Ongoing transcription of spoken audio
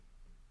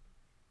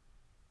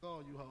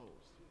all you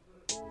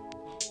hoes.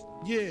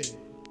 Yeah.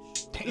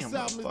 Damn, this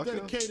album is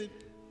dedicated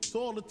to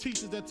all the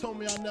teachers that told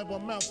me I never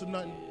amount to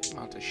nothing.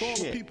 Amount to to all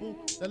the shit. people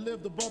that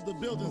lived above the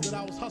buildings that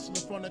I was hustling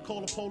from that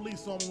called the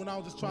police on me when I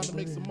was just trying to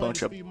make some money Bunch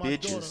to of feed my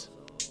bitches. daughter.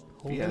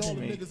 And all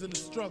the niggas in the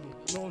struggle.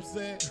 You know what I'm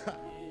saying?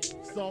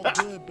 It's all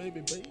good,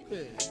 baby.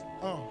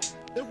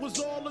 It was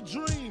all a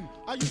dream.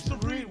 I used to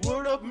read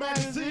Word Up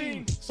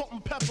magazine. Salt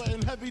and Pepper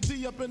and Heavy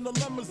D up in the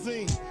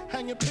limousine.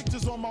 Hanging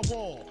pictures on my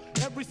wall.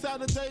 Every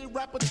Saturday,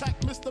 rap attack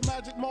Mr.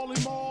 Magic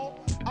Marley Marl.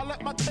 I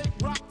let my tape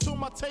rock till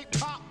my tape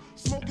pop.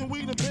 Smoking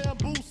weed and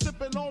bamboo,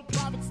 sipping on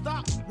private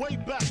stock. Way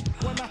back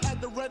when I had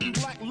the red and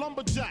black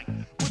lumberjack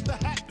with the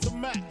hat to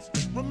match.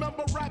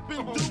 Remember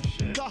rapping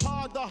Duke?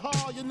 The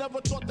hard, you never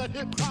thought that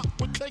hip hop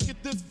would take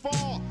it this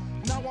far.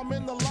 Now I'm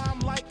in the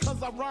limelight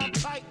cause I rhyme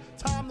tight.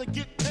 Time to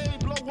get paid,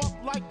 blow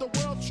up like the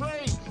world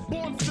trade.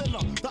 Born sinner,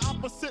 the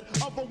opposite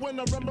of a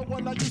winner. Remember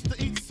when I used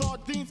to eat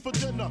sardines for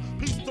dinner?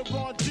 Peace to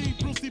Ron G,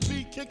 Brucey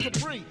B, Kid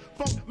Capri,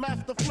 Funk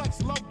Master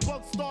Flex, Love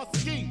Bug, Star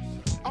Ski.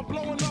 I'm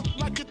blowing up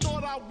like you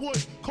thought I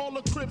would. Call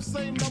a crib,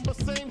 same number,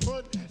 same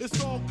hood.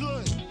 It's all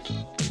good.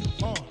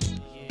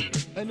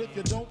 And if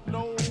you don't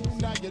know,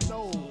 now you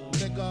know,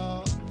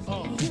 nigga.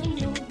 You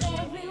know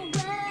very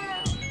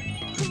well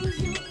who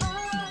you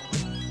are.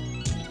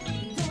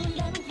 Don't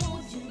let them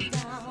hold you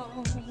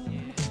down.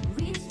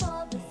 Reach for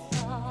the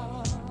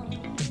stars.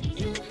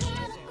 You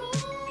had a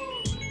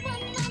goal,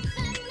 but not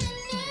that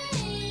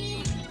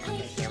many.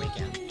 Okay, here we go.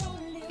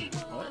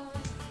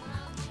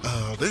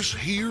 This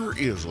here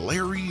is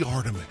Larry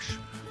Artemis,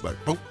 but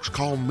folks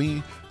call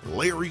me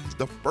Larry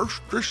the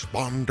First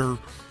Responder,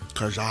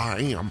 'cause I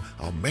am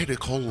a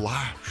medical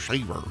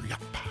lifesaver, yep.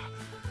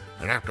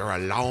 And after a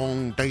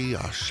long day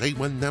of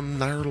saving them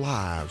their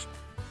lives,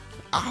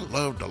 I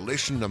love to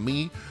listen to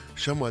me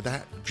some of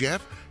that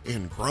Jeff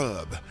and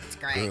Grub. It's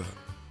Greg.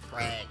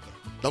 Greg.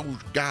 Those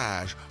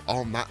guys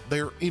on that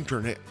their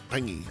internet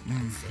thingy.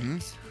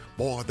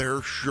 Boy,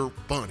 they're sure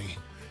funny.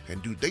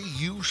 And do they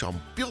use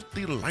some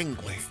filthy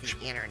language? It's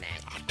the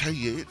internet. I tell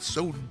you, it's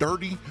so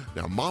dirty,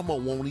 now Mama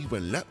won't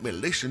even let me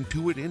listen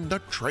to it in the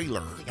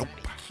trailer. You gotta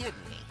be kidding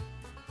me.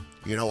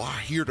 You know, I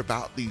heard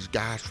about these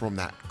guys from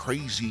that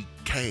Crazy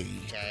K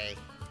Jay.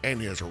 and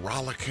his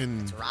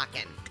rollicking, It's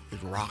rocking.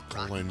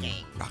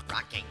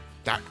 Rocking.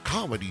 that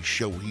comedy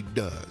show he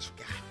does.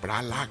 But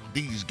I like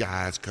these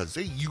guys because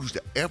they use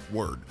the F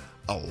word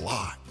a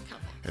lot.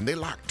 And they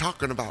like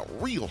talking about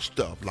real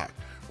stuff like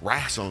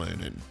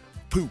wrestling and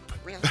poop.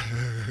 Really?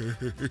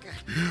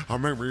 I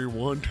remember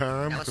one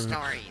time. No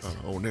stories.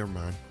 Oh, never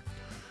mind.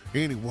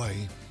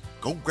 Anyway,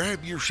 go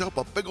grab yourself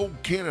a big old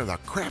can of the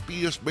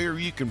crappiest beer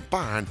you can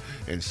find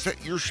and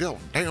set yourself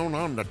down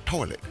on the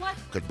toilet. What?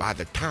 Because by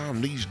the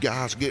time these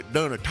guys get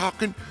done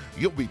talking,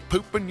 you'll be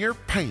pooping your Oh,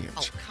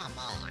 pants. come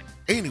on.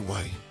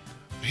 Anyway,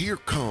 here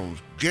comes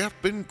Jeff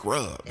and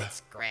Grub.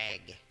 It's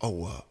Greg.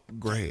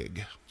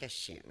 Greg. Just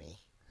shoot me.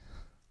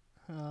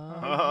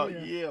 Oh,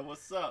 yeah,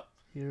 what's up?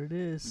 Here it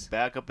is.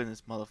 Back up in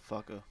this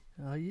motherfucker.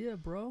 Oh, yeah,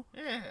 bro.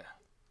 Yeah.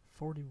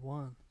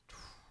 41.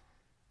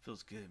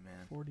 Feels good,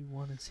 man.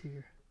 41 is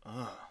here.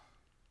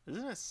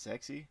 Isn't it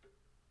sexy?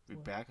 We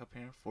back up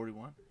here,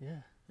 41?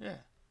 Yeah. Yeah.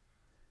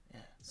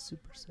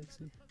 Super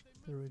sexy.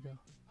 There we go.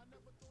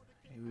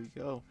 Here we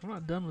go. I'm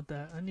not done with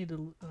that. I need it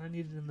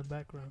in the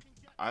background.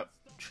 I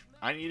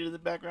need it in the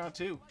background,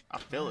 too. I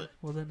feel it.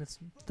 Well, then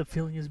the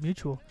feeling is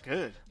mutual.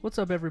 Good. What's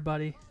up,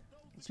 everybody?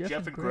 It's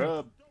Jeff and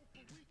Grub.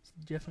 It's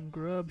the Jeff and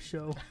Grub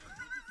show.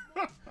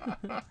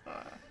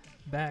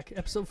 Back.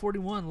 Episode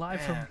 41, live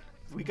Man,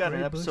 from we got an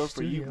Grey episode Bush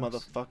for you Studios.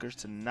 motherfuckers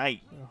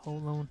tonight.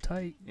 Hold on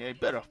tight. Yeah, you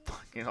better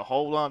fucking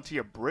hold on to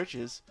your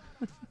britches.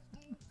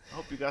 I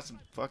hope you got some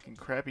fucking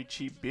crappy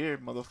cheap beer,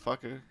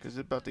 motherfucker, because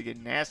it's about to get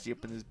nasty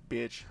up in this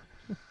bitch.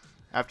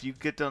 After you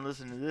get done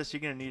listening to this, you're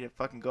going to need to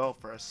fucking go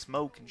out for a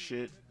smoke and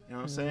shit. You know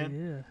what I'm saying?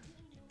 Yeah.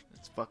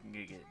 It's fucking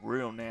going to get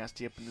real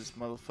nasty up in this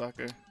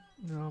motherfucker.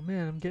 Oh,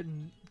 man, I'm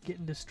getting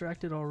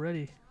distracted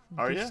already.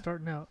 Are Just ya?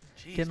 starting out.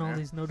 Jeez, Getting all man.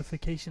 these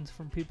notifications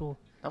from people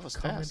That was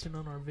fast. commenting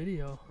on our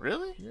video.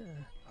 Really? Yeah.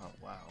 Oh,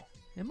 wow.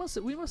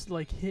 We must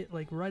like hit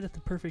like right at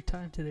the perfect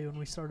time today when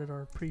we started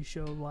our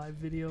pre-show live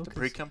video. The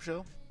pre-cum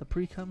show? The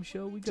pre-cum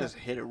show we got. Just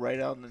hit it right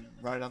on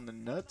the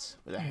nuts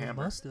with a We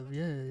hammer. Must have,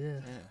 yeah.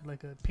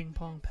 Like a ping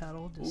pong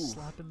paddle, just Ooh.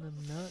 slapping them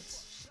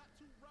nuts.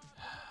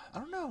 I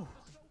don't know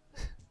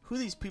who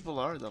these people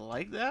are that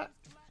like that,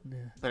 Yeah.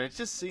 but it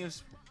just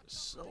seems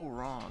so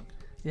wrong.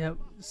 Yeah.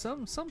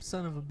 Some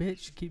son of a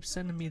bitch keeps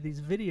sending me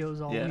these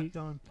videos all Yeah. week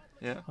on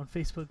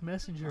Facebook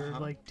Messenger, Uh-huh.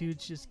 like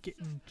dudes just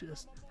getting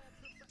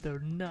their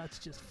nuts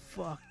just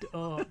fucked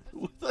up.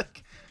 with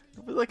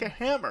like a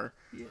hammer.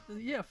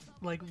 Yeah,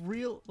 like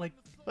real, like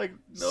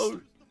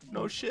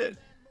no shit.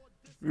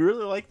 You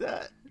really like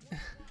that?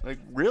 Like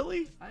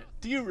really?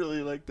 Do you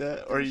really like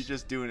that, or are you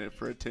just doing it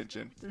for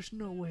attention? there's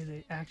no way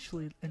they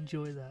actually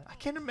enjoy that. I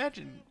can't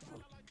imagine.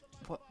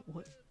 What?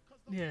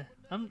 Yeah,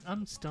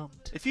 I'm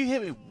stumped. If you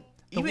hit me,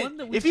 The even one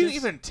that we if you just-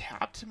 even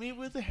tapped me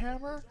with a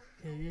hammer,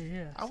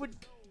 Yeah. I would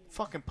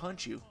fucking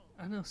punch you.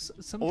 I know.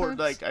 Sometimes Or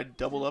like I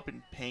double up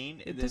in pain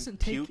it and then doesn't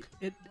puke.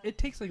 take it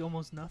takes like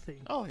almost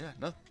nothing. Oh yeah,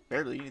 nothing,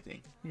 barely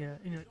anything. Yeah,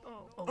 and you're like,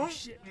 oh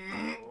shit,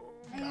 oh,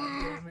 god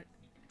damn it.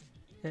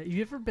 Yeah,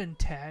 you ever been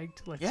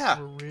tagged like Yeah.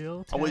 for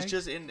real? I was tagged?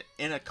 just in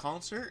a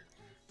concert,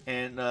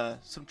 and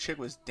some chick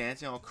was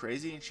dancing all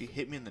crazy, and she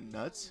hit me in the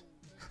nuts.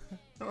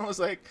 And I was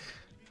like,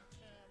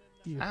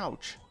 You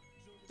ouch,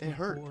 it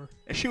hurt. whore.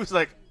 And she was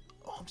like,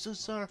 oh, I'm so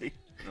sorry.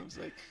 And I was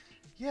like,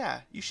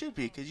 yeah, you should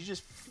be, because you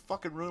just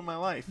fucking ruined my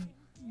life.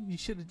 You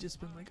should have just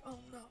been like, oh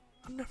no,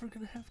 I'm never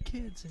gonna have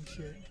kids and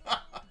shit.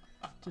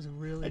 Just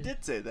really. I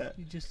did say that.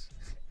 You just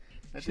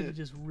I should have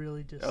did. just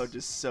really just. Oh,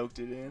 just soaked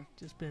it in.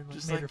 Just been like,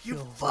 Just made her like, you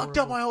feel fucked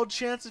up horrible. my whole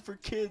chances for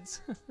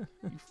kids.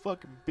 You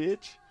fucking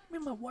bitch. Me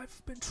and my wife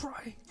have been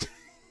trying.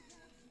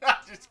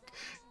 Just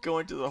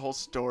going to the whole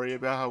story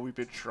about how we've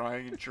been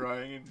trying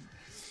and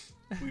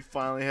we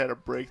finally had a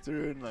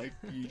breakthrough, and like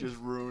you just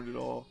ruined it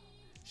all.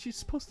 She's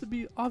supposed to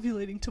be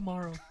ovulating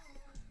tomorrow.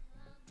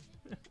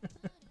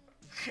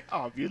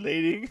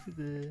 Ovulating.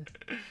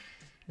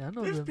 Yeah, I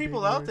know There's them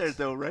people big out there words.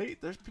 though, right?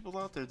 There's people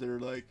out there that are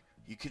like,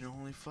 you can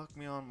only fuck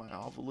me on my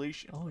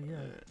ovulation. Oh yeah.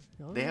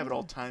 Oh, They have it yeah.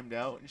 all timed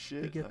out and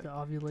shit. They get like, the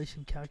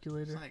ovulation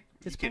calculator. it's like,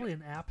 It's you can- probably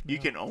an app now. You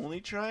can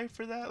only try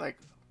for that? Like,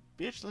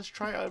 bitch, let's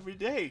try every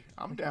day.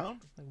 I'm down.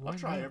 Like, I'll why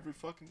try not? every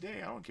fucking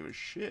day. I don't give a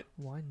shit.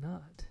 Why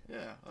not?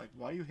 Yeah, like,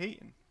 why you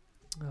hating?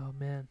 Oh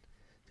man.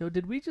 So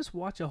did we just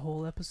watch a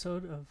whole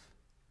episode of?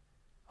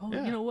 Oh,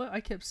 Yeah. you know what?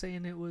 I kept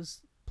saying it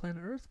was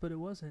Planet Earth, but it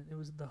wasn't. It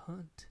was The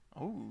Hunt.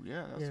 Oh,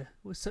 yeah. That's, Yeah.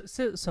 Well,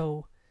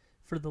 So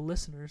for the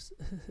listeners,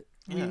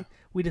 Yeah.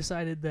 we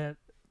decided that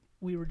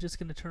we were just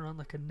gonna turn on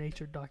like a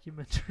nature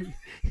documentary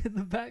in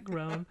the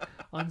background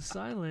on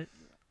silent,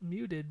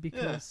 muted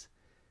because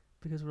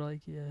we're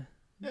like, yeah.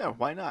 Yeah,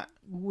 why not?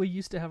 We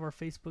used to have our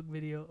Facebook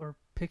video or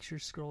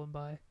pictures scrolling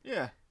by.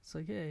 Yeah. It's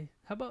like, hey,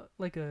 how about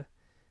like a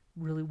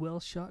really well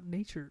shot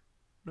nature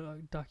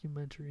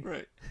documentary?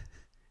 Right.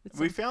 It's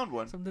We found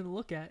one. something to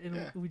look at, and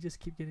Yeah. we just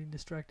keep getting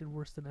distracted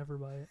worse than ever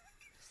by it.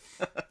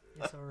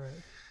 It's all right.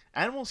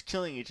 Animals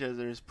killing each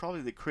other is probably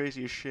the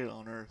craziest shit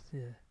on Earth.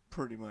 Yeah,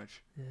 Pretty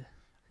much. yeah.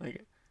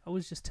 Like, I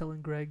was just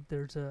telling Greg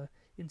there's a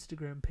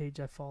Instagram page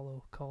I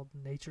follow called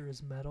Nature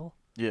is Metal,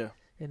 yeah.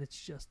 and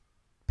it's just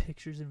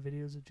pictures and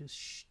videos of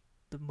just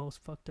the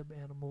most fucked up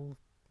animal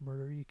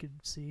murder you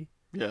could see.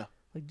 Yeah.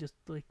 Like just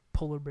like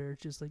polar bears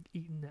just like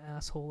eating the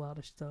asshole out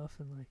of stuff,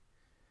 and like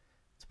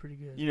it's pretty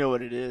good. You know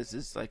what it is?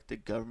 It's like the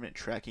government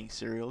tracking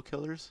serial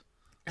killers.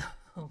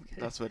 Okay.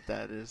 That's what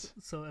that is.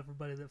 So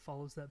everybody that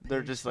follows that page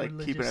They're just like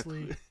keeping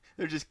religiously-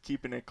 they're just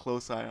keeping a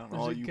close eye on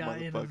all you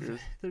motherfuckers.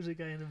 There's a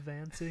guy in a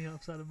van sitting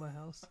outside of my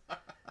house,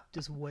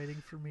 just waiting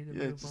for me to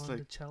Yeah, move just on to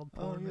like, child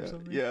Oh porn or yeah,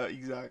 something. yeah,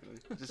 exactly.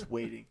 Just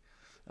waiting.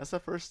 That's the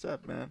first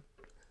step, man.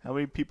 How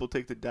many people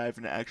take the dive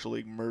into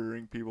actually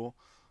murdering people?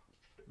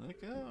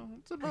 Like, oh,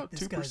 it's about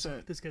This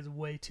 2%. This guy's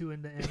way too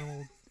into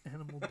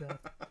animal death.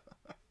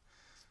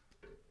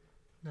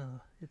 No,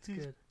 it's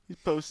good. He's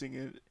posting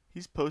it.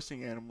 He's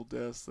posting animal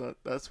deaths.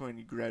 That's when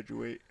you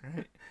graduate,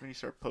 right? When you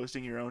start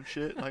posting your own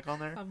shit, like on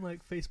there. I'm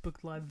like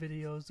Facebook live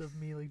videos of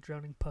me like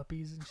drowning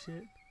puppies and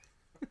shit.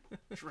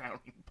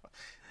 Drowning.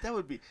 That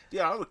would be.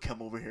 Yeah, I would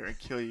come over here and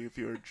kill you if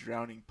you were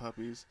drowning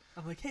puppies.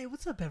 I'm like, hey,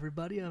 what's up,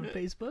 everybody on Yeah,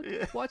 Facebook?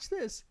 yeah. Watch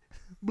this.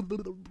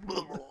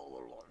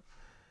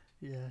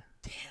 Yeah.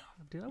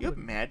 Damn. Dude, I You wouldn't.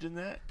 imagine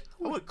that?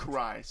 I would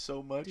cry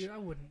so much. Dude, I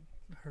wouldn't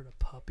hurt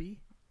a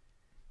puppy.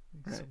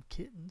 Right. Some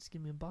kittens.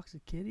 Give me a box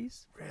of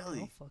kitties. Fuck,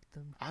 Really? I'll fuck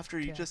them. After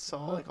you cats just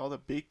saw up. like all the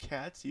big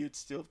cats, you'd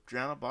still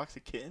drown a box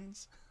of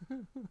kittens?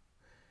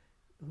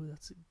 Ooh,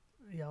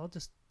 yeah, I'll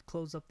just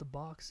close up the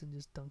box and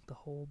just dunk the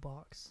whole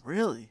box.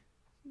 Really?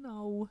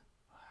 No.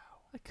 Wow.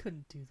 I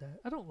couldn't do that.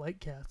 I don't like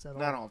cats at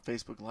Not all. on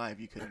Facebook Live.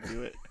 You couldn't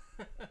do it.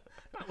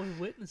 Not with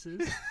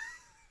witnesses.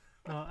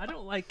 No, I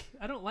don't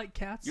like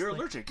cats. You're like,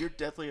 allergic. You're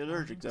deathly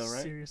allergic, though,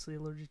 right? Seriously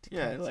allergic to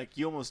Yeah, cats. like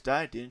you almost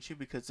died, didn't you,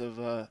 because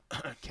of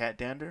cat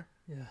dander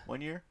Yeah. one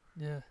year?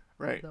 Yeah.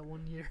 Right. That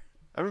 1 year.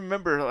 I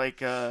remember like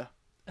the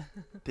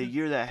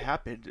year that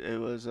happened. It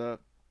was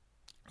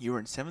you were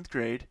in 7th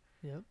grade,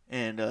 Yep.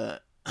 and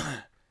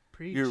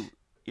Preach.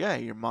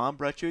 your mom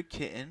brought you a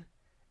kitten,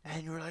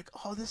 and you were like,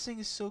 oh, this thing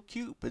is so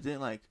cute. But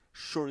then like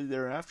shortly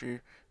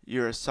thereafter,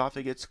 your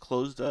esophagus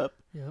closed up,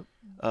 Yep.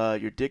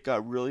 your dick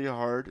got really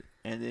hard,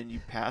 and then you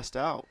passed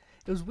out.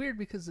 It was weird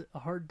because a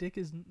hard dick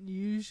is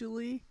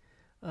usually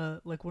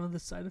like one of the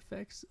side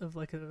effects of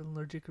like an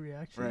allergic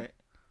reaction. Right.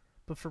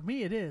 But for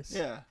me, it is.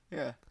 Yeah.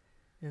 Yeah.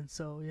 And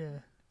so yeah,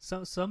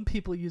 some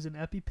people use an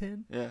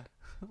EpiPen Yeah.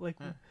 like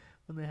Yeah.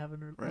 when they have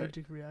an Right.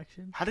 allergic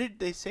reaction. How did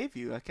they save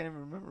you? I can't even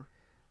remember.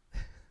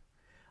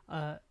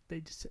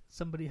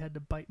 Somebody had to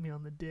bite me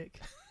on the dick.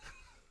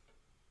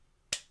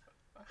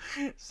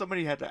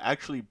 Somebody had to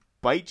actually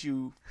bite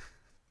you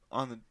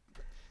on the.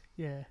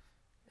 Yeah.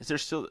 Is there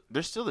still?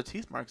 There's still the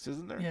teeth marks,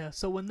 isn't there? Yeah.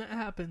 So when that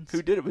happens,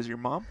 Who did it? Was your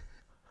mom?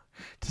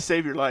 To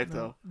save your life,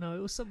 though. no, it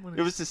was someone.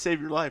 It was to save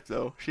your life,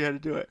 though. She had to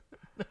do it.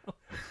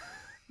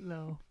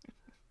 No,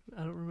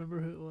 I don't remember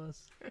who it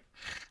was.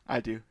 I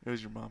do. It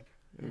was your mom.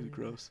 It was Yeah.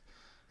 gross.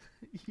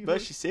 You But were-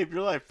 she saved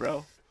your life,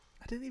 bro.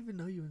 I didn't even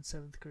know you in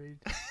 7th grade.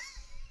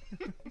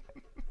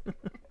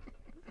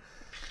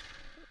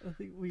 I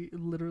think we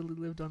literally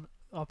lived on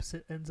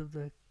opposite ends of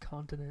the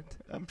continent.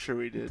 I'm sure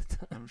we did.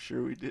 I'm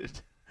sure we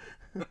did.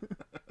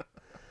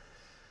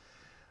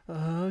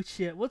 Oh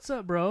shit! What's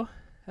up, bro?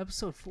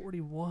 Episode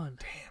 41.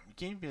 Damn, you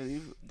can't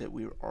believe that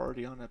we were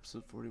already on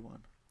episode 41.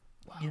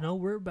 Wow. You know,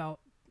 we're about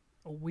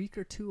a week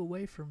or two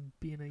away from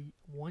being a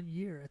 1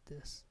 year at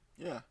this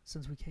Yeah.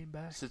 since we came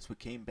back. Since we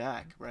came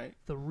back, right?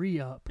 The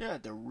re-up Yeah,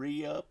 the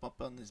re-up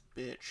on this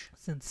bitch.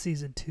 since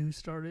season 2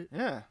 started.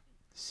 Yeah.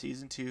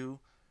 Season 2,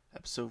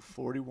 episode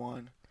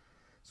 41.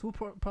 So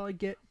we'll probably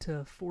get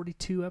to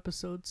 42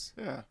 episodes.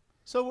 Yeah.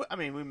 So, I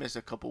mean, we missed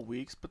a couple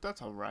weeks, but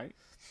that's all right.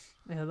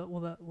 Yeah,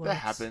 that That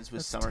happens with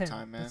that's summertime,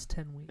 10, man. That's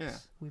 10 weeks Yeah.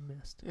 we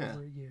missed Yeah.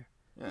 over a year.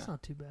 Yeah. That's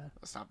not too bad.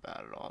 That's not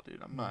bad at all,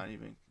 dude. I'm not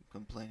even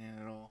complaining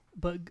at all.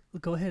 But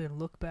go ahead and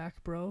look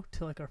back, bro,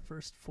 to like our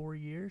first 4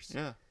 years.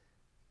 Yeah.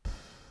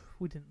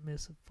 We didn't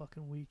miss a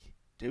fucking week.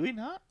 Did we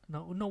not?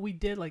 No, we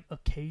did like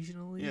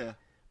occasionally. Yeah.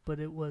 But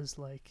it was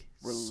like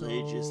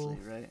Religiously,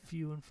 so right?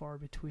 few and far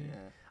between.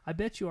 Yeah. I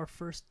bet you our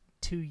first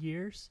 2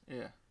 years,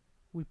 Yeah.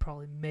 we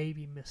probably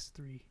maybe missed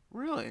 3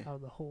 Really? out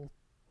of the whole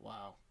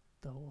Wow.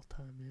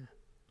 time. Yeah,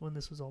 when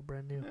this was all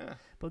brand new. Yeah.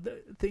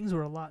 But things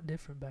were a lot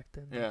different back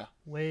then. Yeah.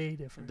 Way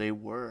different. They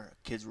were.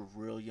 Kids were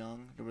real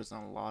young. There was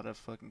not a lot of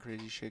fucking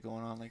crazy shit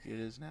going on like it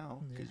is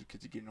now. Because Yeah.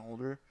 kids are getting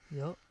older.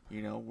 Yep.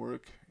 You know,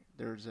 work.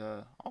 There's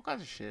all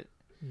kinds of shit.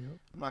 Yep.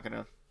 I'm not going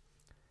to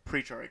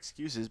preach our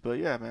excuses, but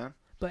yeah, man.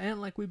 But and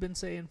like we've been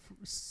saying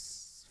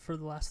for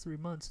the last 3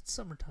 months, it's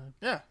summertime.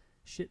 Yeah.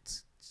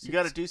 Shit's You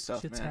got to do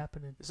stuff, shit's man.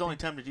 happening. It's the only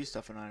time to do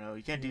stuff in Idaho.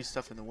 You can't do Yeah.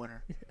 stuff in the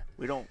winter. Yeah.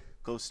 We don't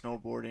go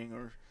snowboarding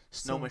or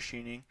snow So-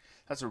 machining.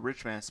 That's a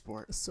rich man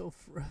sport. So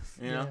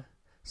You know?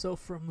 So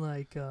from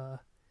like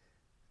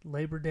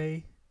Labor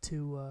Day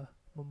to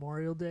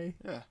Memorial Day,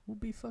 Yeah. we'll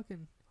be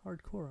fucking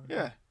hardcore on it.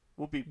 Yeah.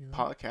 We'll be You know?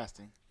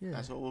 podcasting. Yeah.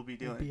 That's what we'll be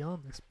We'll doing. be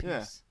on this piece.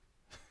 Yeah.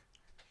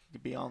 You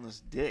be on this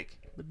dick.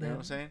 But You know then, what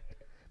I'm saying?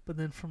 But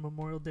then from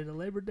Memorial Day to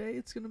Labor Day,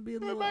 it's gonna be a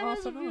little might off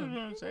miss a and few, on. you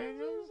know what I'm saying?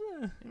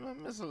 Yeah. You might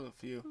miss a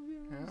few. We'll be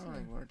Yeah, honest, like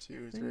yeah. 1 or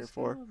 2 or 3 or Things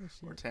 4 go on this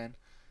or shit. 10.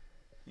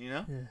 You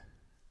know? Yeah.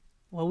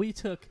 Well,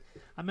 I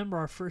remember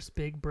our first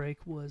big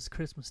break was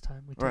Christmas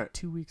time. We took Right.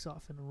 2 weeks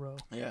off in a row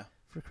Yeah.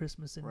 for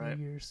Christmas and Right.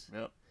 New Year's.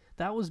 Yep.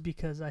 That was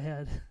because I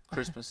had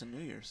Christmas and New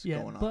Year's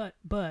yeah, going on.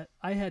 but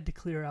I had to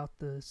clear out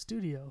the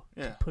studio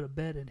Yeah. to put a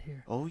bed in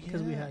here. Oh yeah.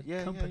 'cause we had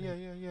yeah, company.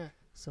 Yeah.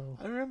 So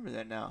I remember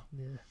that now.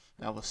 yeah,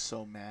 I was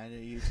so mad at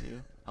you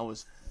too. I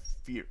was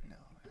no.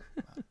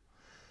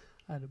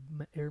 I had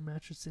an air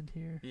mattress in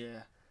here.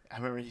 Yeah. I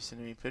remember you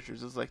sending me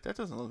pictures. It was like, that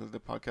doesn't look like the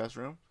podcast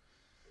room.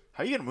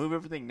 How are you gonna move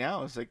everything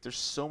now? It's like there's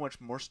so much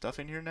more stuff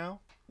in here now.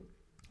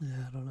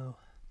 Yeah, I don't know.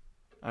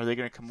 Are they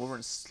gonna come over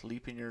and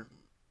sleep in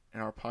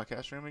our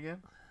podcast room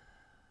again?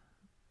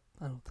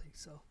 I don't think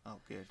so. Oh,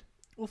 good.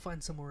 We'll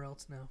find somewhere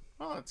else now.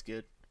 Oh, that's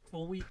good.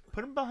 Well, we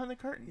Put them behind the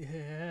curtain.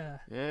 yeah.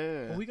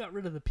 Yeah. Well, we got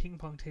rid of the ping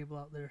pong table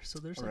out there, so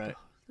there's Right. like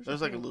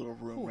There's like a whole- little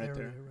room whole right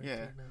area there. right Yeah.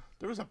 there now.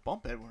 There was a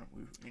bump bed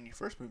when you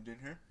first moved in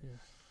here. Yeah.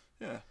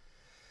 Yeah.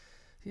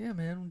 Yeah,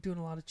 man, I'm doing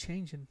a lot of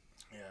changing.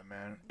 Yeah,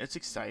 man. It's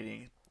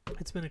exciting.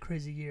 It's been a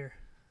crazy year.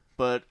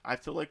 But I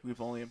feel like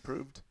we've only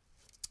improved,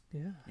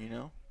 Yeah, you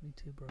know? me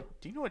too, bro.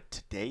 Do you know what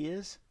today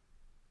is?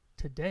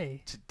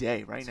 Today,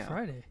 Today, right it's now.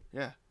 Friday.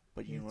 Yeah.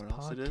 But you know It's what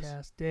else it is?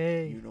 podcast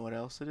day. You know what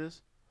else it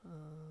is?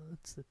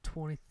 It's the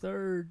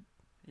 23rd,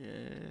 Yeah,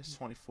 it's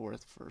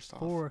 24th first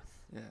off. 4th.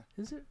 Yeah.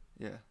 Is it?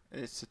 Yeah.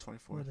 It's the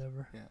 24th.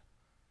 Whatever. Yeah. It's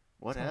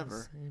all the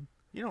Whatever. same.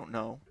 You don't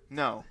know.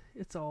 No.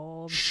 It's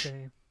all the Shh.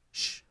 same.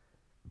 Shh.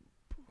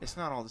 It's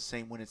not all the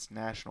same when it's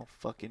National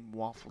fucking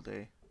Waffle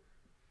Day.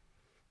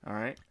 All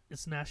right?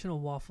 It's National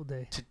Waffle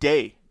Day.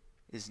 Today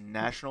is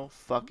National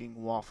fucking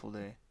Waffle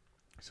Day.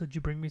 So did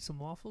you bring me some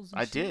waffles?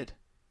 and I shit? did.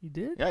 You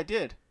did? Yeah, I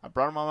did. I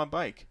brought them on my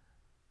bike.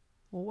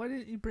 Well, why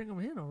didn't you bring them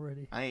in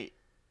already? I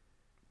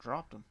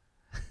dropped them.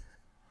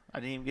 I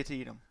didn't even get to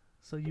eat them.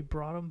 So you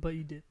brought them, but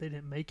they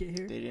didn't make it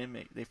here?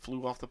 They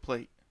flew off the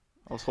plate.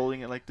 I was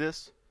holding it like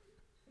this,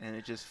 and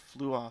it just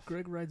flew off.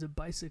 Greg rides a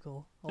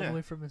bicycle all Yeah. the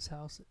way from his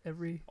house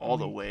every All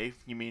the week. way?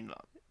 You mean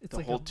It's the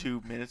like whole a,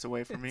 2 minutes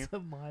away from you? It's a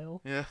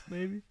mile, Yeah.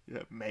 maybe.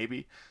 Yeah,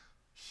 maybe.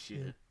 Shit.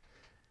 Yeah.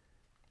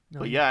 No,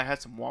 But yeah, I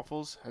had some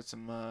waffles, had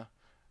some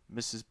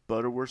Mrs.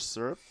 Butterworth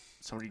syrup.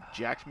 Somebody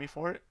jacked me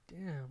for it.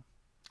 Damn.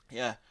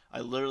 Yeah,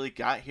 I literally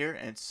got here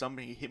and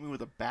somebody hit me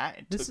with a bat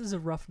and This took. is a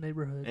rough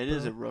neighborhood. It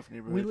is bro. a rough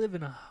neighborhood. We live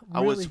in a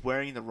I really... was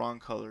wearing the wrong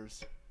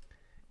colors.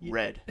 Yeah.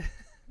 Red.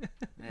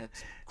 And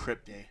it's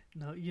Crip Day.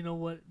 No, you know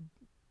what?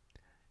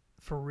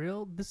 For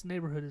real, this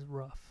neighborhood is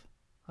rough.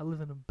 I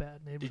live in a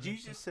bad neighborhood. Did you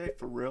so- just say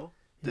for real?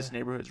 This Yeah.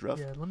 neighborhood's rough.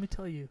 Yeah, let me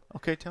tell you.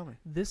 Okay, tell me.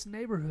 This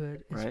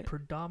neighborhood is Right.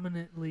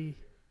 predominantly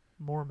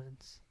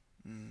Mormons.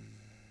 Mm,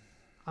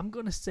 I'm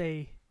going to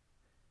say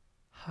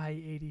high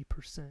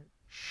 80%.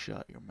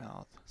 shut your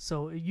mouth.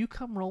 So you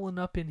come rolling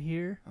up in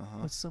here Uh huh.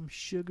 with some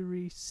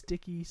sugary,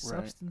 sticky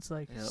substance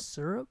like Yep.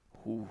 syrup,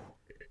 Ooh.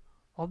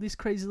 all these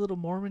crazy little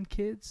Mormon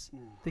kids,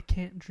 they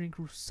can't drink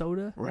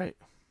soda. Right.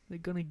 They're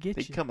gonna get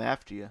They you. come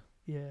after you.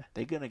 Yeah,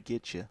 They're gonna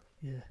get you.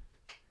 yeah.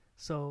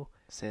 So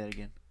Say that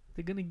again.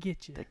 they're gonna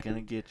get you. They're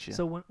gonna get you.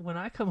 So when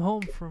I come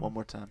home from, One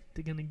more time.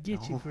 they're gonna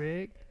get you, No.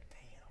 Greg.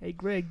 Hey,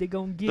 Greg, they're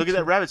gonna get Look you. at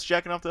that rabbit's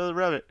jacking off the other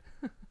rabbit.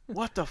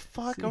 What the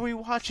fuck See? are we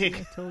watching?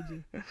 I told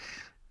you.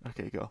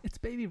 Okay, go. It's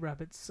baby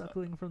rabbits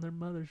suckling from their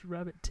mother's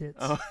rabbit tits.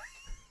 Oh.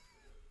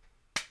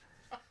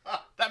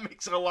 That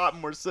makes a lot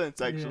more sense,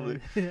 actually.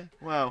 Yeah. yeah.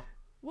 Wow.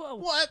 Whoa.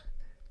 What?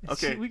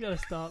 Okay. We gotta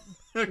stop.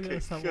 We Okay,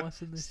 gotta stop go.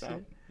 watching this Stop.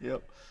 shit.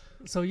 Yep.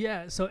 So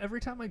yeah, so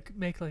every time I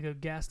make like a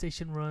gas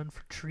station run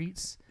for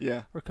treats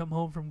Yeah. or come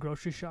home from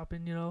grocery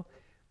shopping, you know,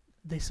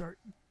 they start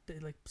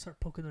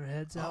poking their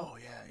heads out. Oh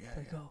yeah, yeah.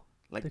 Like, yeah. oh,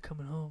 Like- they're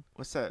coming home.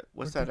 What's that?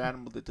 What's We're that taking-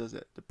 animal that does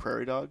it? The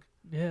prairie dog.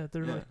 Yeah,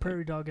 they're Yeah, like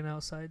prairie dogging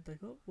outside. Like,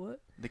 oh, what?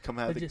 They come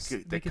out of They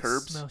the they can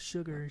curbs. smell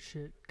sugar and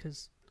shit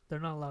because they're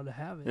not allowed to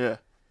have it. Yeah.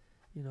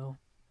 You know.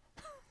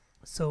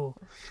 So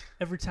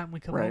every time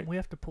we come Right. home, we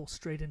have to pull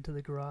straight into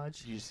the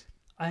garage. Jeez.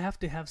 I have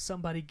to have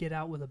somebody get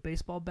out with a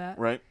baseball bat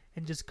Right.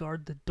 and just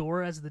guard the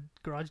door as the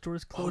garage door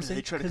is Oh, do closing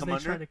they try to because come they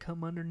under? try to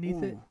come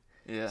underneath it. Ooh.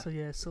 Yeah. So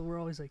yeah, so we're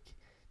always like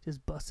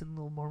just busting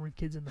little Mormon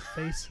kids in the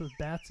face with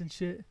bats and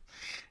shit.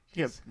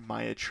 You have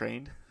Maya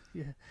trained.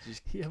 Yeah,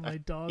 Just yeah. My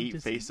dog eat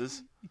just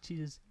faces. She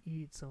just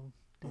eats them.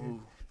 Dude.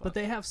 Ooh. But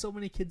they have so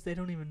many kids they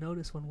don't even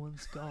notice when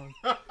one's gone.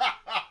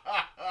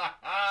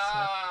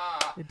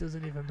 It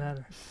doesn't even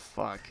matter.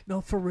 Fuck.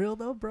 No, for real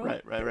though, bro.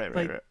 Right.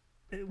 Like,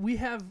 we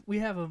have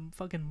a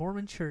fucking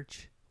Mormon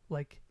church.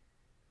 Like,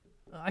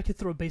 I could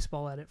throw a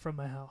baseball at it from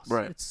my house.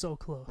 Right. It's so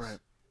close. Right.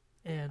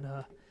 And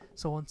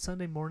so on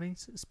Sunday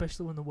mornings,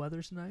 especially when the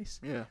weather's nice,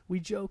 Yeah. we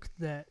joke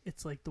that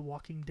it's like The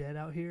Walking Dead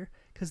out here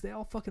because they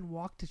all fucking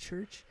walk to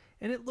church,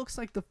 and it looks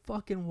like the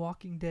fucking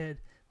Walking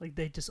Dead. Like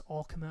they just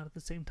all come out at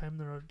the same time.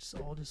 They're just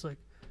all just like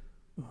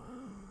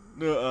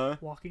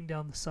walking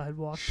down the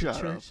sidewalk Shut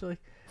to church. Like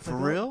For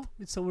like, real?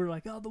 Oh, so we're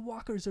like, oh, the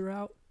walkers are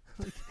out.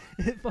 Like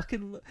it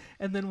fucking,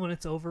 and then when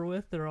it's over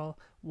with, they're all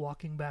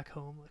walking back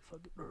home like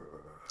fucking.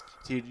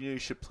 Dude, you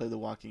should play the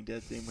Walking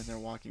Dead theme when they're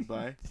walking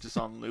by, just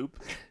on loop.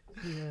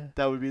 Yeah.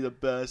 That would be the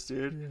best,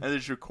 dude. Yeah. And then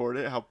just record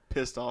it, how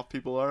pissed off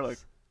people are. Like,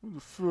 what the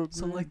fuck?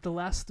 So man? like the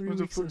last 3 What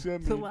the weeks, fuck's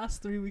that the mean?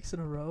 last 3 weeks in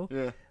a row,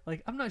 Yeah.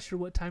 like I'm not sure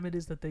what time it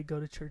is that they go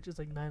to church. It's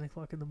like 9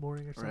 o'clock in the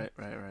morning or something.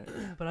 Right.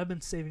 But I've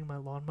been saving my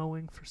lawn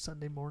mowing for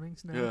Sunday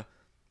mornings now. Yeah.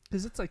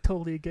 Because it's like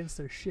totally against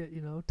their shit,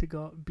 you know, to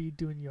go out and be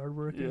doing yard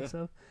work Yeah. and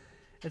stuff.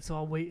 And so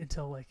I'll wait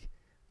until like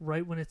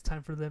right when it's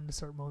time for them to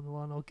start mowing the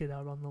lawn. I'll get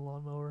out on the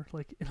lawnmower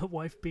like in a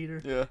wife beater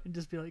Yeah. and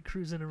just be like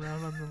cruising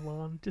around on the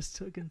lawn, just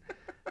fucking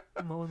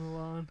mowing the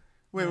lawn.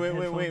 Wait. My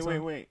headphones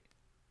on.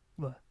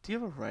 What? Do you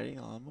have a riding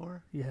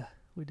lawnmower? Yeah,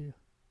 we do.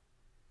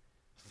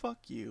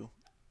 Fuck you.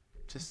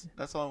 Just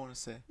that's all I want to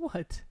say.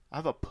 What? I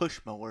have a push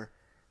mower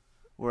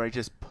where I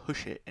just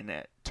push it and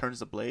it turns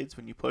the blades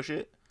when you push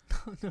it.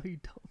 No, you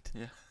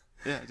don't.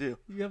 Yeah, I do.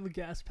 You have a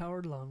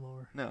gas-powered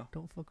lawnmower. No.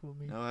 Don't fuck with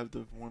me. No, I have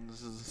the one that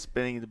is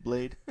spinning the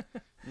blade.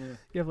 Yeah.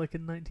 You have like a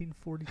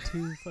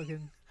 1942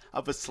 fucking I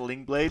have a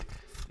sling blade.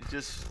 It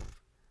just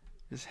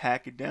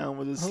hack it down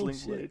with a sling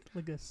shit, blade.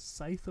 like a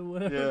scythe or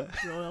whatever. Yeah.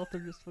 You're all out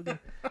there just fucking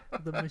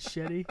with the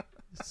machete,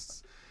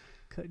 just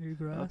cutting your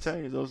grass. I'm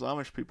telling you, those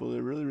Amish people, they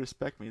really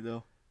respect me,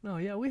 though. No,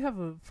 yeah, we have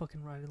a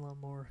fucking riding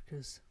lawnmower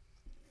because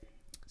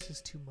it's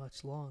just too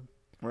much lawn.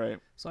 Right.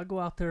 So I go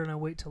out there and I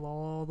wait till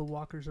all the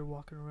walkers are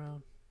walking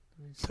around.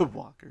 And The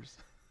walkers.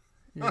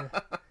 yeah,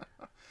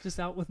 just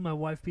out with my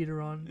wife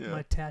beater on, Yeah.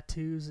 my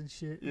tattoos and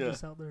shit. Yeah.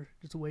 Just out there,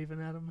 just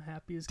waving at them,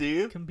 happy as Do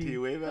you? can be. Do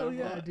you wave at Hell them?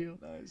 yeah, I do.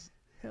 Nice.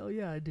 Hell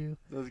yeah, I do.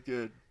 That's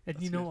good. And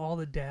That's you know, good. all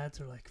the dads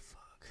are like,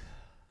 "Fuck,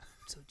 I'm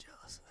so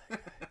jealous of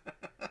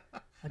that guy."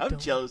 I'm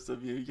don't- jealous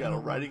of you. You got a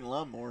don't riding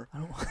lawnmower. I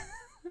don't.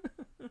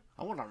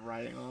 I want a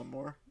riding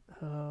lawnmower.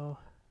 Oh,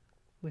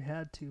 we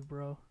had to,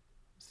 bro.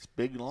 It's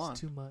big lawn.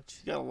 It's too much.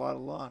 You got a lot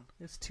of lawn.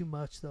 It's too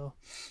much, though.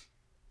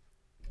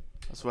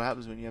 That's what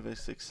happens when you have a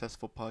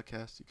successful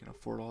podcast. You can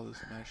afford all this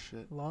nice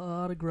shit. A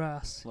lot of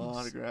grass. A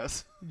lot of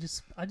grass.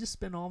 I just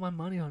spend all my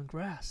money on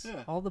grass.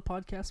 Yeah. All the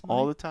podcast money.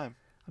 All the time.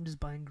 I'm just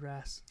buying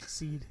grass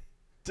seed.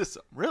 Just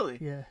really?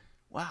 Yeah.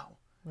 Wow.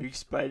 Like-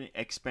 You're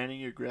expanding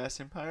your grass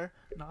empire?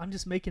 No, I'm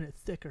just making it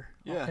thicker.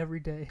 Yeah. Every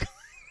day.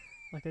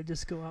 Like I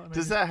just go out and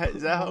Is I just that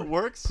is that how more- it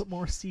works? put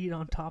more seed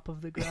on top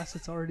of the grass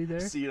that's already there.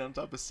 Seed on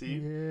top of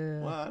seed?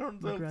 Yeah. Well, I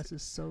don't My know. grass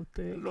is so I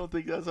thick. don't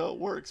think that's how it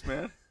works,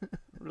 man. I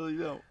really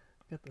don't.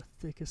 Got the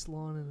thickest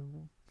lawn in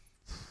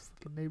the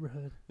fucking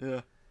neighborhood.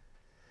 Yeah.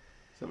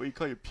 Is that what you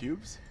call your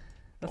pubes?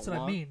 That's The what I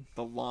lawn? mean.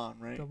 The lawn,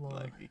 right? The lawn,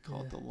 Like you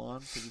call it yeah. the lawn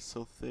because it's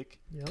so thick.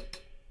 Yep.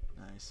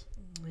 Nice.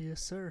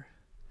 Yes, sir.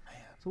 Man.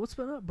 So what's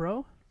been up,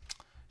 bro?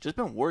 Just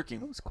been That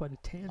working. was quite a A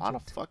tangent. lot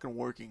of fucking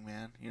working,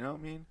 man. You know what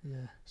I mean?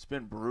 Yeah. It's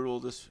been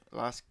brutal this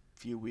last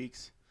few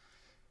weeks.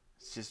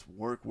 It's just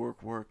work,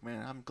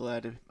 man. I'm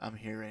glad I'm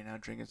here right now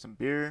drinking some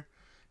beer.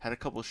 Had a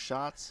couple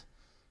shots.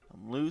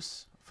 I'm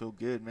loose. I feel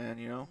good, man,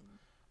 you know?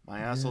 My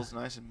Yeah. asshole's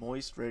nice and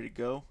moist, ready to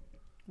go.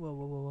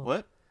 Whoa.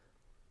 What?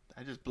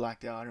 I just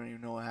blacked out. I don't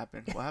even know what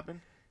happened. What happened?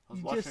 I was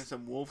You watching just-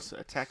 some wolves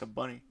attack a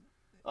bunny.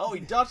 Oh,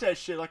 he dodged that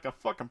shit like a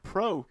fucking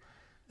pro.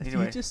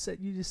 Anyway. You just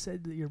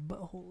said that your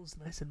butthole is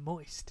nice and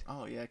moist.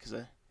 Oh yeah, because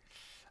I've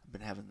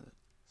been having the.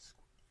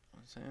 What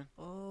I'm saying?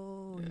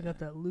 Oh, Yeah. you got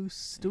that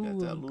loose You stool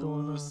got that going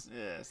on. loose.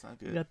 Yeah, it's not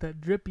You good. got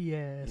that drippy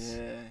ass.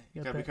 Yeah,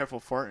 you got gotta be that- careful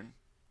farting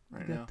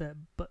right you now. got that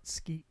butt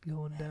skeet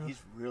going Man, down.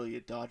 he's really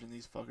dodging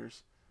these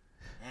fuckers.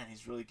 Man,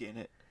 he's really getting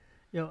it.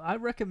 Yo, I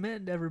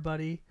recommend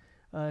everybody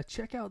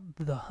check out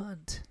The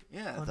Hunt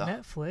Yeah, on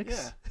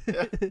Netflix.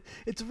 yeah.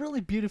 It's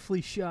really beautifully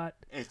shot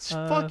It's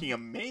Uh, fucking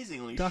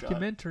amazingly shot.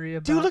 documentary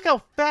about Dude, look how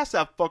fast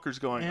that fucker's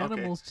going.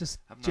 animals just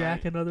I'm not-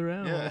 jacking other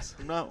Okay. Yeah, animals.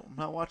 I'm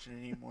not watching it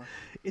anymore.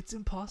 It's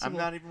impossible. I'm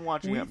not even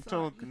watching We it. I'm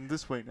thought- looking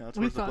this way now. we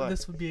Towards the thought black.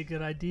 this would be a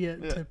good idea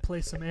Yeah. to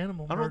play some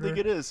animal I murder don't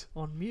think it is,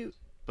 on mute.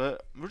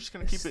 but we're just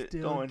gonna It keep it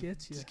still going.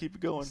 gets ya. Just keep it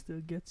It going.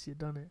 still gets you,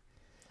 done it?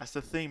 That's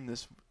the theme.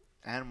 This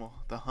animal,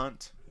 the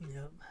hunt.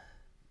 Yep.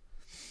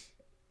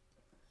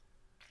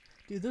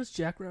 Dude, those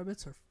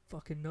jackrabbits are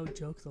fucking no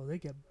joke though. They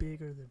get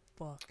bigger than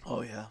fuck.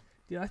 Oh yeah.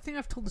 Dude, I think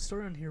I've told the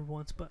story on here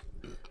once, but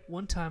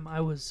one time I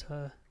was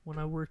when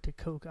I worked at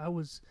Coke, I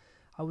was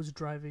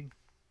driving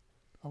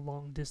a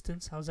long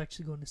distance. I was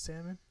actually going to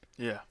Salmon,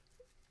 Yeah.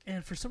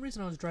 and for some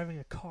reason I was driving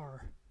a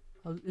car.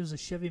 It was a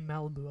Chevy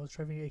Malibu. I was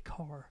driving a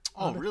car.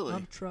 Oh, not really?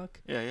 Not a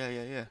truck. Yeah.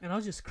 And I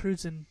was just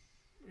cruising,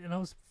 and I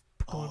was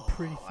going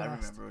pretty fast. I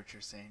remember what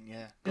you're saying.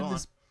 Yeah. And Go on.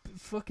 this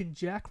fucking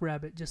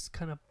jackrabbit just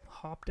kind of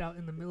hopped out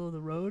in the middle of the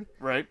road,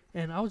 Right.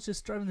 and I was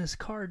just driving this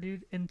car,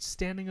 dude, and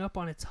standing up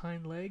on its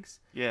hind legs.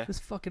 Yeah. This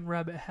fucking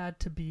rabbit had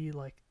to be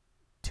like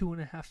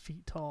 2.5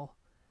 feet tall,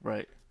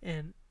 Right.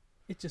 and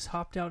it just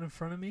hopped out in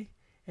front of me,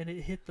 and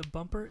it hit the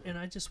bumper, and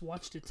I just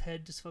watched its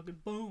head just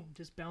fucking boom,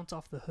 just bounce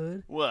off the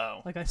hood.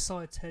 Wow. Like I saw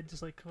its head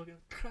just like fucking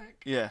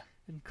crack Yeah.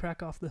 and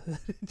crack off the hood,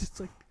 and just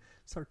like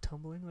start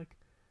tumbling. Like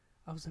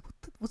I was like,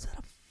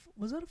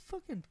 was that a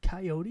fucking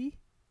coyote?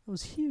 It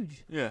was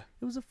huge. Yeah.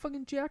 It was a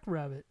fucking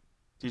jackrabbit.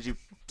 Did you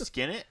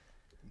skin it?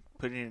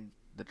 Put it in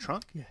the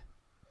trunk? Yeah.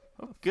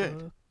 Oh,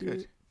 good. Fucked Good.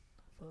 it.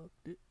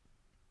 Fucked it.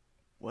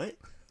 What?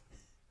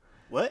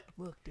 What?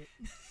 Fucked it.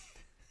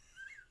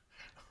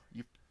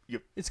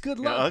 You It's good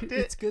You luck. hooked it?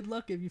 It's good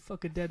luck if you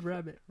fuck a dead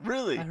rabbit.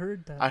 really? I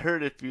heard that. I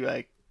heard if you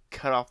like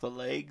cut off the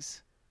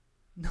legs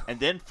No. and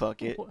then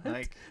fuck it, What?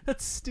 like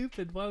That's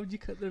stupid. Why would you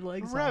cut their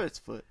legs off? rabbit's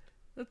foot.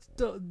 That's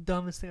the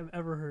dumbest thing I've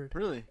ever heard.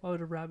 Really? Why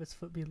would a rabbit's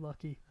foot be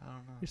lucky? I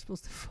don't know. You're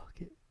supposed to fuck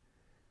it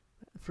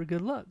for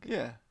good luck.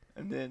 Yeah,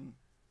 and then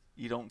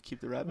you don't keep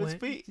the rabbit's When-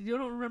 feet. You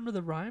don't remember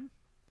the rhyme?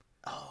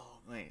 Oh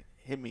wait,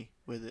 hit me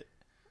with it.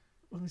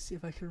 Let me see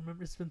if I can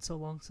remember. It's been so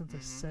long since I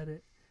Mhm. said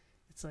it.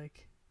 It's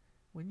like,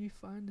 when you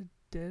find a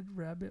dead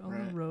rabbit on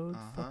Right, the road,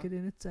 fuck uh-huh. it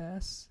in its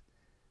ass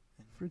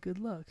for good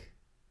luck.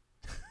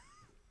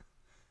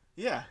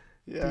 Yeah,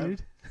 yeah,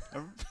 Dude.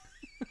 I'm-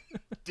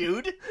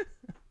 Dude.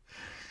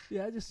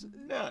 Yeah,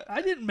 No,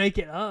 I didn't make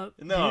it up.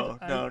 no,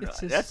 dude. no. It's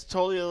just- That's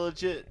totally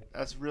legit.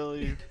 That's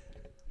really,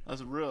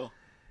 that's real.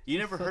 You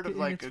never fuck heard it of in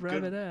like its a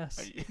rabbit good.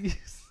 ass.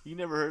 You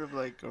never heard of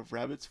like a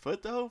rabbit's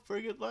foot though for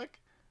good luck?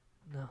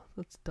 No,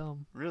 that's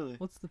dumb. Really?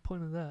 What's the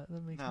point of that?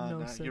 That makes No, no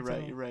no. sense. You're at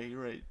right. all. You're right.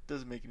 You're right.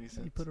 Doesn't make any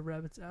sense. You put a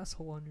rabbit's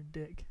asshole on your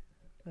dick.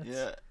 That's Yeah,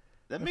 that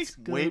that's makes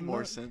good way more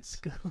luck. sense.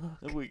 good luck.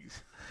 That we-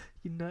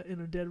 You nut in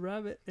a dead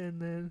rabbit,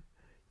 and then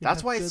you That's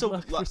have why it's good so.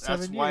 luck for That's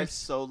 7 why years. it's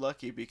so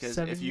lucky because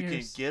 7 if you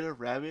years. can get a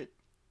rabbit,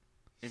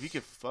 if you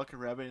can fuck a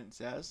rabbit in its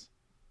ass,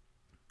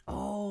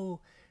 Oh,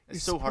 it's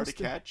You're so hard to supposed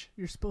to- catch.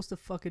 you're supposed to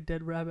fuck a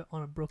dead rabbit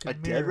on a broken A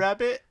mirror. dead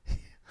rabbit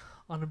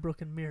On a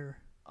broken mirror.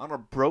 on a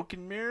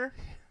broken mirror.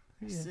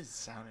 This Yeah. is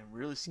sounding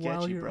really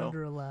While sketchy, you're bro.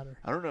 under a ladder.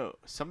 I don't know.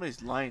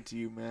 Somebody's lying to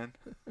you, man.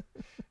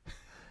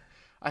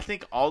 I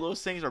think all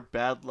those things are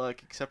bad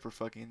luck except for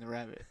fucking the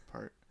rabbit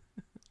part.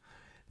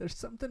 There's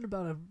something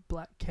about a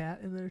black cat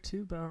in there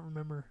too, but I don't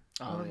remember.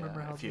 I Oh don't yeah, remember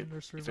how if the you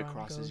nursery if it rhyme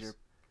crosses goes. your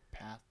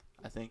path,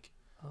 I think.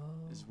 Oh,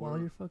 is while where-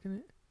 you're fucking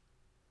it?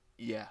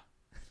 Yeah,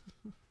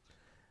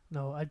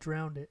 No, I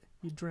drowned it.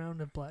 You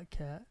drowned a black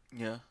cat.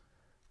 yeah.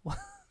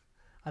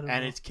 I don't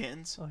And know. it's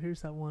kittens. Oh,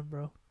 here's that one,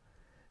 bro.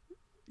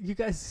 You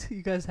guys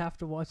have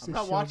to watch this I'm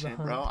not show, watching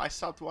The it, bro. Hunt. I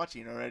stopped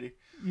watching it already.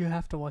 You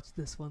have to watch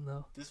this one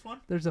though. This one?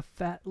 There's a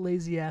fat,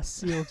 lazy ass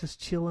seal just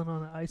chilling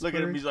on an iceberg.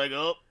 Look at him. He's like,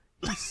 oh.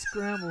 He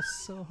scrambles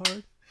so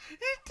hard.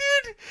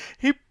 Dude,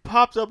 he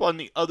pops up on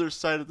the other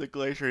side of the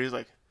glacier. He's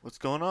like, what's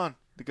going on?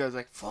 The guy's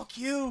like, fuck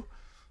you.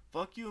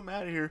 Fuck you. I'm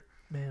out of here.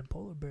 Man,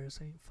 polar bears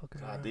ain't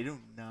fucking God, around. they do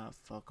not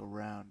fuck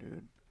around,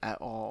 dude.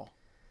 At all.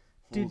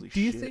 Dude, Holy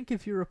do you shit. think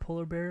if you're a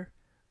polar bear,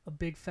 a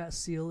big fat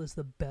seal is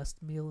the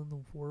best meal in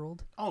the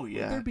world? Oh, Would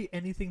yeah. there be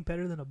anything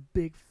better than a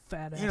big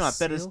fat ass You know, I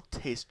bet it seal?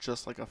 tastes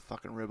just like a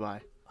fucking ribeye.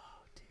 Oh,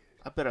 dude.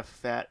 I bet a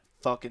fat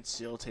fucking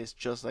seal tastes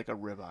just like a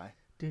ribeye.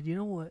 Dude, you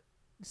know what?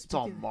 It's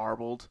all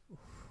marbled.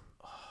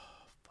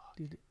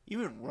 Dude,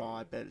 Even raw,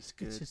 I bet it's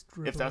good. it's just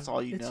If that's dribbling-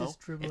 all you it's know. just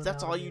dribbling If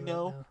that's out all of you me right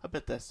know, now. I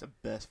bet that's the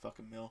best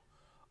fucking meal.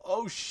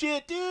 Oh,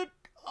 shit, dude.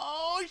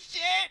 Oh,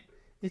 shit.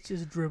 It's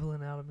just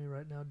dribbling out of me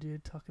right now,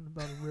 dude. Talking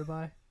about a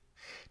ribeye.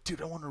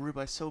 Dude, I want a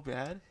ribeye so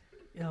bad.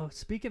 You know,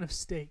 speaking of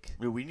steak,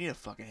 Dude, we need to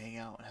fucking hang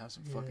out and have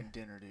some Yeah, fucking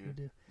dinner, we dude.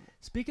 do.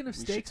 Speaking of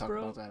We should steaks, talk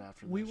bro, about that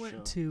after we the went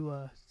show.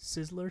 to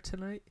Sizzler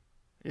tonight.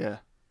 Yeah.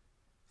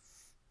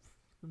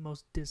 The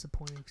most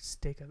disappointing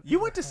steak I've You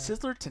ever went to had.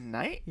 Sizzler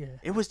tonight? Yeah.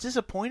 It was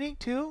disappointing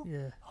too?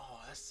 Yeah. Oh,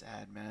 that's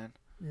sad, man.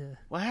 Yeah.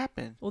 What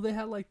happened? Well, they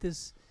had like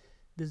this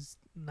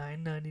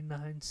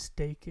 $9.99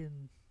 steak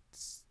and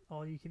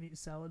all you can eat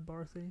salad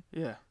bar thing.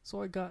 Yeah.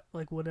 So I got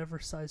like whatever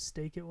size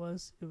steak it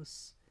was.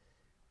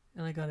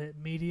 And I got it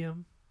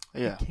medium.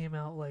 Yeah. It came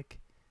out like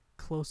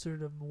closer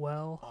to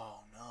well. Oh,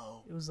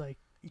 no. It was like,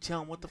 You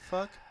tell him what the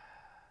fuck?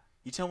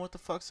 You tell him what the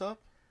fuck's up?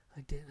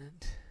 I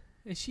didn't.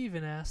 And she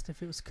even asked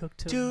if it was cooked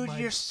to Dude, my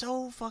you're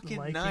so fucking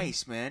liking.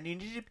 nice, man. You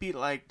need to be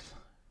like,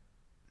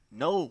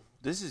 no,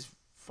 this is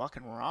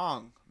fucking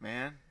wrong,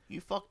 man. You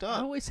fucked I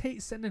up. always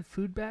hate sending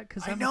food back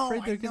because I I'm know,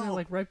 afraid I they're gonna know.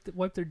 like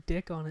wipe their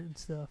dick on it and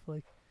stuff.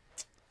 Like,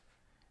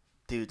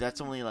 Dude,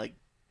 that's only like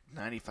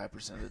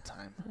 95% of the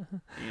time.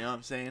 You know what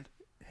I'm saying?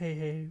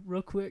 hey,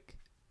 real quick,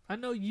 I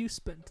know you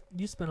spent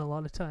a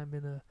lot of time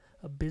in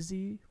a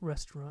busy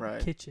restaurant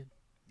Right. kitchen.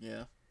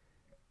 Yeah.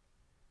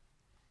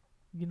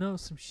 You know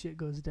some shit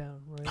goes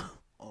down, right?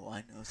 Oh, I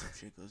know some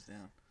shit goes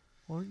down.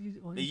 Why don't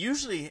you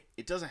Usually,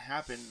 it doesn't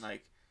happen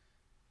like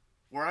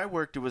where I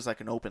worked. It was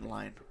like an open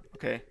line.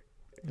 Okay,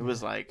 it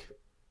was like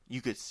you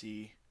could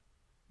see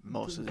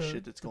most of the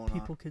shit that's going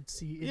people on. could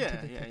see into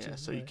Yeah, the yeah, kitchen. yeah.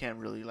 So you right. can't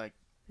really like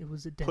It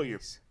was a put your-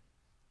 Denny's.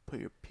 put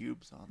your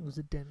pubes on. It was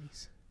a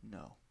Denny's.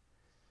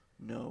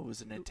 No, it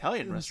was an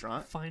Italian It was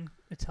restaurant. Fine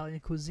Italian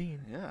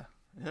cuisine. Yeah,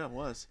 it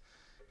was.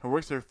 I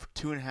worked there for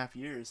 2.5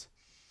 years.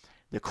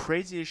 The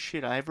craziest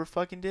shit I ever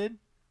fucking did,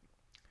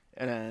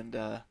 and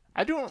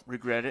I don't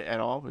regret it at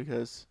all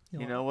because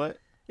you know what?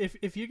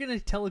 If you're gonna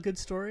tell a good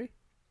story,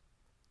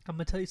 I'm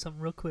gonna tell you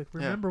something real quick.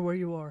 Remember where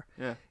you are.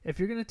 Yeah, If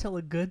you're gonna tell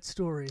a good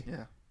story,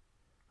 yeah,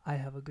 I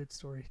have a good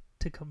story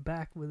to come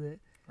back with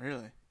it.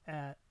 really.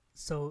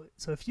 So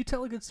if you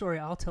tell a good story,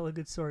 I'll tell a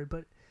good story.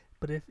 But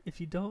if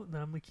you don't,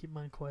 then I'm gonna keep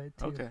mine quiet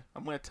too. Okay,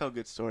 I'm gonna tell a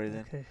good story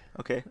then. Okay.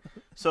 Okay,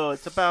 so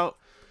it's about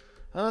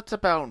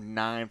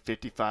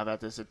 9:55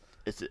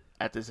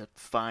 at this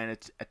fine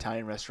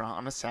Italian restaurant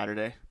on a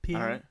Saturday.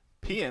 PM? All right,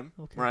 PM.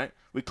 Okay. Right,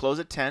 we close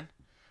at 10.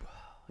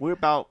 We're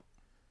about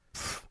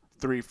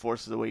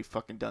 3/4 of the way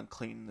fucking done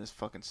cleaning this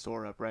fucking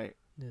store up, right?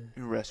 Yeah.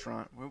 New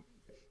restaurant. We're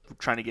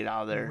trying to get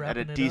out of there at a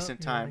Wrapping it up,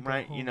 decent you wanna time, go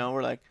right? You home. know,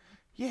 we're like,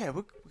 yeah,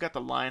 we got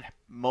the line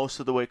most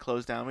of the way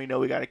closed down. We know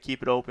we got to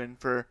keep it open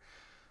for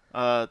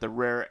the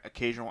rare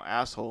occasional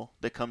asshole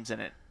that comes in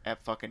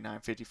at fucking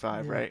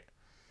 9:55, Yeah. right?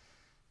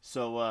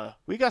 So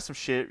we got some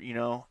shit, you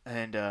know,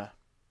 and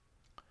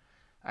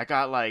I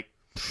got like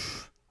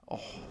a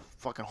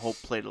fucking whole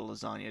plate of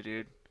lasagna,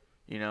 dude.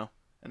 You know,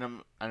 and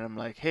I'm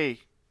like, hey, do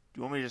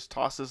you want me to just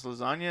toss this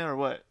lasagna or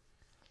what?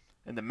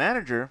 And the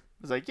manager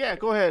was like, yeah,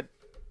 go ahead.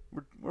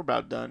 We're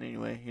about done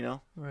anyway, you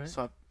know. Right.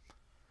 So I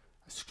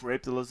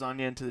scraped the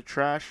lasagna into the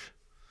trash.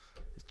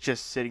 It's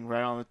just sitting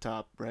right on the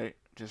top, right?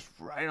 Just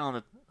right on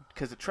the,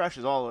 because the trash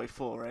is all the way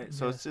full, right?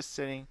 So Yeah. it's just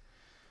sitting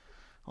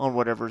on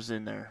whatever's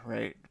in there,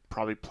 right?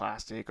 Probably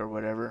plastic or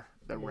whatever,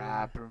 the Yeah.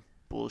 wrap or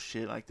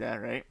bullshit like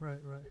that, right? Right.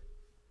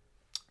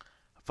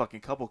 A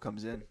fucking couple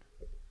comes in,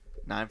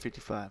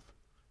 9:55.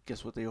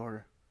 Guess what they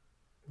order?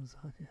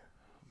 Lasagna.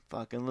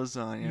 Fucking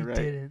lasagna, You right?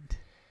 didn't.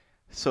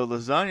 So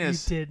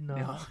lasagna's. You did not.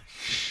 You know,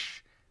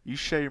 you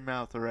shut your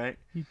mouth, all right?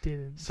 You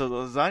didn't. So the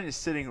lasagna is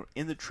sitting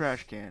in the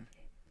trash can,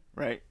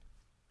 right,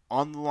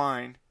 on the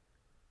line,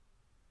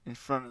 in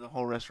front of the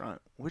whole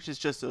restaurant, which is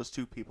just those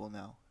two people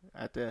now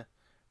at the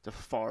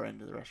far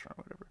end of the restaurant,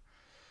 whatever.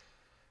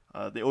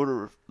 They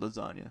order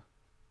lasagna.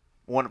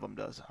 One of them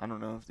does. I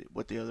don't know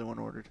what the other one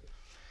ordered.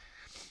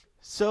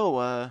 So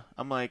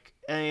I'm like,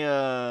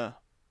 hey,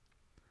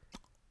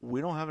 we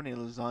don't have any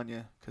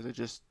lasagna because I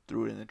just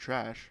threw it in the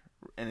trash,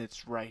 and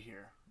it's right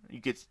here.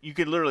 You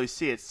could literally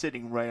see it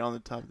sitting right on the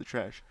top of the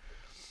trash.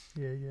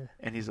 Yeah.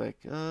 And he's like,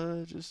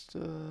 just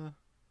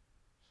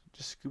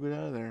scoop it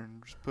out of there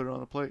and just put it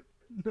on a plate.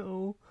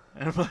 No.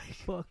 And I'm like,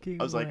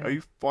 Fucking. I was like, way. are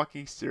you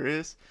fucking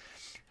serious?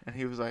 And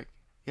he was like,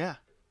 yeah.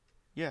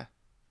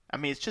 I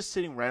mean, it's just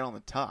sitting right on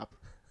the top.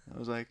 I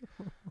was like,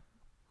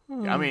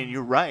 I mean,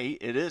 you're right.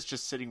 It is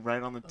just sitting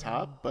right on the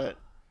top, but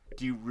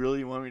do you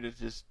really want me to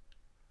just...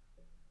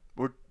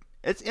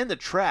 It's in the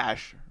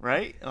trash,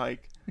 right?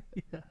 Like,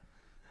 Yeah.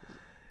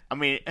 I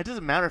mean, it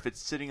doesn't matter if it's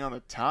sitting on the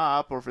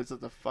top or if it's at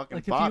the fucking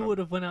Like bottom. if you would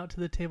have went out to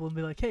the table and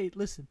be like, "Hey,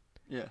 listen,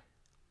 Yeah.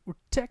 we're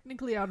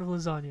technically out of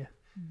lasagna,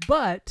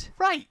 but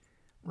Right.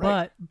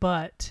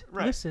 but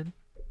Right. listen,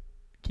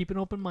 keep an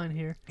open mind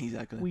here.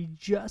 Exactly. We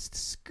just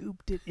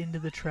scooped it into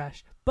the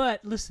trash,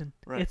 but listen,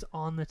 Right. it's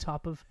on the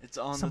top of It's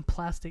on some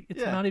plastic.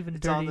 It's yeah, not even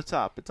it's dirty. on the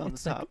top. It's on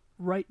It's the like top.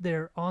 right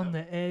there on Yep.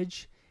 the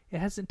edge. It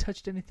hasn't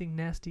touched anything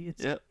nasty.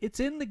 It's Yep. it's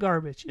in the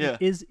garbage. Yeah.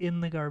 It is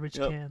in the garbage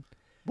Yep. can,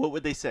 What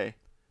would they say?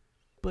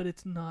 but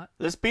it's not.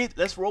 Let's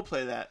role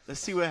play that.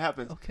 Let's see what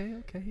happens.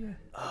 Okay,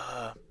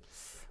 yeah.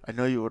 I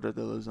know you ordered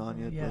the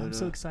lasagna, Yeah, but I'm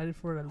so excited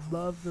for it. I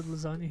love the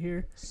lasagna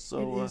here.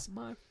 so It is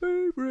my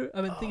favorite.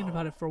 I've been thinking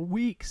about it for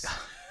weeks.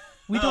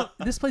 We don't.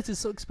 This place is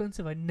so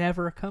expensive. I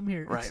never come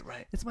here. Right,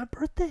 right. It's my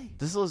birthday.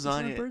 This my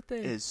lasagna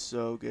birthday. is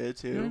so good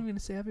too. You're not even gonna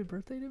say happy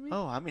birthday to me?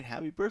 Oh, I mean,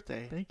 happy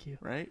birthday. Thank you.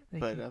 Right?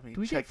 Thank but you. I mean,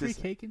 Do we check get free this.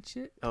 cake and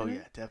shit? Oh tonight?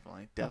 yeah,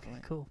 definitely. Okay,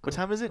 cool. What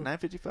time is it? cool.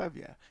 9:55.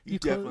 Yeah, you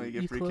clo- definitely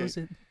get you free close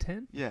cake. at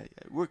 10. Yeah,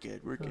 we're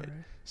good. We're good.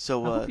 Alright.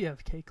 So, I hope you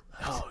have cake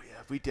left. oh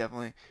yeah, we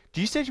definitely.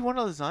 Do you say you want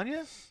a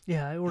lasagna?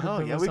 Yeah, I ordered Oh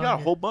the yeah, lasagna. we got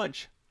a whole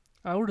bunch.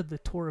 I ordered the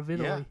tour of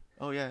Italy. Yeah.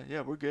 Oh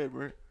yeah, we're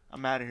good.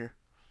 I'm out of here.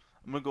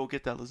 I'm gonna go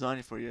get that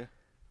lasagna for you.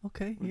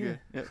 Okay, We're yeah. good.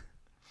 Yep.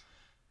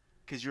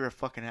 Cause you're a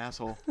fucking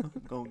asshole. I'm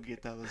going to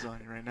get that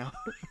lasagna right now.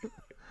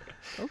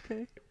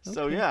 Okay.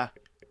 So okay. yeah.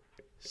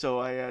 So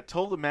I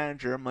told the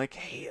manager, I'm like,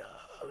 hey,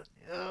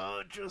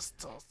 just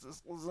toss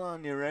this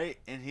lasagna, right?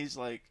 And he's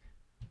like,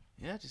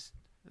 yeah, just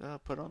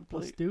put it on the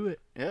Let's plate. do it.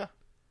 Yeah.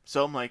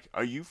 So I'm like,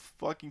 are you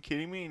fucking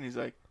kidding me? And he's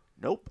like,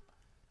 nope.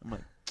 I'm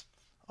like,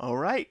 all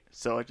right.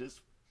 So I just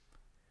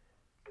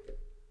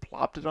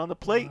plopped it on the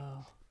plate,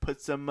 Wow.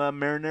 put some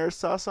marinara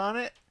sauce on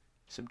it,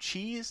 some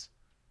cheese,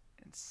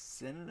 and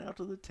sent it out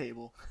to the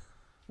table.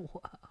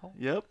 Wow.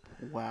 Yep.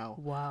 Wow.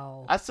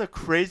 Wow. That's the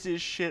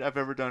craziest shit I've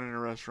ever done in a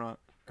restaurant.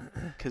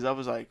 Because I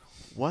was like,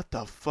 what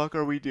the fuck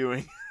are we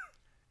doing?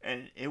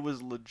 And it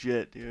was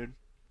legit, dude.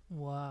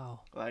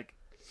 Wow. Like,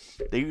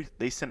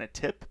 they sent a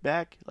tip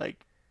back.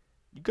 Like,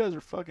 you guys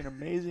are fucking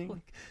amazing.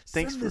 Like,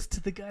 Thanks send for- this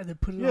to the guy that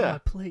put it on Yeah. my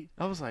plate.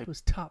 I was like, It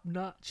was top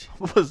notch.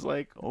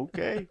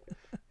 okay,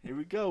 here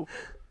we go.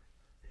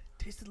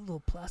 Tasted a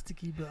little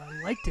plasticky, but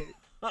I liked it.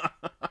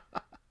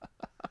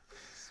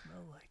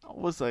 Smell like I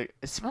was like,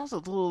 it smells a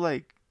little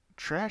like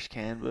trash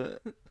can,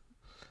 but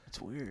it's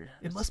weird.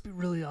 it must be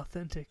really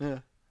authentic. Yeah.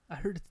 I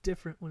heard it's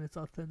different when it's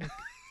authentic.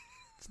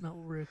 It's not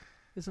weird.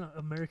 It's not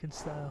American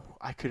style.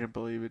 I couldn't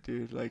believe it,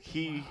 dude. Like,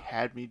 he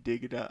had me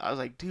dig it out. I was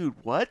like, dude,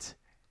 what?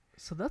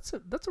 So that's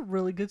a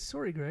really good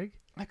story, Greg.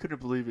 I couldn't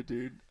believe it,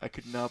 dude. I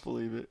could not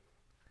believe it.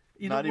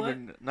 You not know what?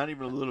 even not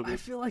even a little I bit.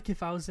 feel like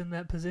if I was in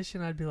that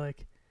position, I'd be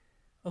like,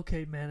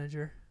 okay,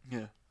 manager,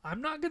 Yeah.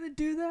 I'm not gonna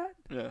do that,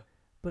 Yeah.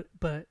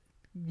 but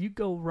you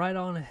go right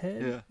on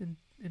ahead Yeah.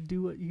 and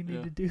do what you need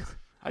Yeah. to do.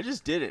 I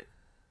just did it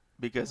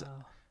because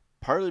Wow.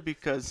 partly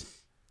because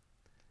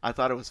I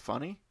thought it was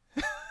funny.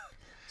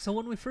 So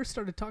when we first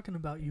started talking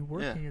about you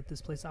working at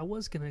this place, I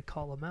was gonna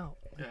call him out,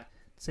 like, Yeah.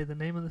 say the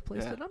name of the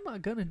place, Yeah. but I'm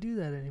not gonna do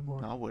that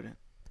anymore. No, I wouldn't.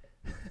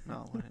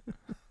 No, I wouldn't.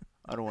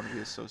 I don't want to be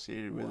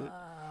associated with it.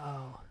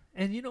 Wow.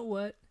 And you know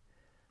what?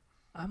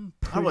 I'm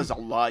I pretty, was a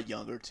lot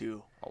younger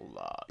too. A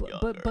lot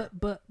younger.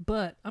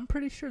 but I'm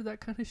pretty sure that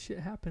kind of shit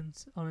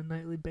happens on a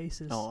nightly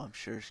basis No, I'm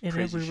sure in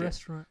crazy every shit.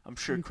 restaurant. I'm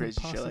sure you could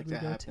crazy shit like possibly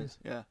that go to. happens.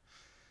 Yeah.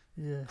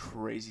 Yeah.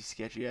 Crazy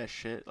sketchy ass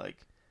shit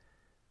like.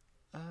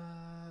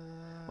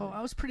 Well,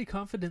 I was pretty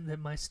confident that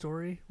my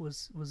story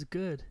was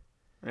good,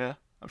 Yeah,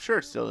 I'm sure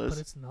it still is.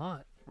 but it's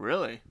not.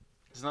 Really?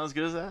 It's not as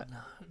good as that?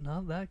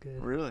 Not that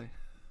good. Really?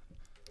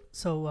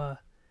 So,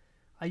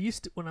 I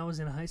used to, when I was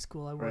in high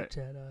school, I Right. worked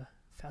at a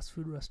fast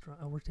food restaurant.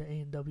 I worked at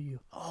A&W.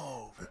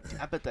 Oh, dude,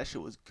 I bet that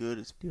shit was good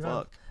as Dude,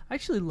 fuck. I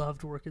actually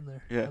loved working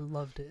there. Yeah. I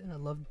loved it. I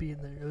loved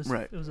being there.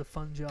 Right. It was a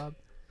fun job.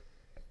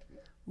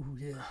 Ooh,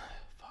 yeah.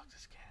 Fuck,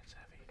 this can's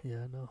heavy.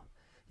 Yeah, I know.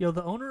 Yo,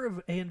 the owner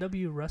of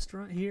A&W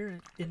restaurant here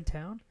in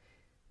town,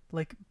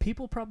 like,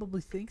 people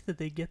probably think that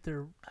they get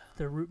their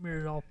root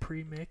beer all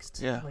pre-mixed,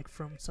 Yeah. like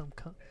from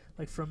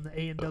like from the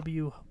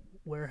A&W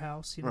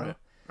warehouse, you know. Right,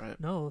 right.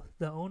 No,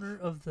 the owner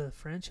of the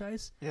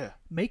franchise Yeah.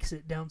 makes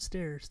it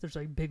downstairs. There's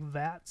like big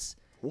vats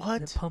that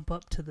What? pump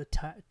up to the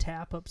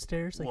tap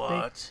upstairs. Like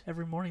What?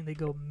 every morning they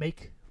go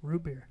make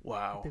root beer.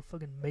 Wow. They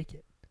fucking make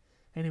it.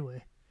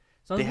 Anyway,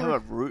 so I They was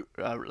have work-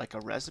 a root, like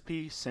a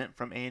recipe sent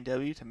from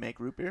A&W to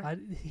make root beer?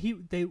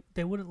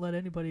 they wouldn't let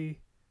anybody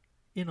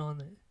in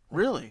on it.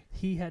 Really?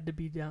 He had to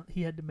be down.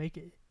 He had to make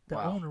it. The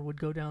Wow. owner would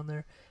go down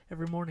there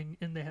every morning,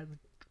 and they had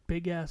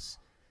big ass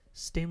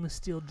stainless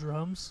steel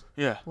drums,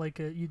 Yeah. like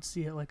you'd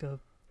see at like a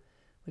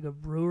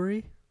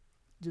brewery,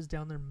 just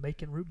down there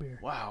making root beer.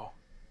 Wow.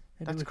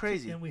 And That's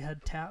crazy. And we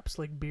had taps,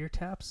 like beer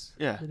taps,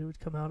 Yeah. that it would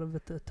come out of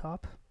at the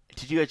top.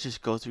 Did you guys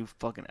just go through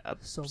fucking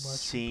So much root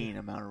obscene beer.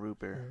 amount of root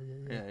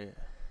beer? Yeah. Yeah.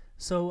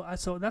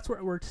 So that's where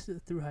I worked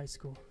through high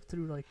school,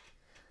 through like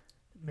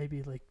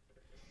maybe like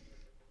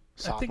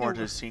I think Sophomore it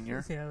to was-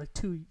 senior? Yeah, like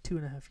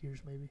 2.5 years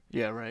maybe.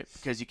 Yeah, right.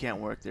 Because you can't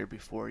work there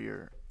before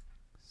you're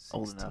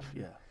old 16. enough.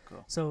 Yeah,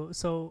 cool.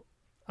 So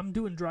I'm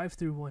doing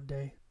drive-through one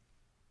day,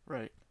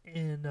 Right.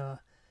 and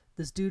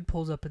this dude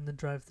pulls up in the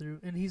drive-through,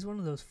 and he's one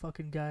of those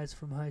fucking guys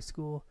from high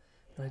school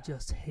that I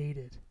just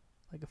hated.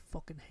 Like, I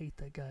fucking hate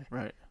that guy.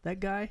 Right.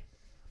 That guy, I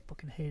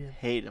fucking hate him.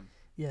 Hate him.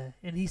 Yeah,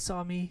 and he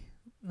saw me,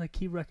 like,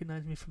 he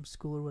recognized me from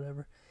school or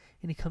whatever,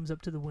 and he comes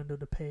up to the window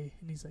to pay,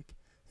 and he's like,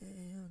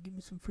 hey, give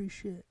me some free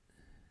shit.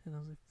 And I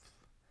was like,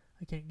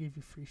 I can't give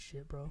you free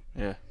shit, bro.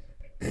 Yeah.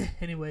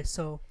 Anyway,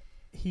 so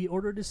he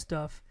ordered his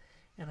stuff,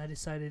 and I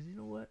decided, you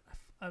know what?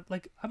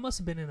 I must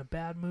have been in a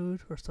bad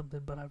mood or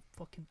something, but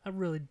I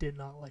really did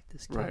not like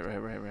this kid.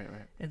 Right.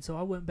 And so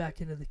I went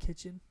back into the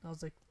kitchen. I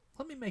was like,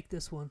 let me make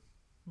this one,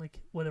 like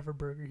whatever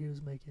burger he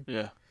was making.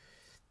 Yeah.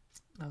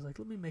 I was like,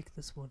 let me make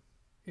this one.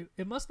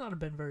 it must not have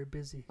been very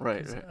busy.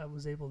 Right, 'cause right. I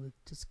was able to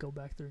just go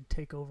back there and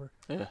take over.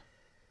 Yeah.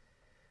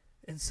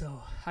 And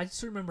so I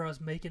just remember I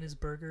was making his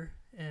burger,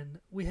 and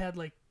we had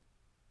like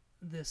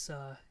this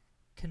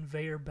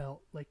conveyor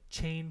belt, like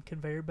chain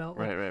conveyor belt.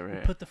 Like, Right.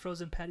 we put the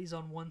frozen patties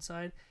on one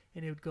side,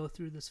 and it would go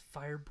through this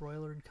fire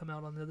broiler and come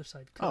out on the other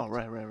side. Oh, cooked.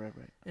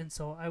 right. And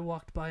so I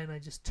walked by and I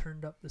just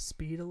turned up the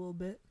speed a little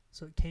bit,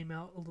 so it came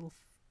out a little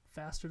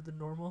faster than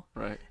normal.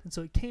 Right. And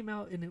so it came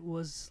out and it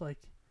was like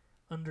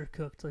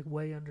undercooked, like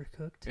way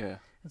undercooked. Yeah.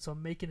 And so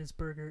I'm making his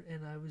burger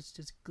and I was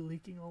just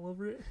gleeking all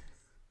over it.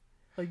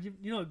 Like you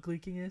know what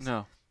gleeking is?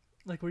 No.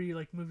 Like where you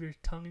like move your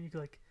tongue and you can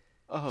like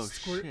Oh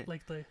squirt shit.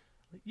 like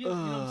you know what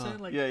I'm saying?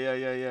 Like yeah.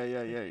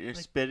 You're like-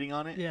 spitting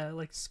on it. yeah,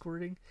 like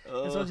squirting. And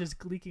so I was Ugh. just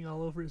gleeking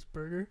all over his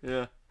burger.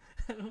 Yeah.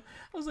 I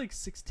was like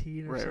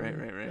 16 or Right, something.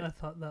 right. And I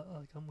thought that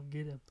like I'm gonna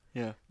get him.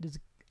 Yeah.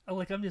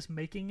 I'm just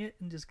making it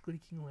and just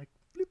gleeking like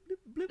bloop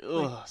bloop bloop,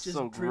 Ugh, like, just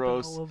so dripping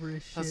gross. all over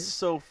his shit. That's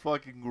so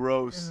fucking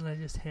gross. And then I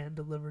just hand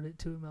delivered it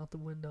to him out the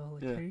window.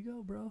 Like, Yeah. here you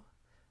go, bro.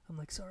 I'm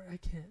like, sorry, I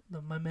can't.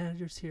 My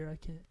manager's here. I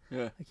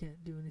Yeah.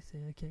 can't do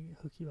anything. I can't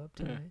hook you up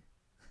Yeah. tonight.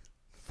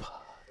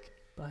 Fuck.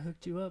 But I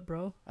hooked you up,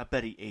 bro. I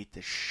bet he ate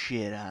the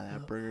shit out of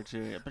that burger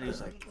too. I bet he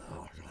was like,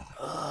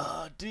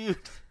 dude,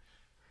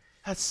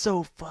 that's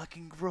so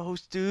fucking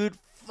gross, dude.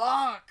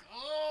 Fuck.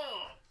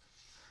 Oh.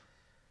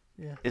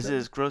 Yeah. Is it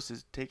as gross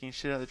as taking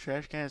shit out of the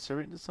trash can and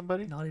serving it to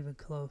somebody? Not even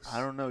close. I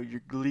don't know.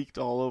 You're gleeked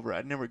all over.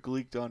 I never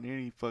gleeked on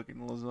any fucking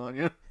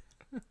lasagna.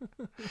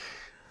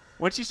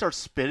 Once you start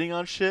spitting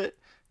on shit,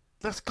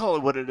 let's call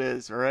it what it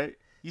is, all right?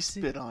 You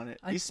See, spit on it.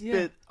 I- You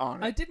spit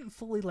on it. I didn't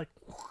fully like.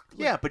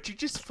 Yeah, but you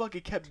just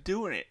fucking kept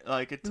doing it,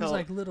 like It until was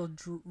like little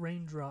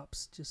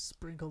raindrops just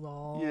sprinkled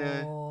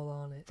all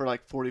on it. for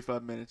like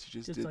 45 minutes. You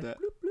just Just did like that.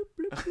 bloop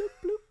bloop bloop bloop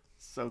bloop.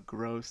 So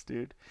gross,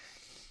 dude.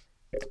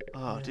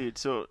 Oh, Yeah. dude.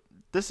 So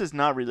this is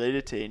not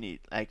related to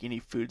any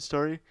food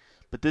story,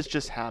 but this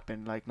just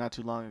happened like not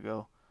too long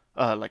ago.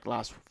 Like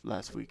last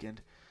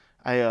weekend.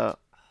 I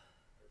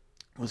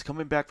was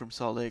coming back from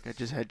Salt Lake. I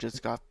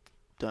just got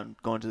done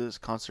going to this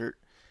concert,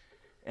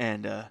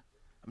 and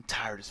I'm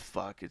tired as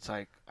fuck. It's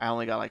like I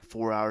only got like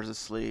 4 hours of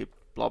sleep.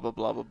 Blah blah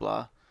blah blah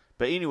blah.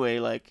 But anyway,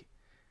 like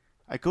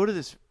I go to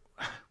this.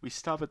 We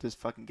stop at this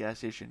fucking gas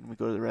station. And we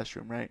go to the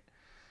restroom, right?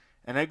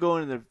 And I go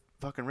into the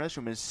fucking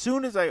restroom. As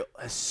soon as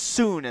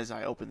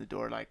I open the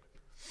door, like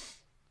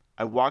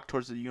I walk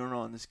towards the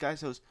urinal, and this guy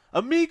says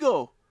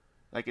 "amigo,"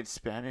 like in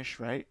Spanish,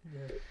 right?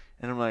 Yeah.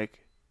 And I'm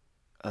like,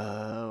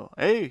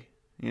 hey,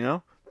 you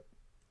know?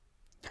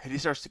 And he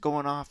starts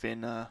going off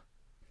in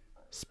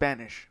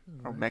Spanish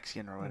or Right.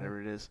 Mexican or whatever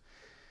it is.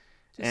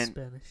 Just And-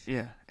 Spanish.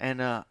 Yeah.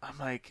 And I'm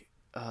like,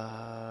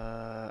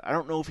 I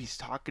don't know if he's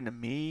talking to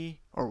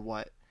me or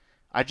what.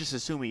 I just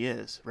assume he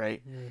is,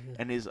 right? Yeah.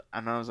 And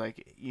I was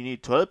like, you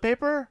need toilet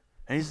paper?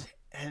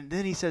 And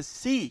then he says,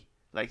 "Sí,"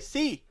 like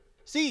 "sí,"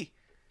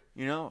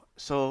 you know?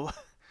 So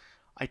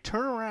I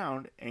turn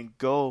around and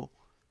go.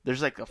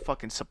 There's like a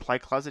fucking supply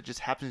closet just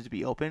happens to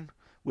be open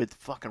with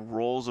fucking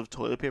rolls of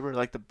toilet paper,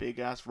 like the big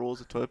ass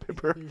rolls of toilet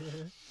paper.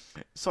 Yeah.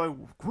 So I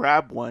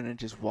grab one and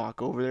just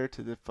walk over there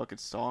to the fucking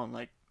stall and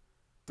like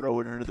throw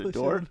it under the Push it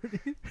door.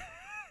 underneath.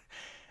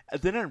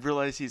 And then I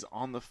realize he's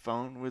on the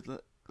phone with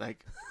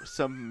like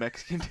some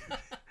Mexican dude.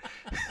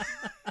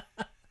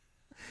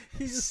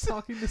 He's just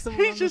talking to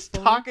someone. He's on just the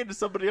phone, talking to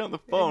somebody on the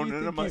phone, you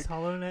and think I'm like, he's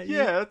hollering at you.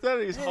 yeah, I thought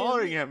he was Hey,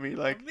 hollering at me,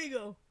 like,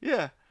 amigo.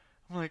 yeah.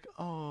 I'm like,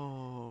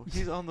 oh,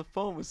 he's on the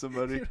phone with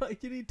somebody. You're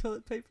like, you need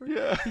toilet paper.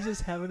 Yeah. He's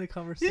just having a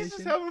conversation. He's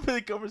just having a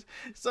really conversation.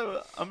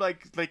 So I'm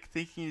like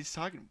thinking he's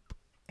talking.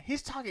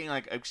 He's talking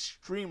like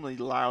extremely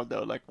loud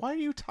though. Like, why are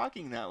you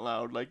talking that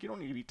loud? Like, you don't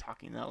need to be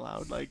talking that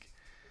loud. Like,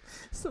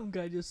 Some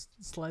guy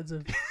just slides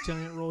a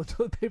giant roll of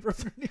toilet paper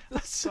underneath the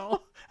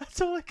stall.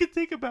 that's all I could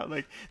think about.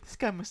 Like, this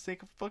guy must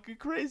think I'm fucking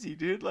crazy,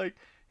 dude. Like,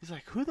 he's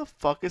like, who the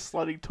fuck is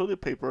sliding toilet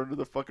paper under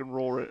the fucking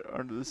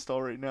under the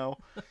stall right now?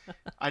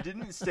 I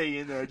didn't stay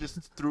in there. I just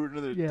threw it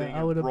into the Yeah, thing I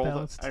and would've rolled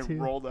bounced, out. I too.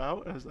 rolled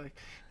out. I was like,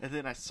 and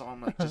then I saw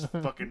him like just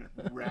fucking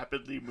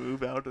rapidly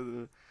move out of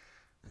the.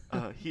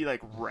 He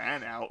like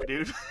ran out,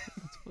 dude.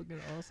 It's fucking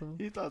awesome.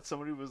 He thought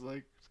somebody was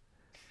like,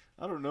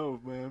 I don't know,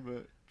 man,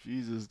 but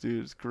Jesus,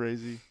 dude, it's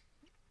crazy.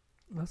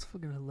 That's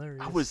fucking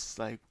hilarious. I was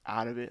like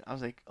out of it. I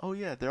was like, oh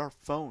yeah, there are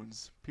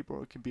phones.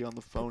 People can be on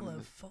the phone. People in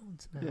have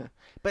phones now. yeah,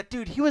 but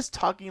dude, he was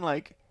talking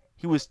like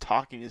he was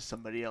talking to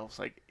somebody else,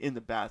 like in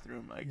the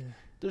bathroom. Like, Yeah.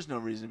 there's no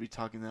reason to be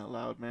talking that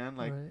loud, man.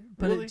 Like, right.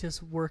 But really? it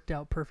just worked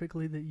out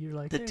perfectly that you're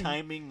like, the hey,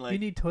 timing, like, you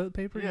need toilet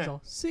paper? Yeah. He's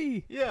all,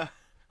 see. yeah.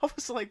 I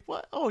was like,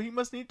 what? Oh, he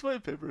must need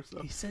toilet paper.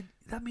 So He said,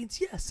 that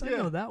means yes. I Yeah.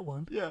 know that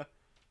one. yeah,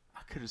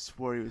 I could have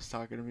swore he was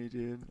talking to me,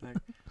 dude. Like,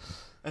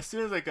 as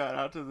soon as I got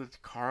out to the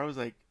car, I was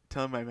like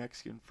telling my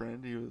Mexican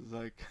friend. He was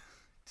like,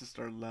 just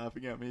started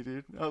laughing at me,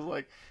 dude. I was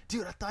like,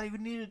 dude, I thought he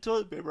needed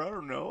toilet paper. I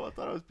don't know. I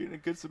thought I was being a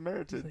good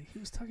Samaritan. He's like, he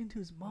was talking to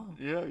his mom.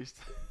 Yeah,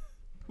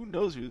 who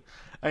knows who?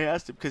 I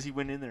asked him because he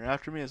went in there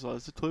after me as well.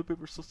 Is the toilet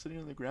paper still sitting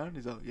on the ground?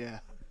 He's like, yeah.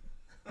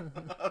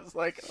 I was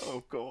like,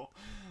 oh, cool,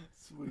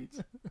 sweet.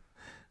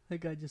 That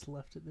guy just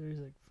left it there. He's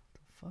like,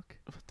 fuck?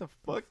 What the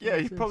fuck? the Yeah, fuck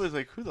he is probably this? was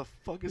like, who the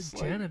fuck The is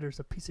like... janitor's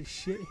a piece of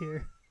shit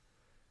here.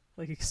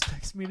 Like,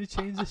 expects me to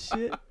change the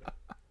shit.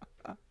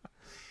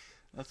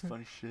 That's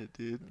funny shit,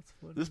 dude. That's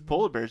funny. This man.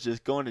 polar bear's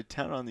just going to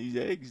town on these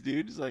eggs,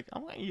 dude. He's like,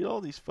 I'm gonna eat all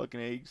these fucking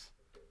eggs.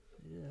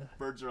 Yeah.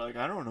 Birds are like,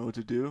 I don't know what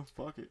to do.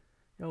 Fuck it.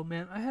 Yo,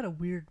 man, I had a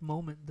weird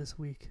moment this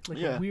week. Like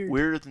Yeah, a weird.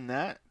 weirder than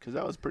that, because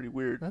that was pretty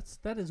weird.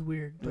 That is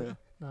weird, but Yeah.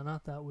 no,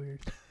 not that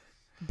weird.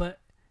 But,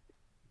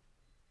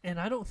 and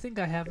I don't think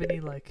I have any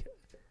like.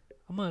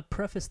 I'm gonna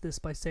preface this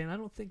by saying I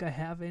don't think I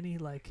have any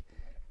like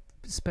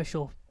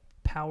special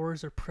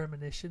powers or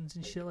premonitions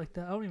and shit like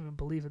that. I don't even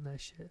believe in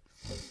that shit.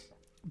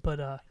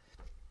 But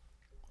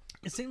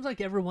it seems like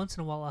every once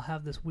in a while I'll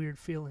have this weird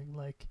feeling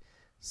like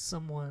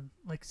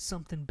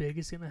something big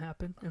is gonna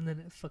happen, and then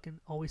it fucking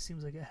always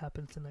seems like it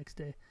happens the next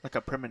day. Like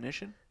a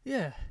premonition?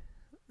 Yeah,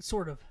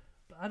 sort of.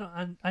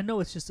 But I know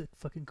it's just a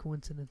fucking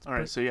coincidence. All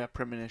right, so yeah,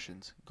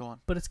 premonitions. Go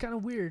on. But it's kind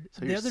of weird.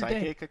 So you're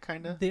psychic,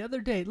 kind of? The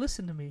other day,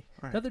 listen to me.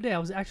 Right. The other day, I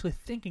was actually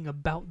thinking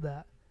about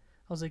that.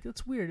 I was like,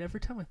 that's weird. Every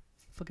time I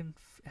fucking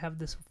have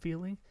this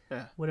feeling,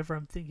 Yeah. whatever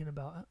I'm thinking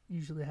about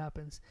usually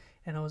happens.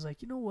 And I was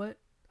like, you know what?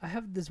 I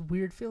have this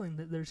weird feeling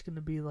that there's going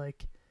to be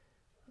like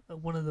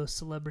one of those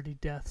celebrity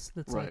deaths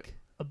that's Right. like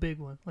a big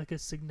one, like a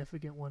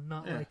significant one,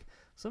 not Yeah. like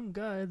some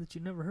guy that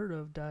you never heard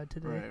of died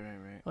today.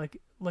 Right.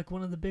 Like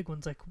one of the big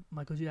ones, like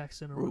Michael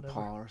Jackson or whatever.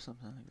 RuPaul or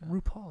something like that.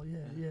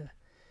 RuPaul, yeah.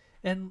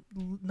 And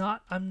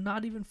I'm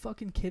not even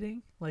fucking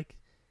kidding. Like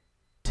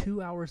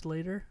 2 hours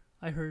later,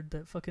 I heard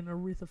that fucking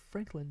Aretha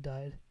Franklin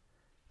died.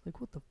 Like,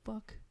 what the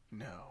fuck?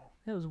 No.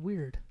 That was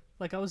weird.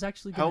 Like, I was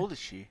actually How old is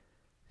she?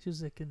 She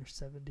was like in her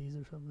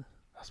 70s or something.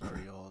 That's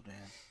pretty old, man.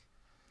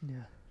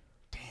 Yeah.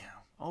 Damn.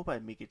 I hope I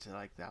make it to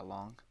like that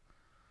long.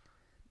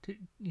 Dude,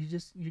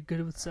 you're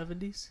good with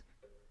 70s?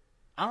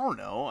 I don't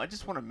know. I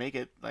just want to make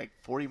it like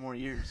 40 more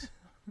years.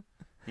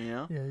 You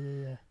know?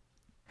 Yeah.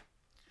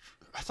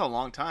 That's a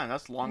long time.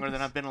 That's longer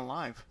than I've been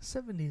alive.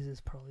 70s is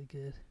probably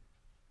good.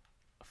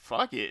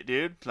 Fuck it,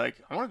 dude.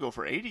 Like, I want to go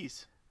for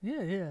 80s.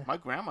 Yeah. My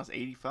grandma's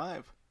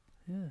 85.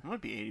 Yeah. I'm going to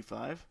be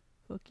 85.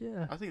 Fuck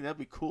yeah. I think that'd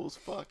be cool as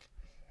fuck.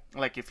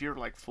 Like, if you're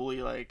like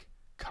fully like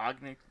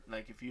cognitive,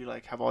 like if you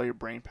like have all your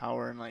brain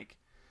power and like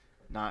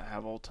not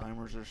have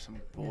Alzheimer's or some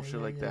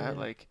bullshit like that. yeah.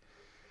 Like,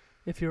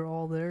 If you're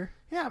all there,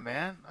 yeah,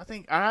 man. I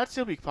think I'd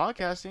still be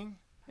podcasting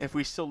if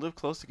we still live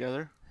close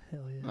together.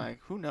 hell yeah. Like,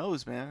 who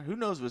knows, man? Who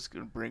knows what's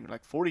gonna bring?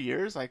 Like 40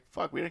 years? Like,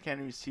 fuck, we can't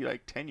even see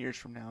like 10 years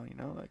from now, you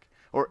know? Like,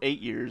 or 8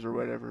 years or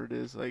whatever it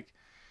is. Like,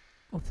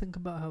 Well, think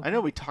about how. I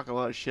know we talk a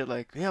lot of shit.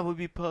 Like, yeah, we'll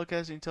be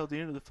podcasting until the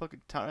end of the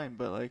fucking time,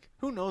 but like,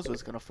 who knows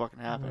what's gonna fucking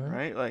happen,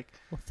 Right. right? Like,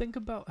 Well, think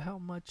about how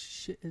much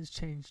shit has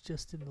changed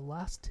just in the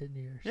last 10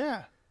 years.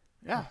 yeah,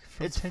 Like,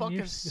 from it's 10 fucking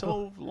years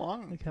so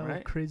long, Like how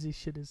right? crazy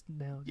shit is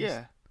now. Just,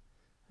 Yeah,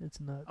 It's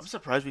nuts. I'm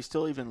surprised we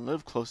still even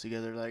live close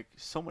together. Like,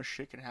 so much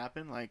shit can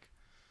happen. Like,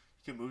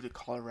 you can move to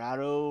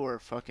Colorado or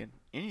fucking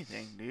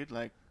anything, dude.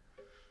 Like,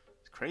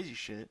 it's crazy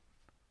shit.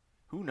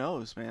 Who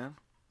knows, man?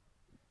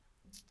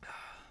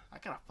 I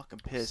gotta fucking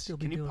piss. Still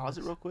be Can you doing pause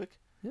this. it real quick?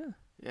 Yeah.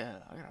 Yeah,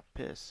 I gotta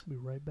piss. Be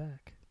right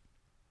back.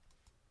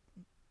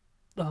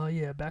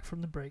 Yeah, back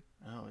from the break.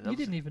 Oh, You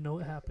didn't even know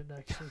what happened,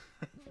 actually.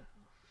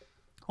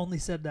 Only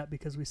said that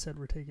because we said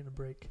we're taking a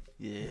break.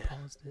 Yeah, We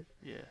paused it.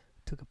 yeah,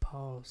 Took a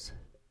pause.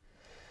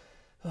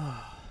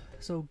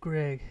 So,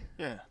 Greg,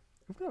 yeah.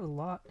 we've got a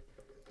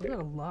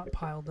lot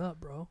piled up,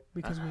 bro.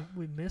 Because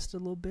we missed a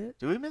little bit.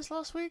 Did we miss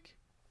last week?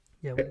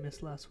 Yeah, we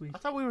missed last week. I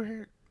thought we were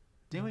here.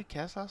 Didn't No. we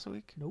cast last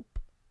week? Nope.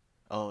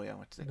 Oh yeah, I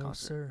went to the No,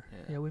 concert. sir.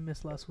 Yeah. Yeah, we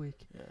missed last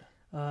week.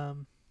 Yeah.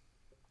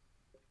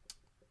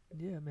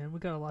 Yeah, man, we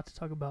got a lot to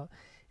talk about.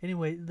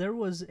 Anyway, there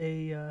was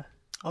a.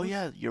 Oh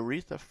yeah,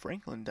 Aretha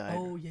Franklin died.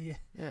 Oh yeah.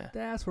 Yeah.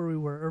 That's where we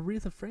were.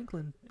 Aretha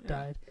Franklin Yeah.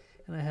 died,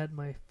 and I had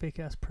my fake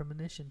ass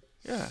premonition.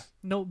 Yeah.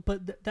 No,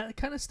 but that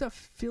kind of stuff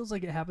feels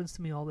like it happens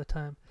to me all the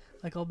time.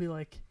 Like I'll be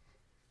like,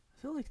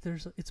 I feel like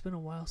it's been a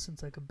while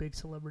since like a big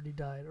celebrity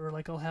died, or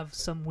like I'll have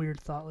some weird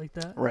thought like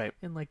that, Right.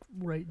 and like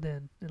right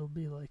then it'll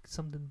be like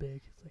something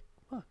big. It's like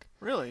fuck.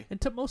 Really? And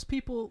to most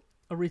people,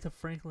 Aretha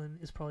Franklin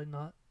is probably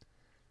not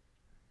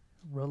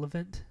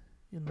relevant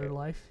in their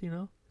life, you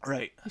know.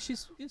 Right.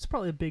 It's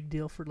probably a big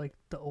deal for like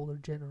the older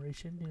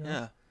generation, you know.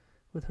 Yeah.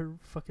 With her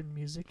fucking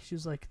music, she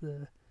was like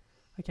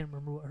I can't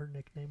remember what her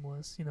nickname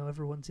was. You know,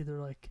 everyone's either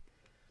like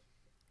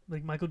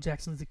Michael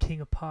Jackson's the king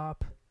of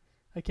pop.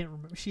 I can't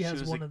remember. She has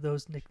was one the- of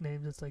those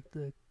nicknames. It's like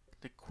the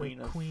Queen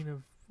of. queen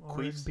of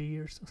Queefs? R&B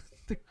or something.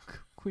 The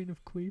queen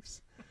of queefs.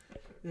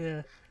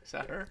 Yeah, Is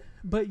that her?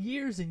 but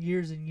years and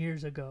years and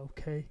years ago,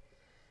 okay,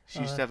 She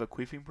used to have a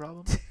queefing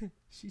problem.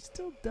 she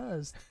still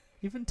does,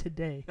 even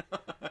today.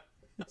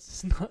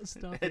 It's not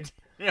stopping. It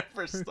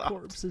never Her stopped.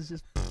 corpse is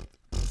just.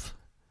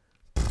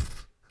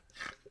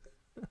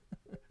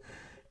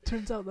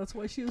 Turns out that's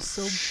why she was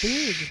so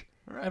big.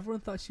 Right.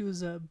 Everyone thought she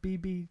was a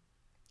BB.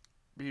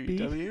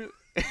 BBW.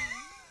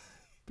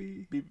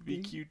 B,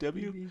 BBQW.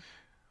 BB.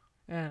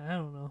 I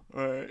don't know.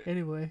 Right.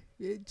 Anyway,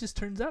 it just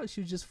turns out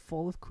she was just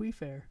full of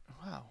queef air.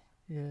 Wow.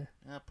 Yeah.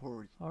 Yeah,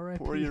 poor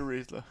R.I.P.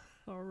 Aretha.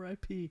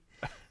 R.I.P.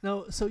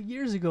 No, so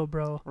years ago,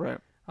 bro. Right.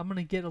 I'm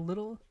gonna get a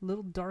little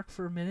dark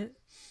for a minute.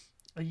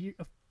 A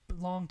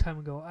long time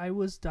ago, I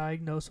was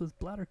diagnosed with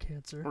bladder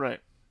cancer. Right.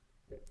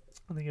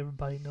 I think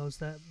everybody knows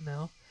that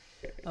now.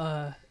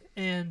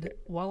 And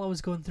while I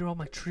was going through all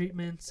my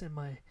treatments and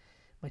my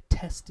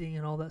testing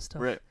and all that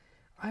stuff, Right.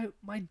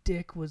 my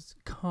dick was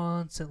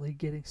constantly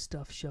getting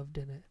stuff shoved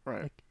in it,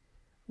 Right. like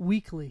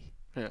weekly,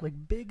 Yeah.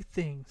 like big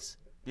things.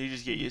 You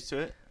just get used to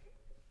it.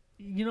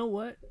 You know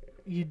what?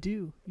 You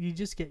do. You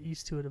just get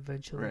used to it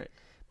eventually. Right.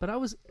 But I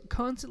was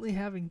constantly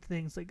having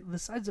things like the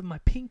size of my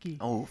pinky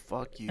Oh,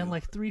 fuck you. and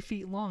like 3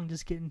 feet long,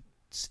 just getting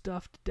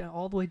stuffed down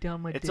all the way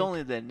down my it's dick.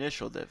 only the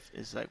initial that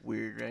is like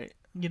weird, right?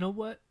 You know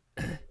what?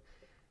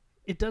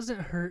 It doesn't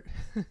hurt.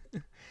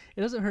 It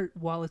doesn't hurt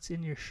while it's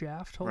in your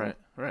shaft hole.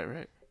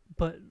 Right.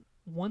 But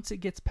once it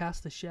gets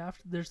past the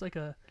shaft, there's like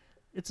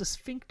it's a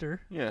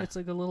sphincter. Yeah. It's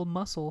like a little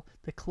muscle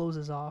that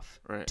closes off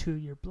Right. to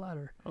your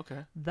bladder.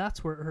 Okay.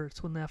 That's where it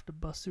hurts, when they have to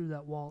bust through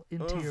that wall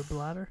into your Oof.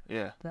 bladder.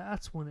 Yeah.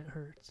 That's when it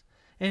hurts.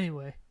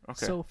 Anyway,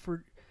 Okay. so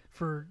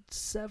for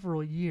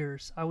several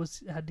years, I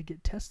had to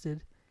get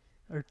tested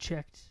or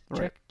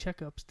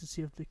checkups to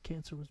see if the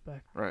cancer was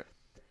back. Right.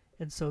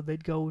 And so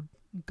they'd go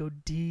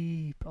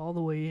deep all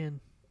the way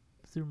in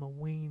through my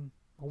ween,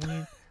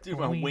 Dude, my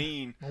my ween.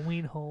 ween. my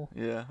ween hole,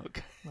 Yeah.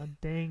 Okay. my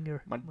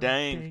danger, My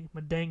dang.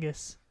 my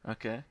dangus.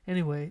 Okay.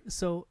 Anyway,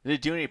 so Did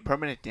it do any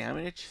permanent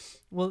damage?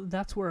 well,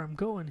 that's where I'm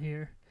going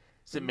here.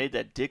 So it made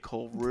that dick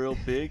hole real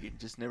big and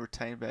just never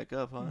tightened back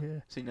up, huh?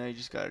 Yeah. See, now you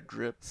just got a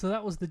drip. So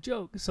that was the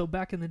joke. So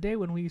back in the day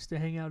when we used to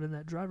hang out in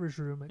that driver's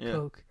room at Yeah.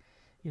 Coke,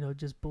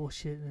 just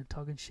bullshitting and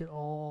talking shit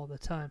all the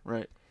time.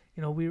 Right.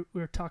 We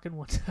were talking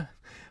one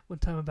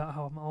time about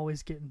how I'm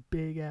always getting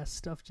big ass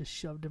stuff just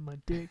shoved in my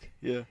dick,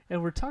 Yeah.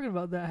 and we're talking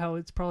about that, how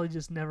it's probably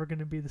just never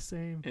gonna be the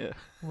same. Yeah.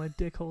 My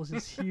dick hole is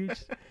just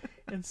huge,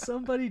 and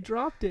somebody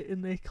dropped it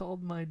and they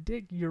called my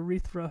dick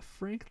Urethra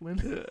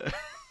Franklin.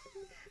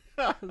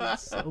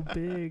 That's so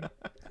big.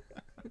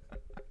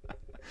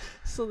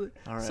 So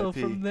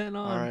from then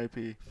on,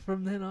 R.I.P.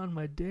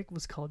 my dick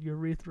was called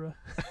Urethra,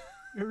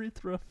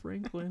 Urethra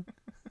Franklin.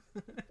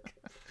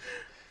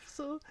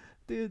 So,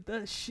 dude,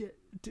 that shit.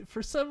 Dude,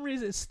 for some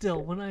reason,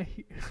 still when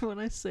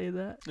I say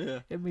that, Yeah.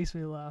 it makes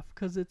me laugh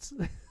because it's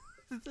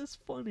just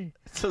funny.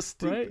 It's so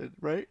stupid,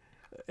 right?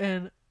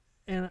 And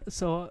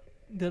so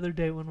the other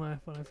day when I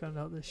found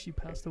out that she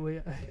passed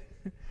away,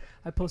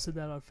 I posted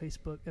that on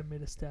Facebook and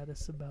made a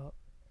status about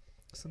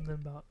something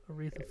about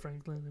Aretha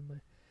Franklin, and my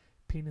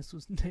penis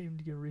was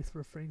named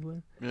Urethra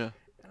Franklin. Yeah.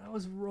 And I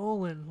was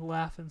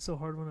laughing so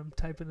hard when I'm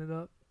typing it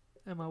up,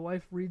 and my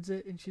wife reads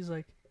it and she's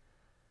like,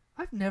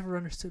 "I've never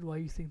understood why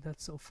you think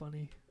that's so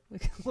funny.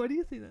 Like, why do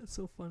you think that's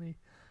so funny?"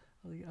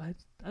 I'm like,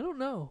 I don't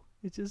know.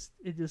 It just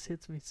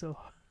hits me so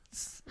hard.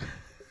 It's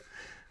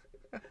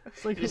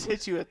like, It just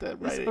hits you at that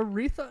is right.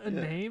 Aretha a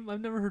Yeah. name? I've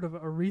never heard of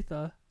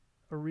Aretha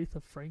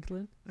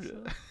Franklin.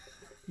 So,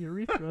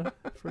 Urethra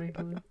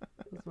Franklin.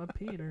 That's my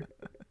peener.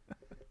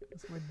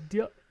 That's my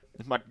dick.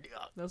 It's my.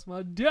 That's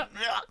my dick. So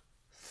I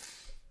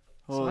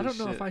Holy don't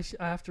know shit. if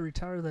I have to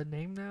retire the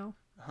name now,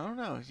 I don't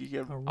know. You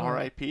get Or what?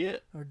 R.I.P.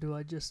 it. or do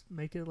I just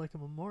make it like a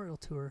memorial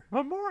tour?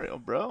 Memorial,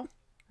 bro.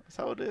 That's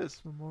how it is.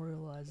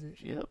 Memorialize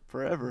it. Yep,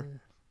 forever. Yeah.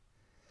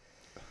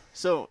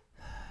 So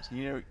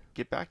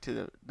get back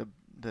to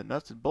the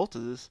nuts and bolts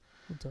of this.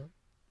 What's up?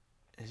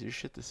 Is your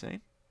shit the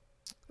same?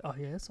 Oh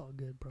yeah, it's all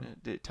good, bro.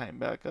 Did it tighten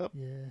back up?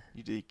 Yeah.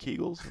 You did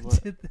Kegels or what?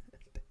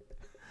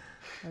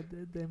 I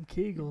did them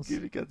Kegels.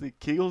 You got the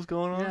Kegels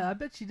going on? Yeah, I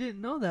bet you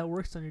didn't know that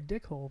works on your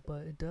dick hole,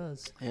 but it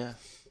does. Yeah.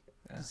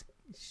 Just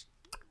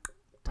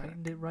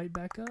tightened it right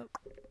back up.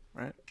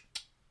 Right.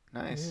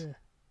 Nice. Yeah.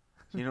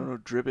 You don't know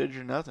drippage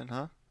or nothing,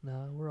 huh?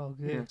 No, we're all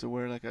You don't good. have to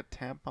wear like a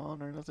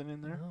tampon or nothing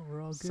in there? No,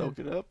 we're all good. Soak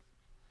it up?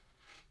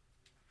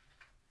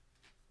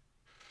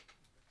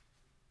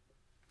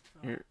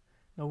 Here.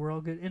 No, we're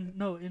all good.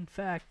 In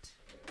fact,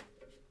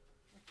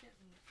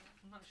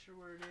 I'm not sure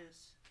where it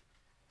is,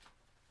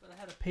 but I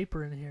had a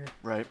paper in here.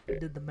 Right. I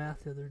did the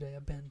math the other day.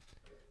 I've been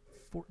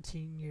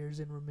 14 years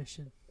in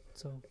remission,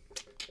 so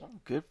Oh,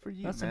 good for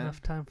you, that's man.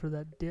 enough time for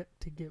that dip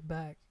to get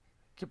back.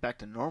 Get back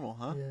to normal,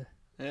 huh? Yeah.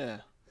 Yeah.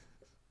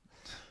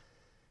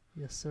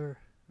 Yes, sir.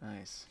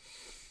 Nice.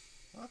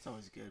 Well, that's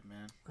always good,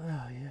 man.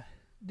 Oh yeah,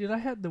 dude. I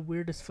had the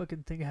weirdest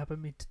fucking thing happen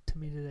to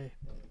me today.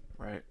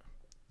 Right.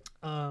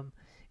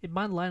 In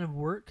my line of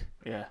work,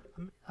 Yeah.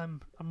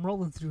 I'm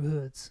rolling through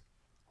hoods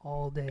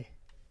all day,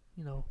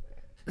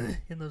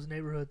 in those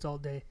neighborhoods all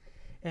day,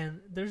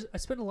 and I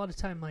spend a lot of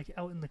time like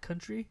out in the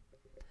country,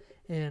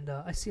 and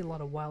I see a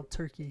lot of wild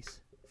turkeys.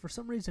 For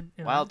some reason,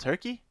 Wild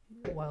turkey?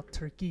 wild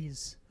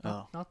turkeys,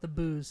 Oh. not the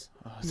booze,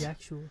 Oh, the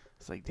actual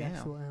it's like, the damn.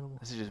 actual animal.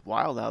 This is just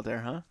wild out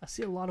there, huh? I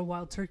see a lot of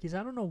wild turkeys.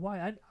 I don't know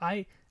why.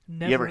 I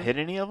never. You ever hit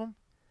any of them?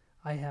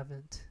 I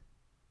haven't,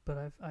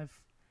 but I've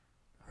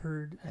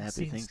heard and Happy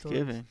seen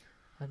Thanksgiving. stories.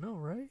 I know,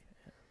 right?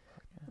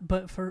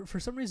 But for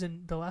some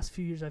reason, the last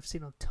few years, I've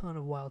seen a ton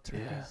of wild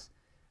turkeys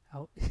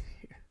out here.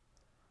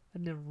 I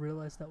never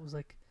realized that was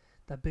like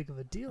that big of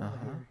a deal out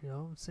Uh-huh. here. You know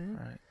what I'm saying?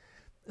 Right.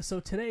 So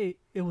today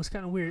it was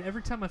kind of weird.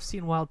 Every time I've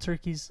seen wild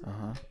turkeys,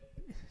 Uh-huh.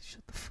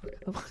 shut the fuck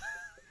up.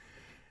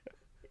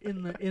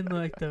 in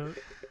like the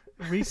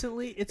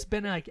recently, it's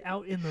been like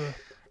out in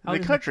the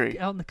country.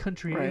 out in the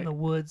country, Right. in the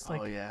woods,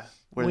 like Oh, yeah.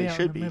 Where way they out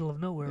should in the be. middle of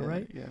nowhere, Yeah,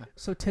 right? Yeah.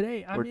 So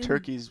today I'm Where in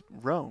turkeys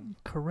roam.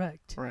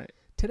 correct. Right.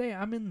 Today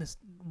I'm in this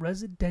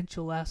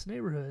residential ass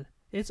neighborhood.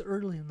 It's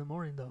early in the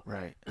morning though,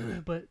 Right.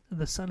 but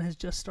the sun has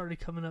just started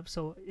coming up,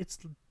 so it's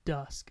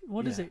dusk.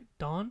 What is Yeah. it?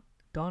 Dawn?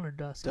 Dawn or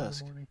dusk,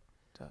 Dusk. in the morning?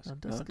 Dusk. No,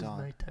 dusk is dawn.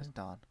 nighttime. It's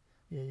dawn.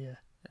 Yeah.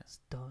 It's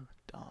dawn.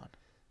 Dawn.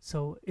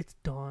 So it's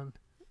dawn,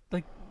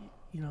 like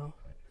you know.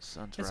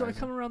 Sun's And so I rising.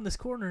 come around this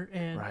corner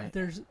and Right.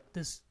 there's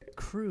this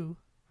crew.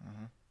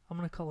 Mhm. I'm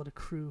gonna call it a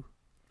crew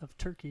of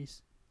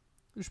turkeys.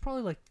 There's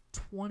probably like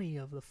 20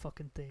 of the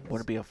fucking things. Would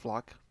it be a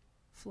flock?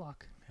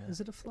 Flock? Yeah. Is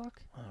it a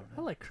flock? I don't I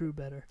know. like crew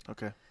better.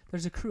 Okay.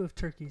 There's a crew of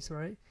turkeys,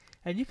 right?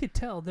 And you could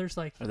tell there's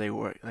like Are they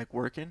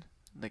working?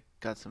 They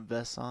got some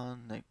vests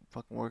on. They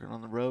fucking working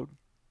on the road.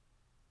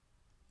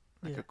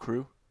 Like Yeah. a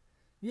crew.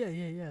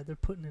 yeah. They're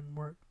putting in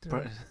work.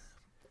 Got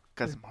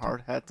they're some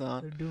hard hats They're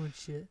on. doing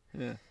shit.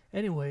 Yeah.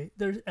 Anyway,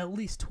 there's at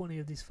least 20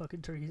 of these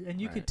fucking turkeys, and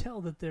you could Right.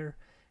 tell that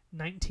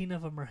 19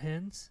 of them are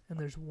hens, and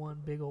there's one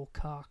big old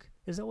cock.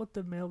 Is that what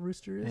the male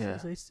rooster is? Yeah.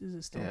 Is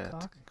it still Yeah. a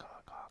cock? Cock.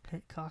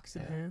 Cocks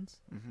and Yeah. hens.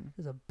 Mm-hmm.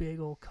 There's a big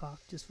old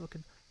cock just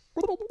fucking.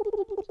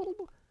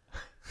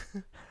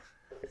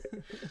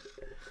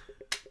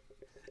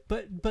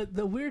 But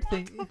the weird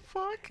thing,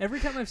 Fuck. every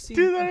time I've seen,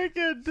 Do that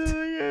again. Do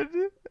that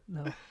again.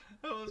 no, That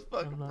was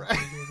I'm fucking not right.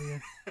 gonna do it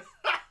again.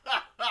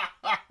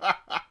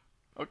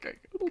 Okay.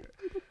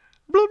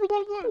 Blah, blah,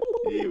 blah,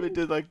 blah. He even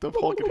did like the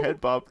fucking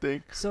head bob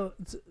thing. So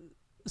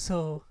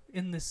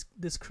in this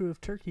crew of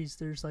turkeys,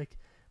 there's like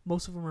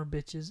most of them are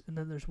bitches, and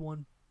then there's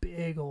one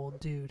big old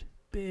dude,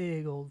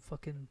 big old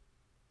fucking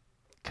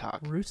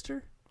Cock.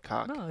 rooster.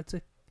 Cock. No,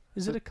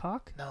 is it a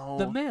cock? No.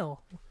 The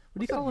male. What do you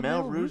What's a call a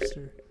male male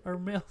rooster or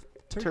male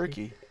turkey?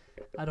 Turkey.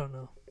 I don't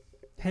know.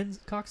 Hens,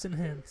 cocks, and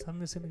hens. I'm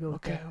just gonna go with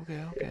Okay.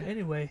 that. Okay.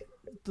 Anyway,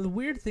 the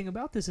weird thing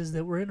about this is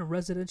that we're in a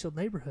residential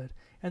neighborhood,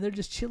 and they're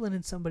just chilling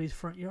in somebody's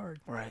front yard.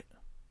 Right.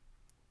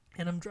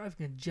 And I'm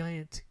driving a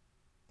giant,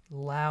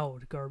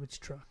 loud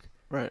garbage truck.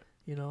 Right.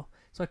 You know,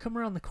 so I come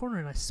around the corner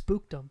and I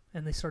spooked them,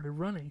 and they started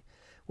running.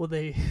 Well,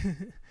 they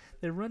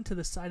they run to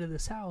the side of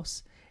this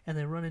house, and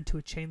they run into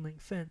a chain link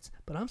fence.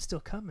 But I'm still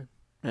coming.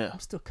 Yeah. I'm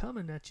still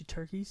coming at you,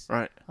 turkeys.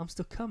 Right. I'm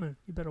still coming.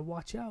 You better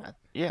watch out.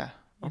 Yeah.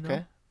 You Okay.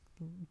 know?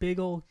 Big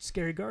old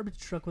scary garbage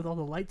truck with all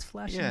the lights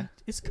flashing. Yeah.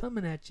 It's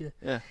coming at you.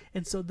 Yeah.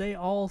 And so they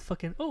all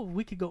fucking, oh,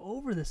 we could go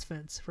over this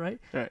fence, right?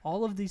 Right.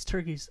 All of these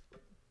turkeys,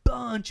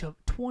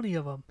 20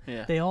 of them.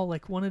 Yeah. They all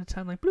like one at a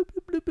time, like bloop,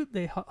 bloop, bloop, bloop.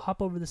 They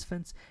hop over this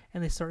fence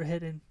and they start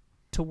heading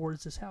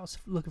towards this house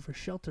looking for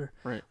shelter.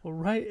 Right. Well,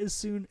 right as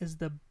soon as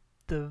the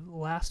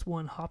last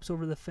one hops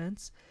over the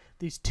fence,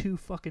 these two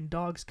fucking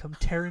dogs come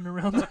tearing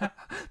around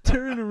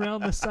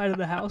the side of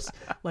the house,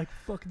 like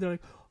fucking. They're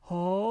like,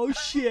 oh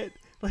shit.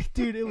 Like,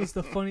 dude, it was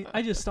the funny.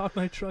 I just stopped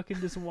my truck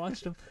and just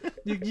watched them.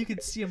 You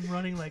could see them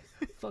running like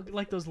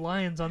those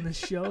lions on this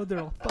show. They're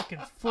all fucking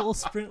full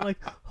sprint. Like,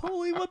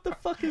 holy, what the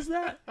fuck is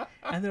that?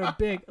 And they're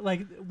big.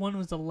 Like, one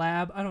was a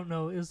lab. I don't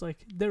know. It was like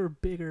they were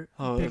bigger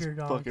That's dogs.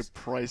 fucking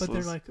priceless. But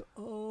they're like,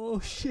 oh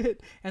shit,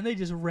 and they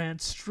just ran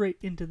straight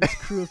into this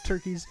crew of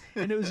turkeys,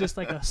 and it was just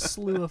like a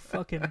slew of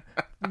fucking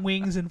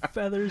wings and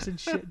feathers and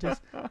shit.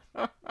 Just,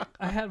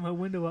 I had my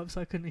window up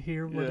so I couldn't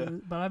hear what it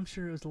was, but I'm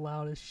sure it was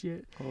loud as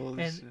shit.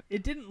 Holy And shit.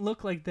 it didn't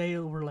look like they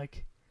were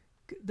like,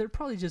 they're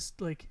probably just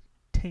like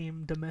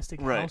tame domestic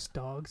Right. house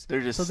dogs.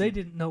 They're just So they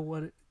didn't know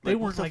what they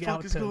what weren't the like fuck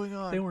out is to. going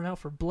on? They weren't out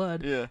for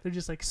blood. Yeah. They're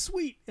just like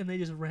sweet, and they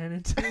just ran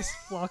into this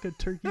flock of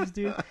turkeys,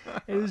 dude.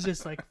 It was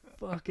just like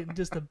fucking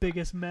just the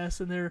biggest mess,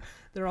 and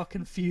they're all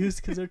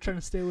confused because they're trying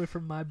to stay away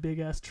from my big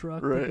ass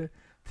truck. Right.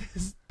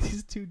 But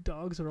these two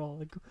dogs are all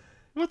like,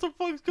 What the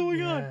fuck's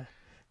going on? yeah.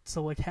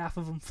 So like half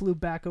of them flew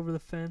back over the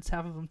fence,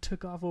 half of them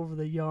took off over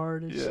the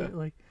yard and Yeah. shit.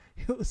 Like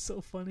it was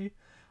so funny.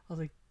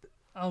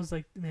 I was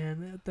like,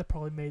 man, that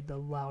probably made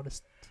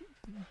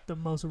the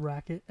most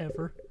racket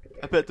ever.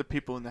 I bet the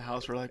people in the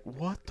house were like,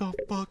 "What the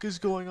fuck is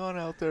going on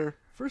out there?"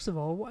 First of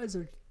all, why is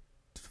there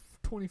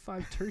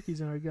 25 turkeys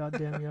in our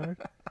goddamn yard?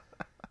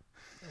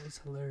 That was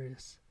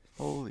hilarious.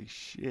 Holy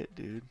shit,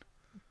 dude.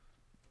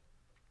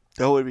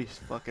 That would be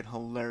fucking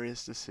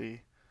hilarious to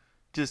see.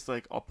 Just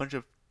like a bunch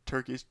of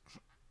turkeys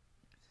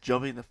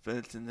jumping the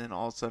fence, and then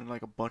all of a sudden,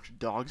 like a bunch of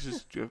dogs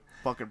just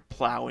fucking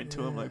plow into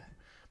them Yeah. like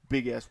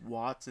big ass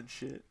watts and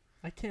shit.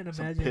 I can't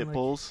Some imagine. pit Like,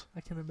 bulls.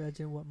 I can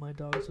imagine what my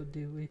dogs would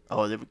do.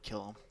 Oh, they would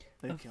kill them.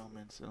 They'd Of- kill them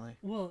instantly.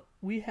 Well,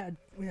 we had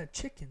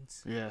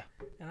chickens, Yeah.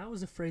 and I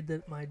was afraid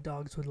that my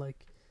dogs would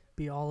like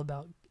be all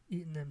about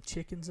eating them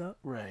chickens up,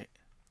 Right.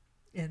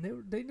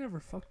 and they never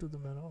fucked with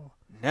them at all.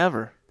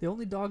 Never. The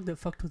only dog that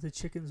fucked with the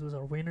chickens was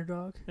our wiener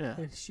dog. Yeah.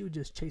 And she would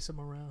just chase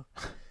them around.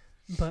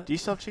 But Do you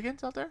still have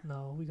chickens out there?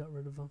 no, we got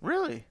rid of them.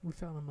 Really? We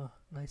found them a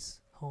nice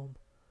home.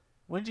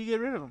 When did you get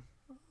rid of them?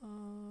 I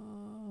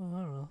don't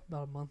know,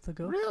 about a month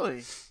ago.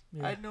 Really?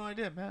 Yeah. I had no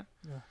idea, man.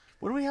 Yeah.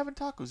 When are we having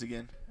tacos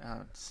again?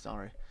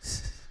 Sorry.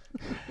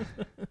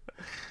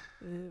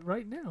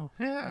 Right now.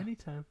 Yeah.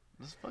 Anytime.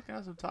 Let's fucking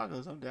have some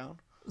tacos. I'm down.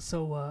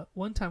 So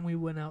one time we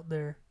went out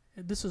there.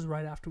 And this was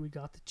right after we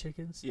got the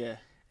chickens. Yeah.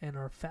 And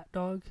our fat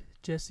dog,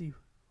 Jessie,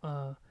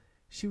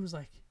 she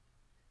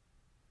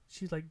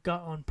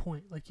got on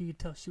point. Like, you could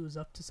tell she was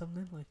up to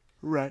something. Like,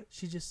 Right.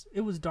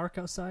 it was dark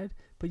outside,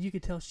 but you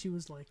could tell she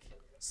was like,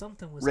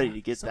 something was Ready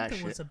to get that something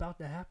shit. was about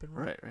to happen.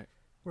 Right? Right.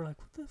 We're like,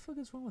 what the fuck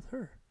is wrong with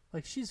her?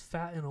 Like, she's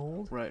fat and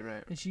old. Right.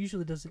 And she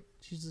usually doesn't,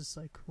 she's just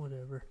like,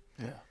 whatever.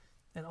 Yeah.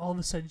 And all of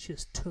a sudden, she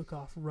just took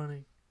off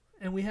running.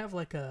 And we have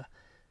like a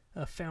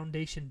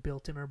foundation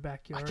built in our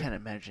backyard. I can't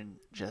imagine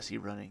Jesse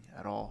running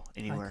at all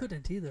anywhere. I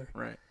couldn't either.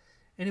 Right.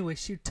 Anyway,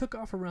 she took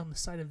off around the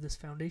side of this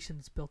foundation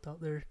that's built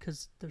out there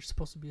because there's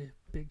supposed to be a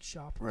big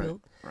shop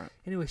built. Right.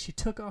 Anyway, she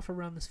took off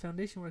around this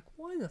foundation. We're like,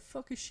 why the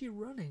fuck is she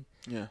running?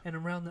 Yeah. And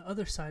around the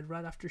other side,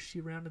 right after she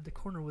rounded the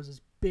corner, was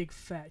this big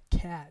fat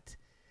cat.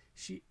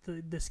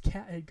 This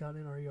cat had got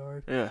in our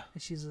yard. Yeah.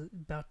 And she's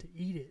about to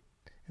eat it.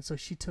 And so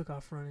she took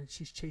off running.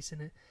 She's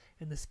chasing it.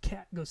 And this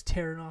cat goes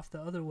tearing off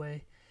the other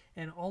way.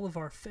 And all of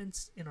our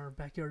fence in our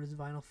backyard is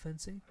vinyl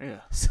fencing.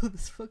 Yeah. So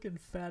this fucking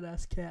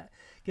fat-ass cat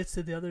gets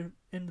to the other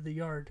end of the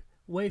yard,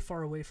 way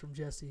far away from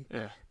Jessie.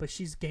 Yeah. But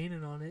she's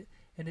gaining on it,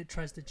 and it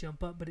tries to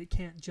jump up, but it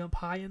can't jump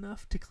high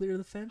enough to clear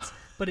the fence.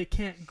 But it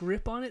can't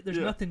grip on it. There's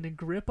nothing to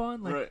grip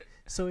on. Like, Right.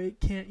 So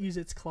it can't use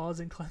its claws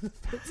and climb the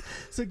fence.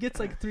 So it gets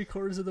like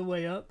 3/4 of the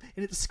way up,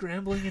 and it's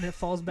scrambling, and it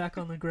falls back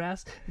on the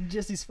grass, and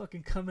Jessie's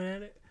fucking coming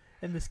at it.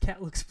 And this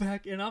cat looks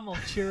back, and I'm all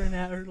cheering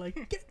at her,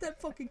 like, get that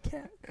fucking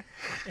cat.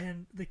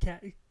 And the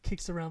cat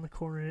kicks around the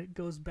corner, and it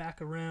goes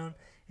back around,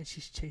 and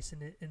she's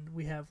chasing it. And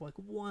we have, like,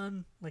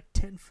 one,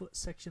 10-foot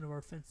section of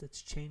our fence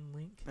that's chain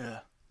link.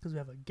 Yeah. Because we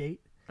have a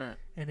gate. Right.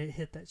 And it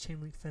hit that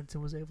chain link fence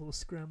and was able to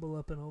scramble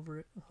up and over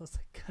it. I was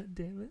like, God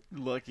damn it.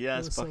 Lucky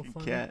ass fucking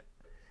funny. cat.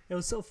 It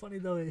was so funny,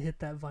 though. It hit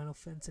that vinyl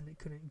fence, and it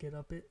couldn't get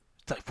up it.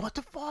 It's like, what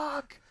the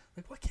fuck?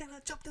 Like, why can't I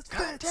jump this God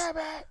fence? damn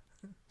it.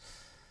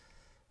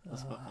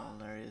 That's fucking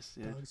hilarious,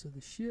 dude. Dogs are the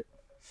shit.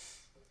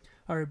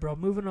 All right, bro.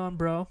 Moving on,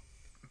 bro.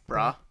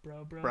 Bruh.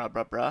 Bro. Bruh.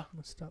 I'm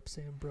gonna stop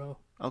saying bro.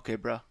 Okay,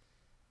 bruh.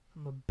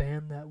 I'm gonna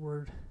ban that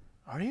word.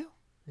 Are you?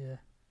 Yeah.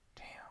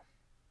 Damn.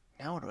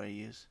 Now what do I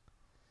use?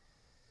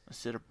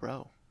 Instead of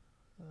bro.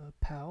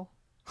 Pal.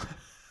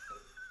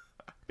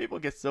 People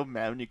get so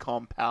mad when you call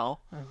him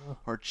pal I don't know.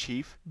 or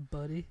chief.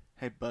 Buddy.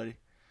 Hey, buddy.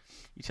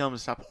 You tell him to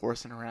stop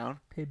horsing around.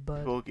 Hey,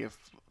 bud.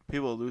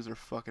 People will lose their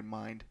fucking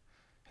mind.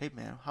 Hey,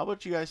 man, how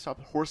about you guys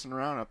stop horsing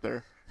around up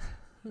there?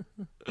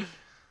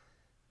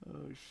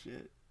 Oh,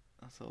 shit.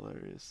 That's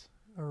hilarious.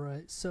 All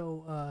right.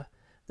 So,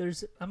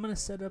 I'm gonna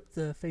set up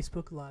the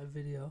Facebook Live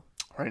video.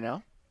 Right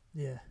now?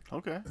 Yeah.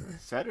 Okay.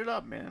 Set it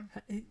up, man.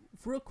 Hey,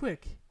 real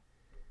quick,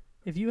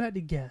 if you had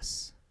to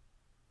guess,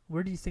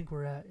 where do you think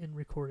we're at in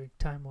recording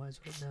time-wise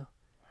right now?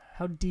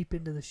 How deep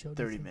into the show?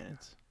 30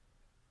 minutes.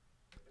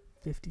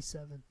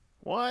 57.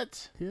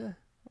 What? Yeah.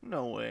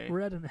 No way.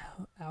 We're at an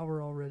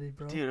hour already,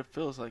 bro. Dude, it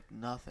feels like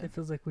nothing. It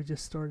feels like we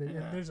just started,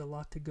 Yeah. and there's a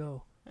lot to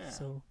go. Yeah.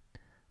 So,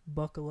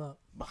 buckle up.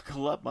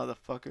 Buckle up,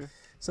 motherfucker.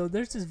 So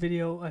there's this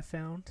video I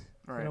found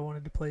that I Right.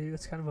 wanted to play you.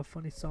 It's kind of a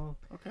funny song.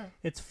 Okay.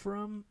 It's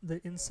from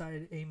the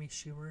Inside Amy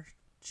Schumer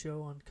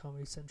show on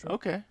Comedy Central.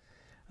 Okay.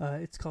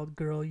 It's called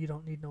 "Girl, You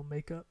Don't Need No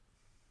Makeup."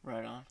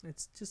 Right on.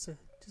 It's just a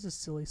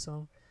silly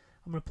song.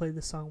 I'm gonna play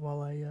this song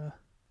while I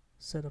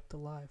set up the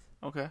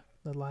Okay.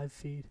 live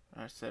feed.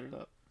 All right, set it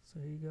up. So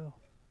here you go.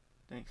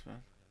 Thanks,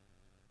 man.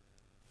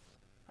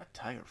 That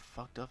tiger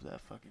fucked up that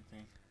fucking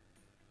thing.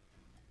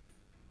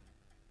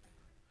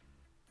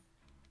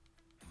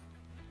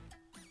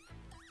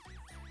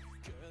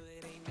 Girl,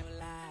 it ain't no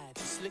lie.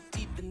 Just look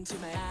deep into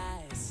my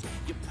eyes.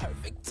 You're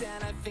perfect,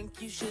 and I think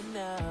you should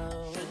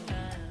know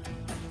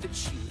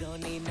that you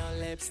don't need no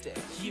lipstick.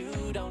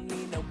 You don't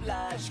need no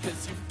blush,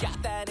 'cause you've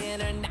got that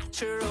inner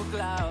natural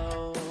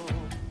glow.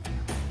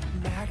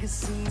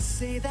 Magazines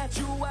say that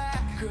you're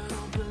whack. Girl,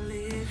 don't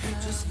believe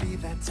it. Just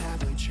leave that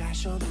tabloid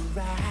trash on the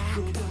rack.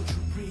 Girl, don't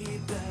you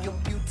read that?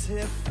 You're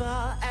beautiful,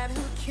 and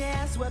who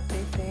cares what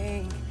they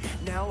think?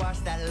 Now watch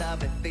that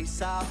love and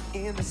face off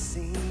in the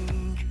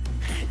sink.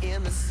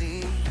 In the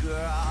sink,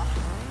 girl.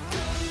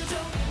 Girl, you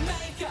don't need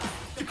makeup.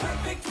 You're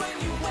perfect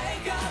when you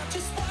wake up.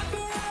 Just walk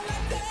around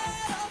like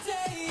that all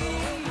day.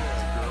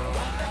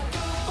 Wipe that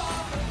goof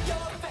off of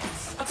your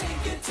face. I'll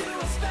take you to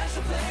a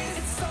special place.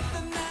 It's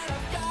something that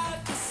I've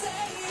got to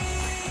say.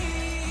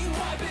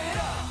 Wipe it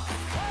off.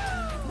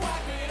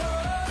 Wipe it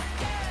up.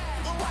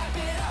 Wipe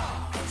it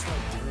off.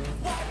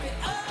 Wipe it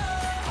up.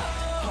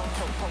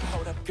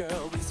 Hold up,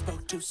 girl. We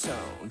spoke too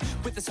soon.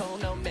 With this whole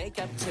no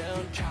makeup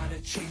tune. Kinda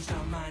changed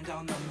our mind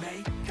on the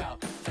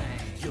makeup thing.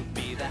 You'll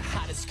be the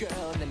hottest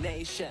girl in the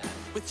nation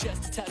with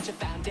just a touch of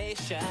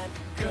foundation.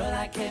 Girl,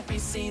 I can't be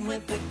seen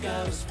with the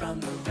ghost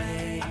from the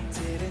rain. I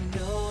didn't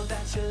know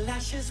that your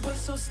lashes were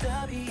so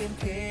stubby and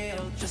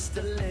pale. Just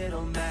a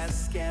little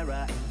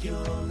mascara and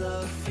you'll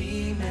look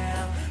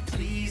female.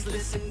 Please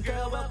listen,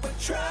 girl, what we're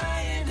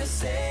trying to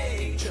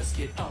say. Just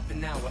get up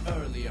an hour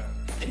earlier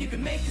and you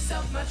can make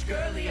yourself much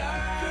girlier.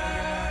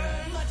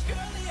 Much girlier.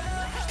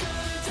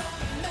 Girl, you don't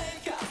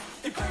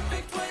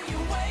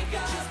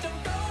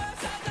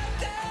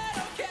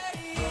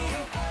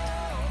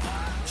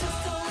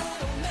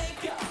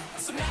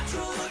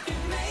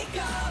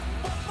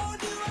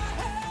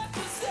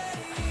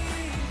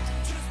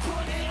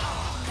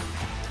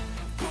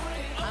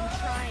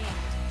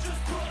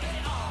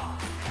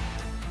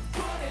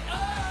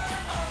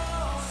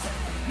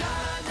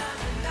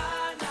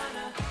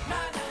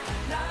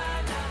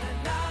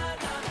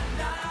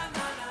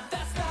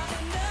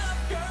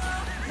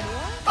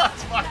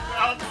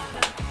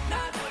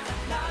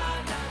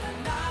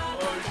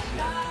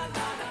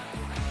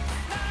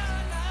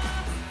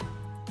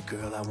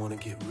I wanna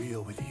get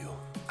real with you.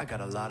 I got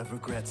a lot of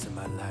regrets in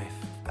my life.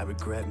 I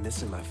regret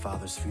missing my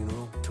father's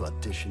funeral to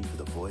audition for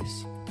The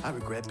Voice. I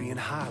regret being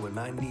high when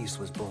my niece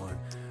was born.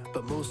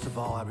 But most of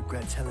all, I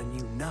regret telling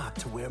you not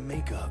to wear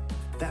makeup.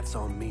 That's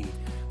on me.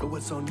 But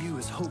what's on you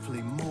is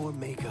hopefully more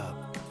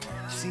makeup.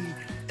 See,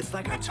 it's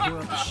like I tore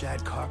up the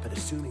shag carpet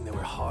assuming there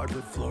were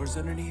hardwood floors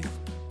underneath.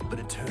 But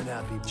it turned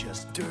out to be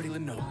just dirty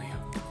linoleum.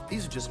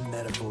 These are just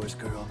metaphors,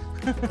 girl.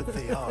 But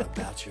they are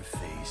about your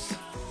face.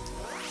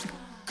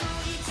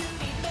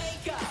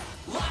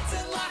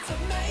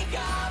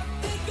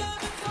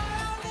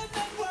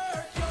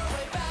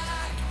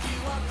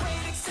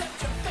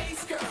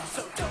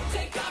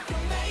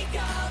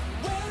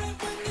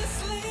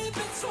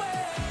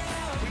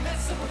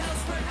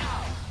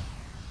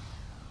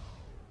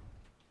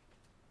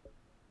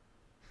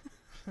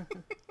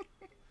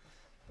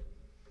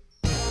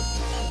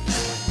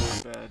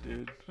 Bad,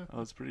 dude. That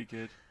was pretty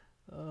good.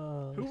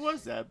 Oh, Who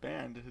was that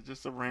band? Is it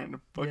just a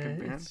random fucking yeah,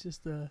 band? it's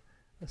just a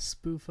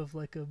spoof of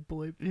like a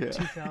boy Yeah.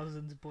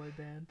 2000s boy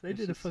band. They It's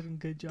did a just- fucking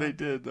good job. They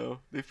did though.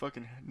 They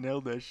fucking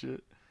nailed that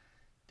shit.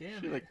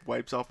 Damn She it. like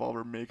wipes off all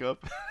her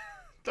makeup.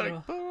 They're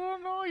like, Well, put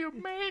on all your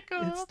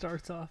makeup. It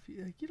starts off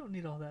like, you don't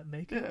need all that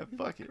makeup. Yeah, you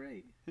fuck look it.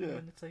 great. Yeah.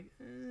 And it's like,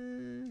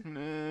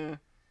 Nah.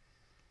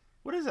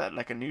 What is that?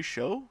 Like a new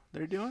show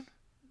they're doing?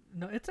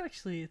 no,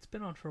 it's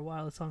been on for a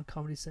while. It's on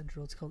Comedy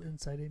Central. It's called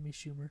Inside Amy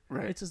Schumer.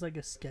 Right. It's just like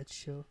a sketch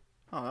show.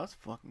 Oh, that's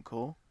fucking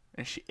cool.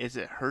 And is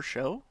it her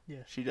show?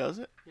 Yeah. She does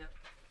it? Yep.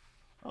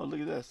 Oh, look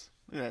at this.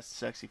 Look at that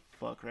sexy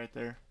fuck right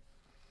there.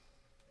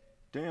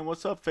 Damn,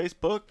 what's up,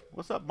 Facebook?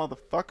 What's up,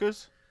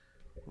 motherfuckers?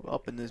 We're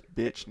up in this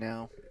bitch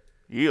now.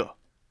 Yeah.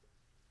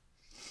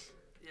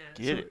 Yeah.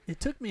 Get so it. It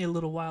took me a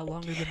little while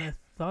longer than I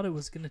thought it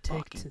was gonna take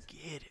Fucking to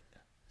get it.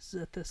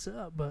 set this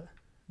up, but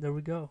there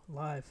we go,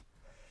 live.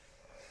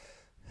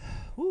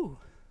 Woo!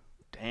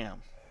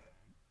 Damn.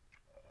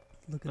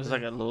 Look at There's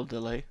that. like a little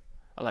delay.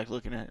 I like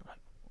looking at it. Like,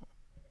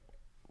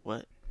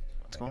 what?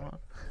 What's going on?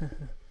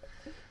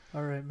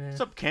 All right, man.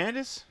 What's up,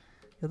 Candace?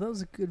 Yeah, that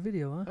was a good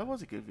video, huh? That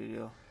was a good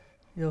video.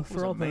 Yo, It was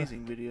for all an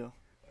amazing video.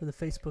 for the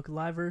Facebook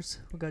livers,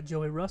 we got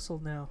Joey Russell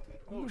now.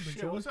 Remember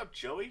Joey? up,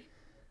 Joey?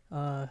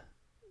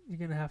 You're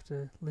gonna have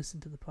to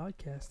listen to the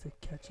podcast to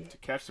catch it. To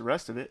catch the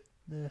rest of it.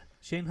 The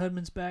Shane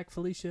Hudman's back.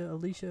 Felicia,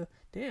 Alicia.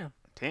 Damn.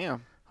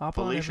 Damn. Hop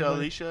on, Felicia, everybody.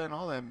 Alicia, and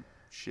all them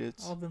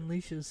shits. All them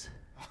leashes.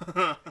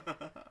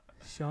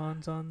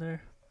 Sean's on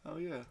there. Oh,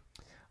 yeah.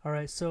 All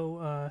right,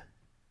 so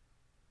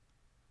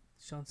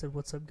Sean said,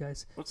 "What's up,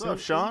 guys?" What's So up,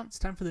 Sean? It's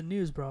time for the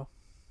news, bro.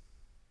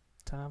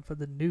 Time for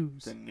the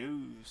news. The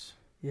news.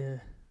 Yeah,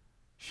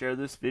 Share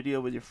this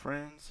video with your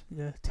friends.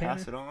 yeah.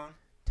 Pass it on.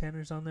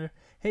 Tanner's on there.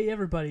 Hey,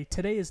 everybody!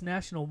 Today is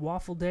National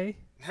Waffle Day.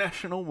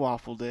 National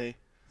Waffle Day.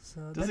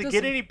 So Does that it get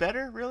doesn't- any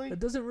better, really? That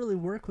doesn't really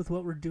work with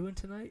what we're doing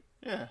tonight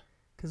Yeah.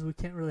 because we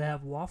can't really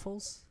have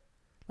waffles.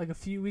 Like a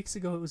few weeks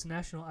ago, it was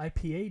National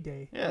IPA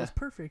Day. It Yeah. was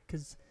perfect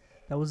because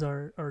that was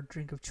our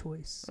drink of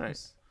choice. Right.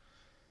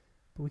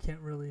 But we can't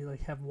really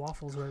like have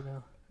waffles right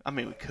now. I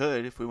mean, we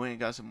could. If we went and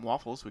got some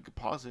waffles, we could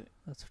pause it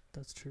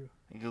That's true.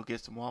 and go get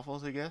some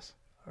waffles, I guess.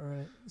 All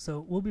right, so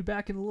we'll be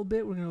back in a little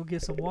bit. We're gonna go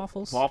get some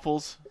waffles.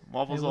 Waffles. Hey,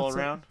 Waffles all what's up?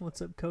 around.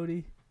 What's up,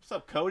 Cody? What's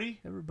up,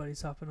 Cody?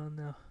 Everybody's hopping on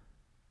now.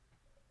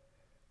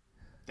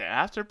 The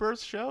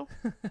Afterbirth show?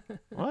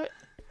 What?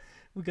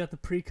 We got the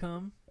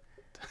pre-com.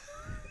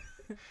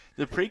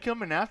 The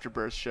pre-cum and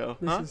afterbirth show,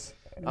 This huh? is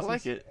I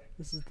like it.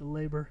 This is the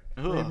labor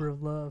Ugh.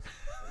 of love.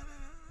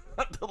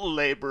 The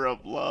labor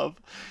of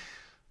love.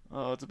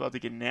 Oh, it's about to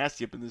get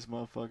nasty up in this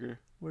motherfucker.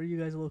 Where you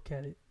guys look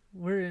at it?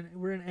 We're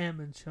in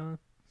Ammon, Sean.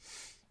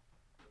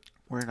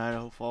 We're in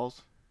Idaho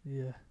Falls.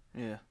 Yeah.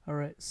 Yeah. All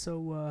right,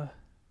 so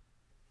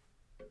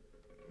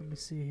let me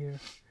see here.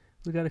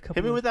 We got a couple.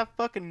 Hit me of, with that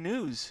fucking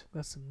news.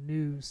 got some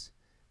news.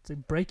 It's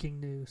like breaking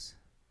news.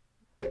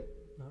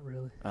 Not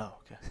really. Oh,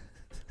 okay.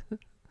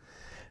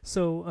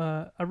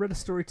 So I read a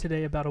story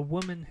today about a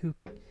woman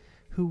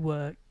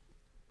who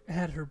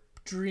had her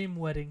dream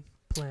wedding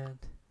planned.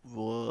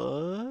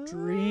 What?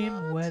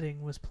 Dream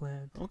wedding was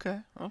planned. Okay,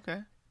 okay.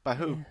 By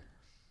who? Yeah.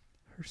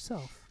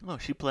 Herself. Oh,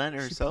 she planned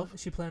it herself?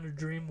 She planned her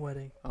dream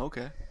wedding,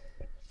 Okay.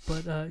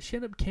 but she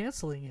ended up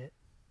canceling it.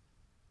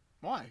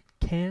 Why?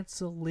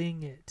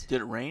 Canceling it.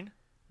 Did it rain?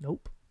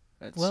 Nope.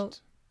 That's Well,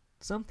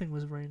 something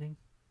was raining.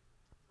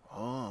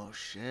 Oh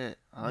shit!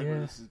 I like Yeah. where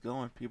this is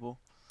going, people.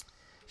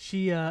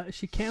 She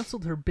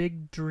canceled her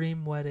big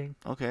dream wedding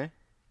Okay.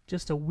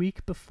 just a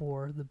week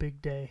before the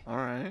big day. All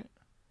right.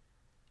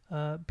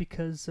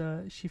 Because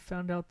she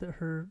found out that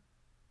her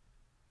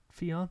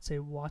fiance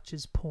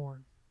watches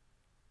porn.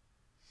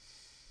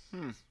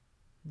 Hmm.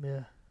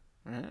 Yeah.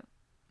 Right.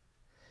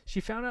 She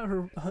found out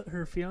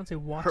her fiance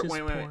watches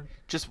wait, porn.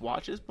 Just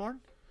watches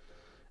porn?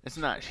 It's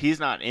not. He's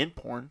not in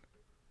porn,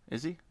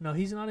 is he? No,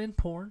 he's not in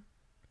porn.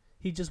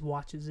 He just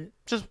watches it.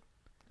 Just,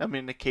 I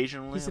mean,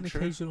 occasionally. He's I'm an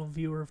sure. occasional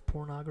viewer of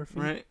pornography.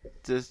 Right.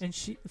 Just. And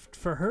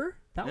for her,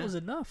 that Yeah. was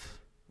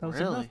enough. That was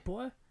Really? enough,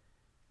 boy.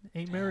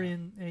 Ain't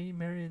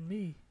marrying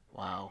me.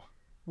 Wow.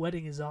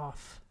 Wedding is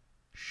off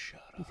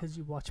Shut up. because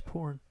you watch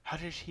porn. How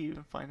did she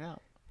even find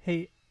out?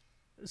 Hey,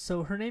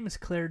 so her name is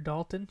Claire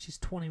Dalton. She's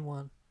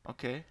 21.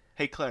 Okay.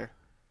 Hey, Claire.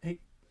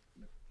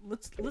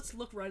 Let's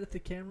look right at the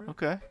camera.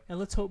 Okay. And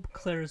let's hope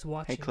Claire is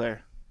watching. Hey,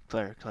 Claire.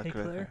 Claire. Hey,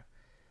 Claire.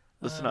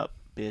 Listen up,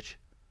 bitch.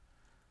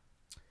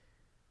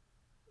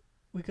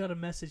 We got a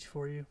message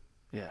for you.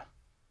 Yeah.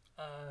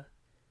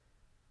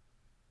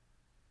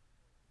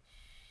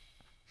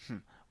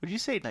 Would you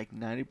say like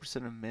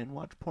 90% of men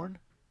watch porn?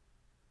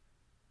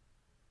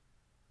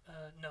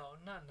 No,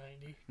 not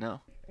 90.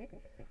 No.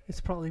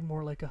 It's probably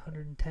more like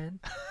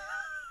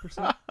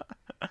 110%.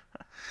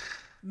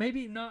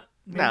 Maybe not.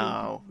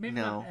 Maybe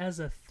not as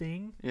a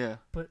thing. Yeah.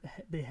 But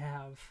they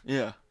have.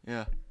 Yeah.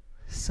 Yeah.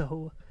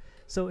 So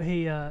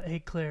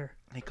hey Claire.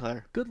 Hey,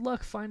 Claire. Good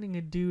luck finding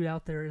a dude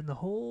out there in the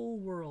whole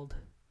world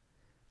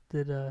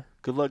that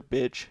Good luck,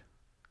 bitch.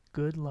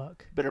 good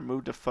luck. Better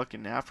move to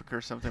fucking Africa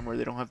or something where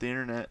they don't have the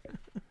internet.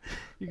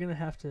 You're gonna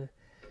have to.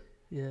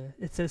 Yeah.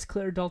 It says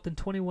Claire Dalton,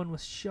 21,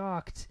 was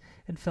shocked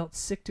and felt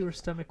sick to her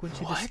stomach when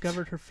she What?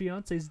 discovered her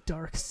fiance's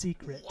dark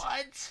secret.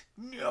 What?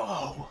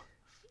 No.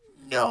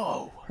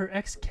 No. Her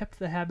ex kept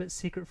the habit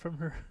secret from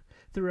her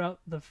throughout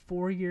the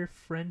 4-year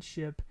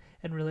friendship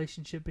and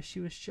relationship. As she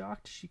was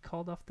shocked, she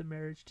called off the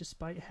marriage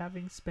despite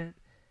having spent.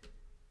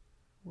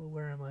 Well,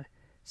 where am I?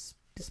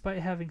 Despite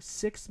having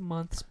 6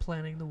 months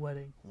planning the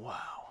wedding.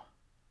 Wow.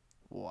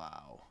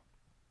 Wow.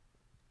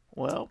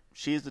 Well,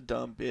 she's a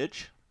dumb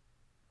bitch.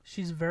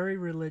 She's very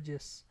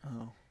religious.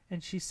 Oh.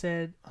 And she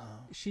said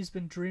Oh. she's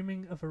been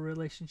dreaming of a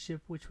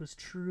relationship which was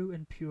true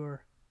and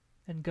pure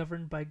and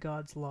governed by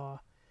God's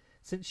law.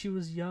 Since she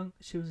was young,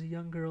 she was a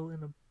young girl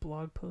in a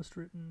blog post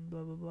written,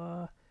 blah, blah,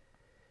 blah.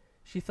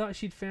 She thought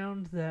she'd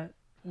found that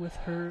with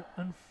her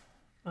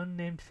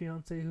unnamed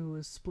fiancé who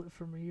was split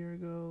from a year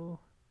ago.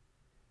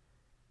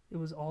 It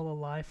was all a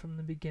lie from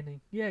the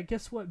beginning. Yeah,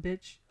 guess what,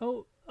 bitch?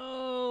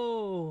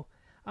 Oh!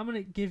 I'm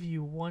going to give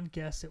you one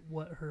guess at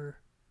what her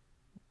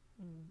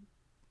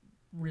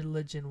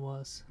religion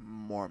was.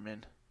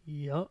 Mormon.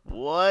 Yup.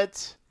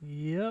 What?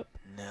 Yep.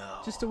 No.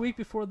 Just a week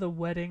before the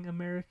wedding,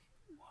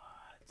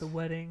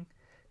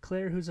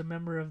 Claire, who's a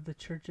member of the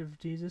Church of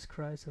Jesus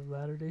Christ of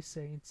Latter-day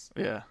Saints,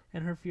 Yeah.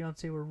 and her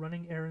fiancé were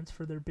running errands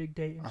for their big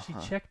date, and she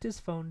checked his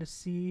phone to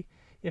see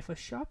if a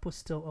shop was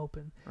still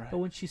open. Right. But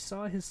when she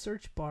saw his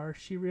search bar,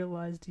 she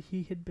realized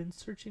he had been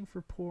searching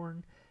for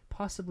porn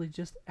possibly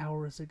just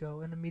hours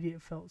ago, and immediately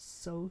felt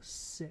so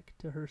sick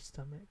to her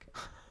stomach.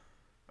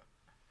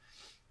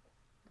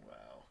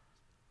 Wow.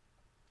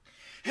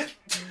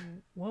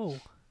 Whoa.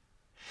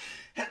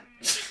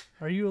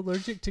 Are you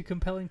allergic to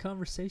compelling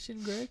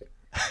conversation, Greg?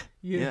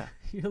 Yeah.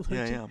 You're allergic,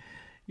 Yeah, I am.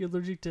 You're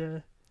allergic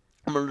to...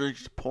 I'm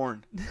allergic to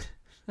porn.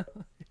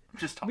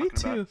 Just talking Me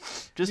too. about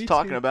it. Just Me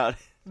talking too. about it.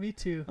 Me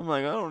too. I'm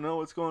like, I don't know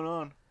what's going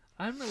on.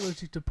 I'm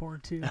allergic to porn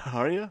too.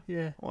 Are you?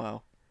 Yeah.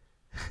 Wow.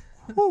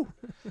 Whew.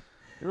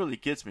 It really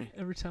gets me.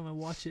 Every time I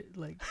watch it,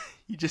 like...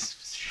 You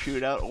just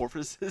shoot out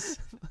orifices.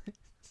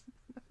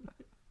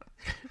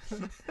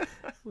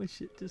 when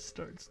shit just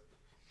starts...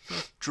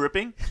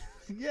 Dripping.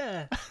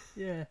 Yeah.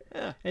 Yeah.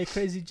 Yeah. Hey,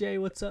 Crazy J,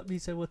 what's up? He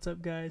said, what's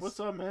up, guys? What's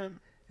up, man?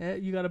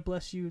 You gotta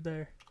bless you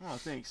there. Oh,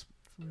 thanks.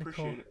 From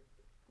Nicole. Appreciate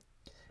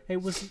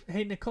it.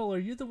 Hey, Nicole, are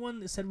you the one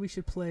that said we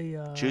should play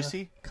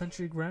Juicy?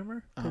 Country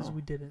Grammar? Because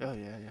we didn't. Oh,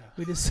 yeah, yeah.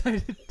 We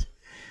decided...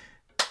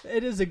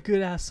 It is a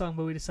good-ass song,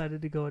 but we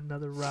decided to go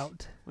another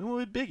route. We went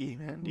with Biggie,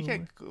 man. You We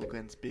can't go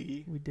against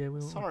Biggie. We did. We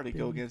went It's hard to with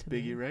go against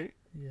tonight. Biggie, right?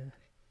 Yeah.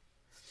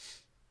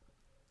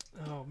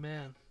 Oh,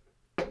 man.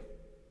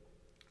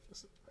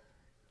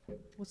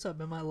 What's up?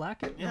 Am I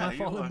lacking? Yeah, Am I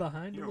falling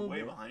behind a You're little way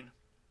bit? behind.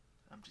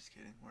 I'm just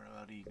kidding. Where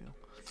about you go?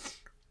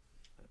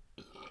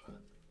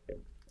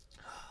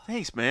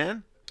 Thanks,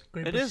 man.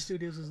 Great It Bush is.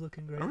 Studios is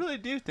looking great. I really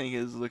do think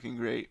it's looking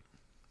great.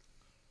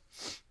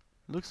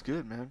 Looks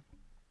good, man.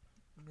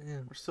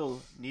 Man. We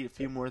still need a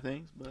few more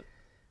things, but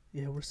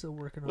Yeah, we're still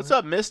working on what's it.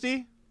 up,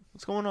 Misty?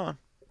 What's going on?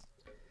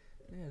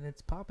 Man,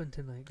 it's popping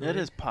tonight. It Greg.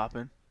 is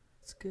popping.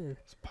 It's good.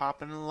 It's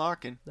popping and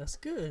locking. That's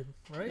good,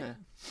 right? Yeah.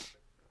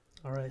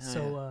 All right, Yeah,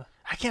 so yeah.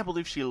 I can't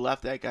believe she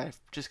left that guy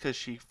just because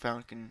she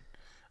found.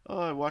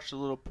 I watched a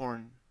little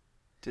porn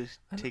to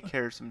take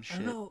care of some I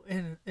shit. know,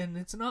 and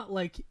it's not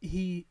like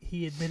he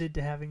admitted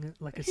to having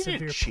like a He didn't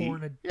severe cheat.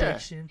 porn Yeah,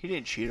 addiction. he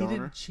didn't cheat He on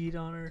didn't her. cheat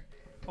on her.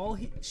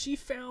 She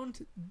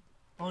found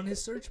on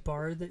his search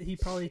bar that he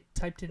probably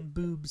typed in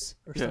boobs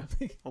or Yeah.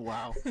 something. Oh,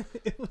 wow.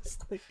 It was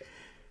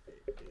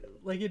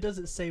like it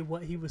doesn't say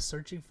what he was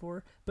searching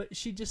for, but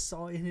she just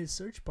saw in his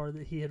search bar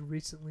that he had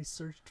recently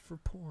searched for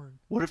porn.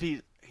 What if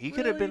he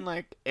could have been Really?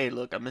 like, hey,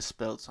 look, I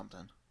misspelled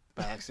something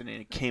by accident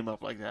and it came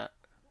up like that.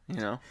 You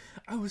know?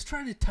 I was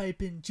trying to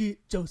type in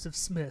Joseph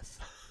Smith.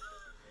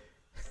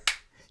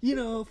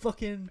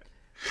 Fucking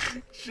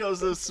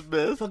Joseph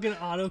Smith. fucking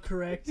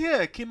autocorrect.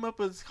 Yeah, it came up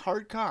as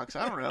hard cocks.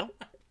 I don't know.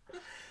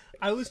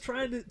 I was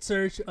trying to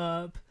search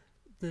up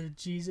the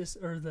Jesus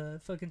or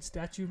the fucking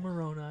statue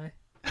Moroni.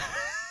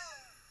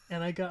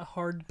 And I got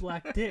hard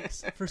black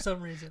dicks for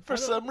some reason. For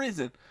some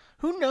reason.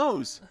 Who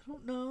knows? I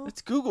don't know.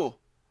 It's Google.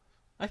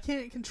 I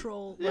can't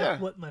control Yeah.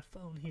 what my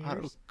phone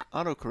hears.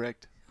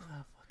 Autocorrect.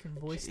 Oh, fucking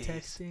voice Jeez.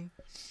 texting.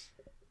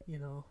 You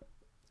know,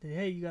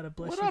 hey, you got a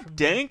bless What you up, from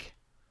Dank?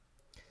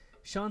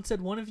 Sean said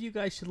one of you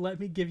guys should let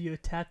me give you a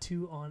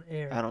tattoo on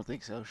air. I don't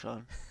think so,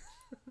 Sean.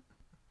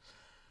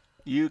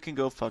 You can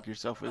go fuck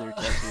yourself with your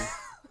tattoo.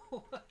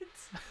 What?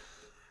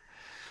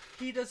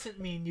 He doesn't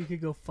mean you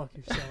could go fuck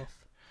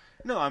yourself.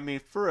 No, I mean,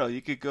 for real,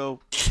 you could go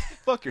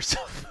fuck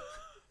yourself.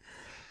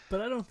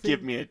 But I don't think.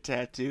 Give me a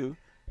tattoo.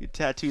 You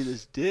tattoo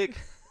this dick.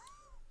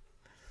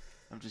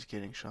 I'm just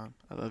kidding, Sean.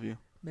 I love you.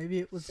 Maybe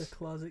it was a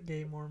closet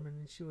gay Mormon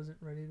and she wasn't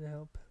ready to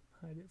help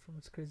hide it from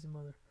its crazy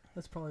mother.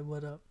 That's probably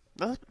what up.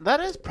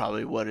 That is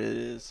probably what it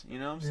is. You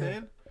know what I'm Yeah.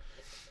 saying?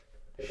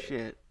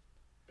 Shit.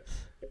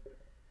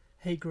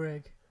 Hey,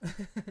 Greg.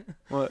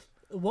 What?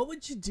 What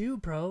would you do,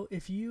 bro,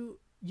 if you're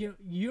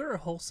a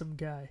wholesome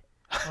guy?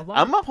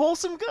 I'm a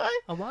wholesome guy?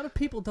 A lot of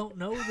people don't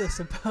know this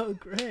about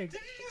Greg.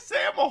 Did you say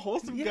I'm a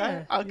wholesome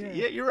Yeah, guy? Okay,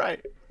 yeah. yeah, you're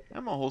right.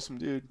 I'm a wholesome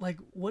dude. Like,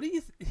 what do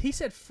you? He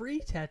said free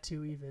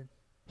tattoo even.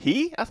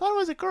 He? I thought it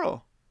was a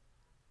girl.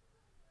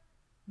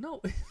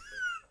 No.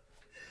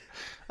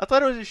 I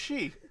thought it was a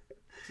she.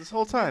 This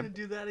whole Gonna time.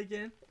 do that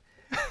again.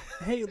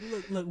 Hey,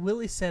 look.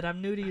 Willie said,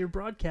 "I'm new to your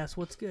broadcast.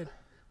 What's good?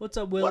 What's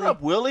up, Willie? What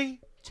up,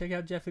 Willie? Check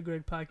out Jeff and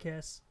Greg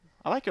podcast.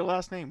 I like your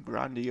last name,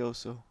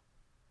 Grandioso.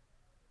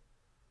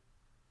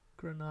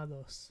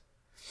 Granados.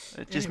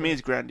 It just Anyway.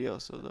 means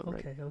Grandioso, though,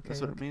 right? Okay,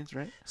 That's what okay. it means,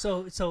 right?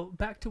 So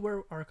back to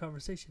where our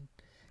conversation.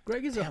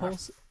 Greg is a Damn, a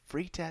wholesome.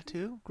 free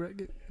tattoo?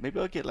 Greg, Maybe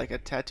I'll get like a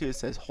tattoo that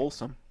says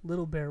wholesome.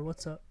 Little Bear,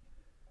 what's up?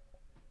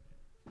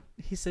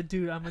 He said,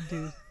 "Dude, I'm a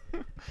dude."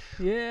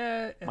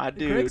 Yeah, My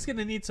dude. Greg's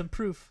gonna need some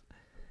proof.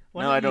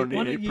 No, I don't need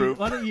any proof.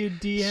 Why don't you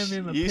DM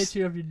him a You s-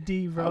 picture of your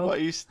D, How bro?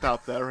 about you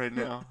stop that right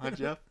now, huh,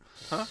 Jeff?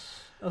 Huh?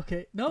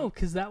 Okay, no,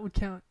 because that would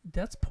count.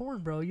 That's porn,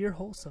 bro. You're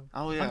wholesome.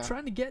 Oh, yeah. I'm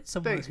trying to get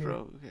somewhere Thanks, here.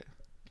 bro. Okay.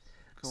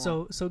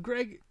 Go So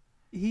Greg,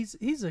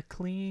 he's a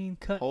clean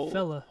cut on.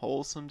 fella.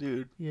 Wholesome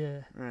dude.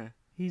 Yeah, Right.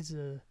 he's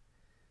a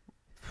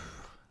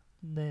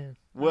man.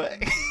 What?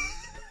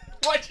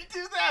 Why'd you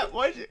do that?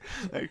 Why'd you?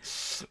 Like,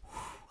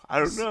 I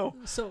don't know.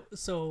 So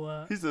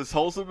He's as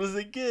wholesome as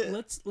it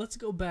gets. let's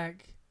go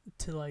back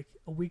to like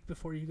a week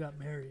before you got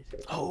married.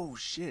 Oh,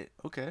 shit.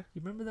 Okay.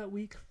 You remember that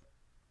week?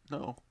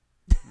 No.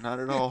 Not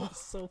at all.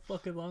 So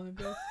fucking long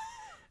ago.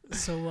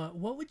 So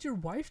what would your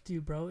wife do,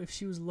 bro, if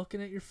she was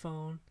looking at your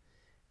phone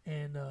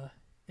and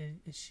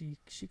she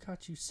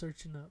caught you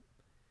searching up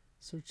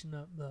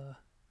the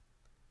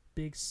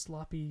big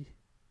sloppy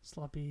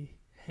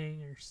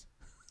hangers?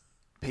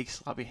 Big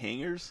sloppy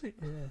hangers?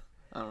 Yeah.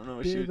 I don't know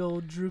what she Big would,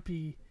 old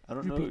droopy. I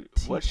don't droopy know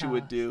what she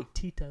would do.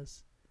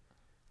 Titas.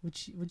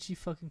 Would she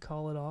fucking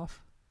call it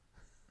off?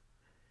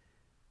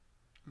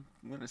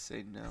 I'm gonna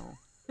say no.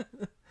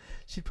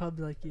 She'd probably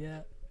be like,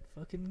 yeah,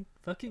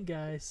 fucking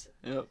guys,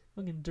 Yep.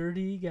 fucking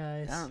dirty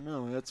guys. I don't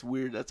know. That's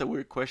weird. That's a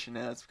weird question to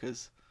ask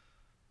because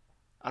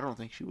I don't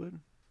think she would,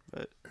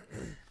 but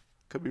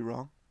could be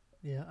wrong.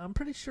 Yeah, I'm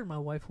pretty sure my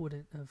wife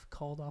wouldn't have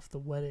called off the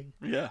wedding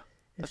Yeah.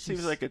 if That seems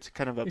she's- like it's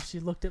kind of a. if she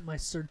looked at my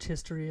search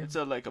history It's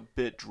like a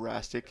bit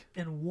drastic.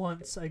 and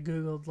once I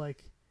googled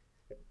like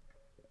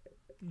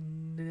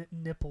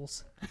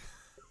nipples.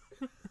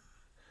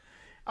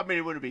 I mean,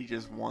 it wouldn't be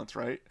just once,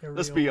 right?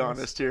 Let's be Areolas.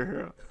 honest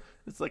here.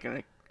 It's like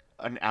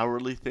an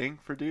hourly thing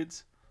for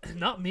dudes.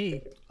 Not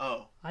me.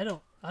 Oh. I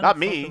don't Not fuck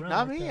me. around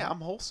Not like me. that. I'm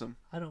wholesome.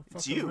 I don't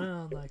it's fuck you.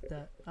 around like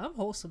that. I'm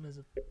wholesome as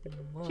a.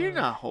 You're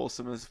not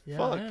wholesome as Yeah,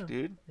 fuck, I am.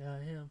 dude. Yeah, I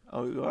am.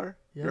 Oh, you are?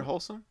 Yeah. You're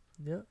wholesome?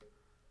 Yep.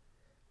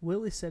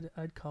 Willie said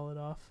I'd call it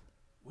off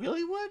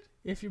Really would?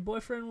 if your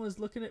boyfriend was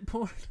looking at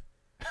porn.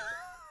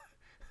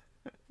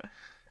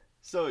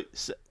 So,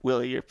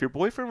 Willie, if your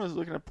boyfriend was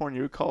looking at porn,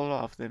 you would call it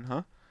off then,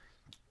 huh?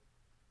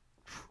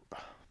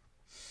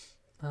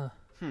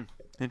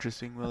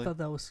 Interesting, I Willie. thought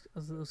that was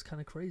kind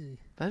of crazy.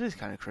 That is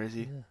kind of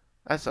crazy. Yeah.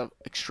 That's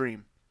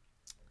extreme.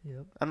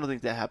 Yep. I don't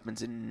think that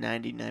happens in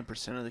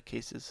 99% of the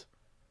cases.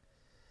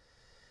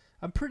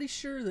 I'm pretty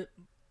sure that.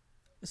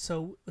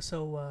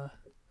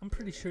 I'm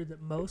pretty sure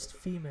that most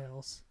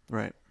females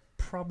Right.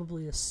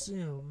 probably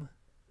assume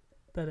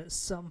that at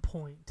some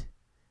point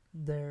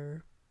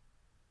their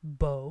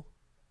beau,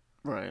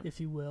 Right. if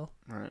you will,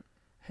 Right.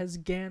 has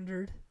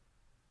gandered,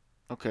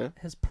 Okay.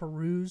 has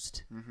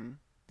perused Mm-hmm.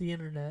 the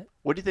internet.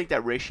 What do you think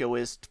that ratio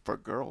is for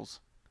girls?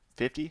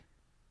 50?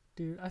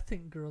 Dude, I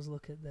think girls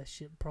look at that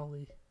shit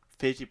probably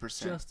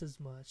 50%. just as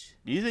much.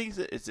 Do you think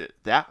is it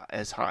that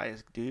as high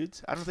as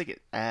dudes? I don't think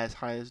it's as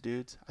high as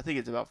dudes. I think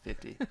it's about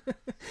 50.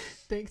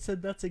 Think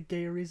said that's a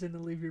gay reason to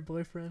leave your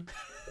boyfriend.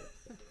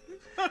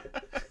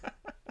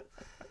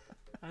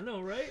 I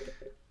know, right?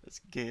 That's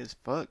gay as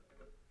fuck.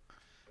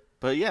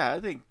 But yeah, I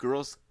think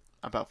girls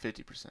about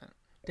 50%.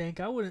 Dank,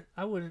 I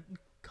wouldn't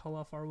call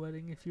off our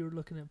wedding if you were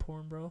looking at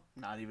porn, bro.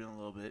 Not even a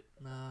little bit.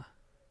 Nah.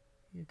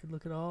 You could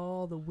look at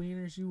all the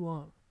wieners you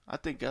want. I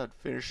think I'd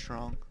finish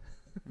strong.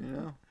 You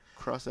know,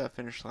 cross that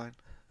finish line.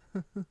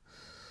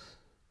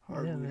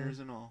 Hard Yeah, man. wieners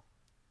and all.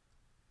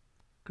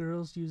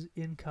 Girls use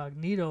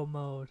incognito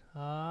mode.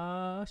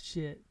 Ah,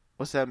 shit.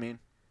 What's that mean?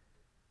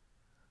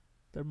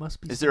 There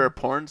must be. Is there a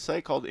porn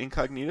site called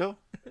Incognito?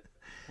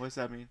 What's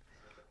that mean?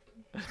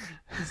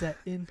 Is that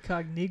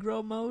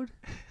incognito mode?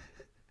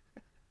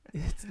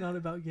 It's not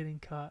about getting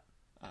caught.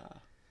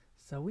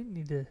 So we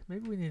need to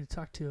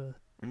talk to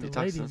We need the to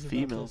talk to some ladies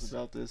females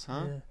about this.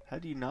 about this, huh? Yeah. How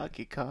do you not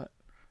get caught?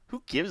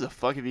 Who gives a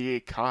fuck if you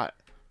get caught?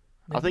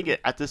 I Maybe- think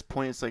at this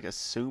point it's like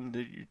assumed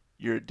that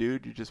you're a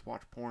dude. You just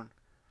watch porn.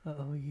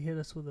 Uh-oh, you hit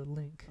us with a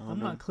link. Oh, I'm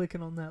no. not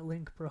clicking on that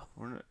link, bro.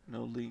 We're not,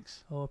 no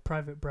links. Oh, a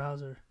private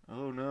browser.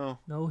 Oh no.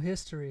 No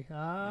history.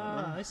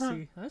 Ah, I Uh-huh.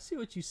 see. I see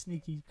what you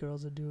sneaky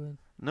girls are doing.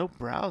 No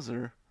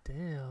browser.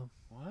 Damn.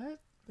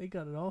 What? They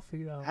got it all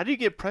figured out. How do you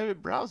get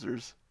private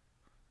browsers?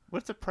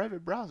 What's a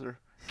private browser?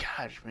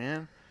 Gosh,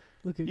 man.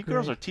 Look at You Greg.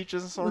 girls are teaching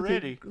us Look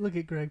already. Look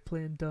at Greg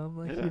playing dumb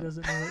like Yeah. he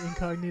doesn't know what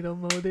incognito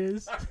mode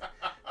is.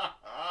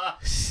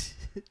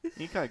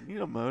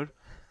 Incognito mode.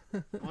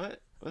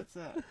 What? What's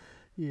that?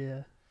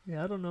 Yeah.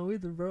 Yeah, I don't know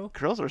either, bro.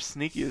 Girls are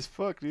sneaky as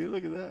fuck, dude.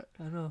 Look at that.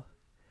 I know.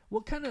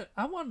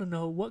 I want to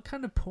know what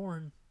kind of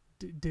porn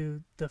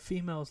do the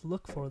females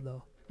look for,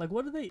 though? Like,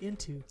 what are they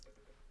into?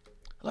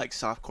 Like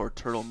softcore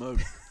turtle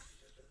mode.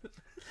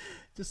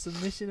 Just some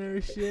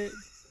missionary shit?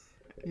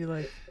 You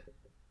like,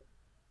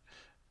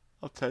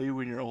 I'll tell you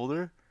when you're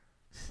older.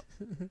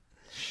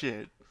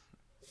 Shit.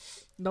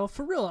 no,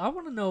 for real. I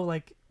want to know,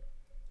 like,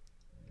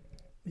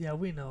 yeah,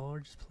 we know. We're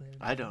just playing.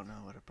 I don't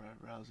know what a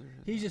private browser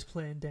is. He's just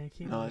playing dank.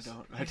 He No, I knows-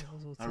 don't. he I knows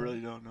don't. what's I up. really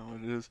don't know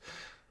what it is.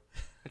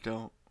 I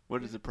don't.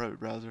 What is a private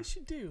browser? You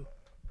should do.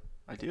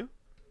 I do?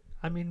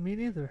 I mean, me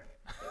neither.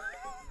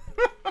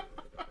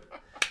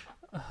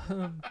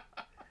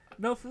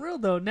 No, for real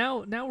though.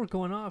 Now we're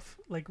going off.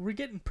 Like, we're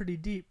getting pretty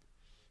deep.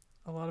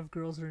 A lot of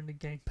girls are into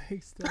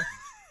gangbang stuff.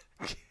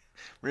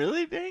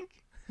 Really, Dink?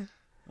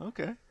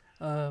 Okay.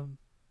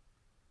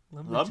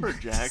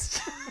 Lumberjacks.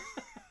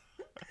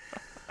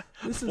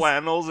 This is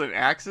Flannels and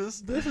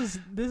axes? this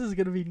is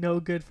gonna be no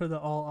good for the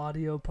all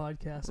audio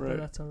podcast, Right. but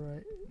that's all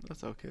right.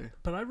 That's okay.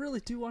 But I really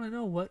do want to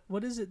know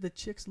what is it that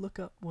chicks look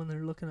up when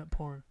they're looking at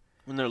porn?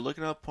 When they're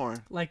looking up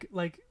porn. Like,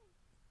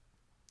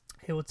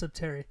 hey, what's up,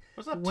 Terry?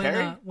 What's up, When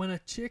Terry? when a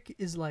chick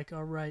is like,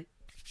 all right,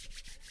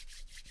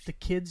 the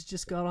kids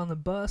just got on the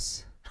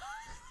bus.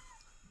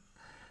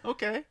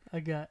 Okay. I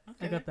got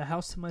Okay. the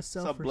house to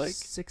myself What's up, for Blake?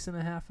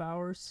 6.5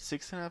 hours.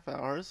 6.5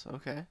 hours.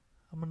 Okay.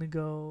 I'm gonna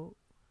go.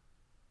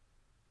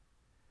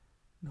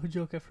 No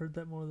joke, I've heard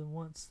that more than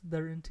once.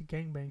 They're into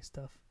gangbang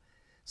stuff.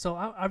 So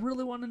I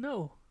really want to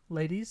know,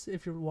 ladies,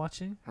 if you're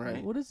watching,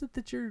 Right. what is it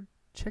that you're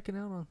checking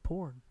out on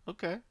porn?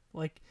 Okay.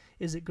 Like,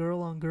 is it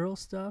girl on girl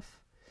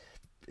stuff?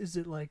 Is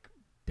it like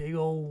big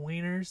old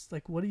wieners?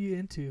 Like, what are you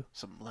into?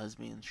 Some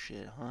lesbian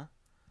shit, huh?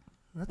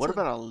 That's What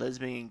about a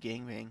lesbian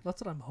gangbang?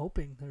 That's what I'm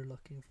hoping they're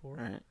looking for.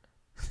 Right.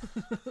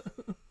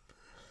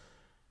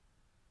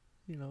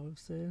 You know what I'm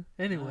saying?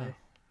 Anyway,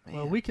 Oh,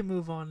 well, man. we can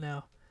move on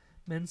now.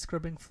 Men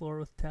scrubbing floor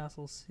with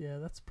tassels. Yeah,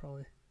 that's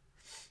probably.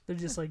 They're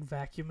just like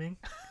vacuuming,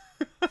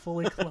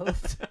 fully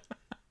clothed.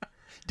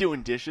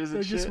 Doing dishes They're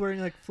and just shit. wearing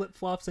like flip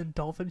flops and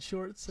dolphin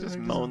shorts. and Just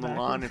they're mowing the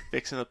lawn vacuuming. and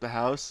fixing up the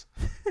house.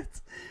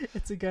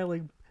 It's a guy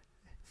like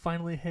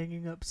finally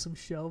hanging up some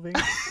shelving.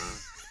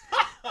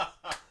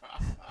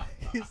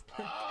 He's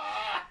like,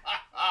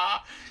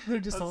 they're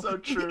just That's all so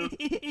true.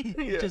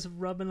 Yeah. just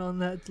rubbing on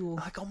that little.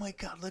 Like, oh my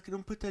god, look at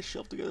him put that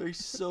shelf together.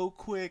 He's so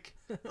quick.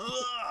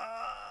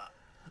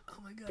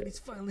 Oh my god, he's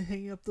finally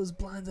hanging up those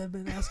blinds I've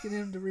been asking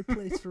him to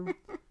replace for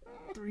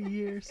 3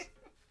 years.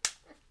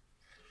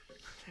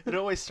 It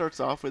always starts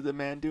off with a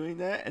man doing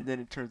that, and then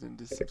it turns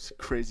into some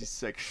crazy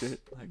sex shit.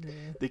 Like, Yeah.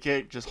 they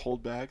can't just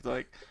hold back. They're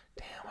like,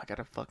 damn, I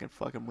gotta fucking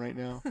fuck him right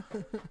now.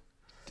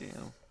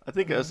 Damn. I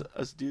think us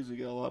dudes, we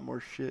got a lot more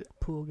shit.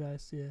 Pool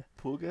guys, yeah.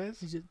 Pool guys?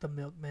 He's just the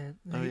milkman.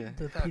 Oh, yeah.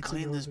 The Gotta pizza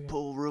clean this delivery guy.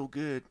 pool real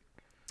good.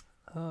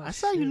 Oh, I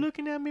saw you shit.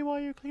 looking at me while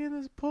you're cleaning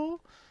this pool.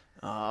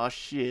 Oh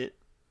shit.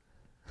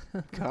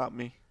 Caught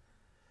me.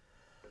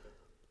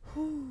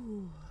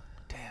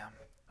 Damn.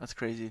 That's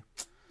crazy.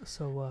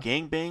 So,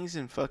 Gangbangs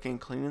and fucking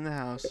cleaning the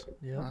house.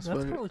 yeah, That's that's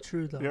what it- probably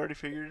true though. We already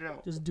figured it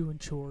out. Just doing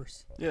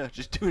chores. Yeah,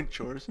 just doing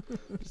chores.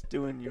 Just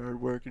doing yard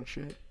work and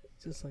shit.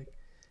 Just like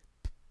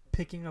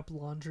picking up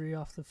laundry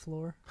off the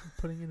floor and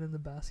putting it in the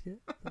basket.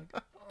 Like,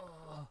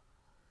 oh,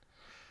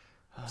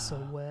 I'm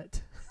so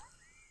wet.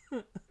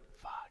 Fuck.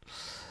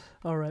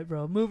 All right,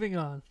 bro. Moving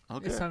on.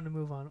 Okay. It's time to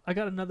move on. I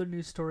got another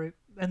news story,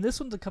 and this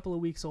one's a couple of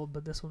weeks old,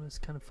 but this one is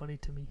kind of funny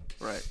to me.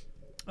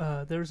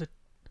 Right.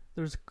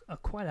 There's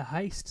quite a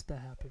heist that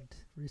happened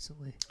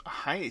recently. A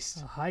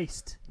heist? A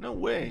heist. No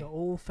way. An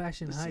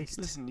old-fashioned heist.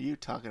 Listen to you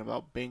talking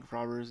about bank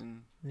robbers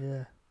and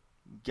Yeah.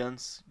 gun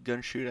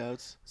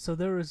shootouts. So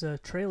there was a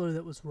trailer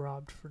that was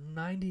robbed for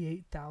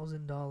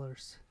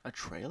 $98,000. A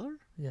trailer?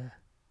 Yeah,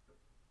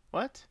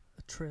 What?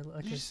 a trailer,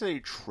 like Did you a, say a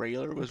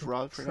trailer was like a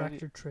robbed for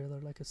tractor trailer,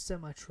 like a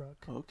semi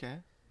truck. Okay.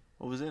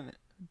 What was in it?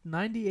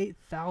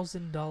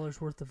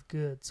 $98,000 worth of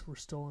goods were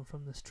stolen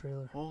from this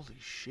trailer. Holy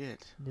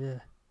shit. Yeah,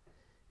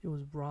 it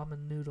was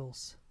ramen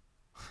noodles.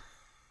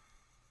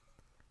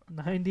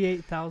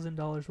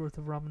 $98,000 worth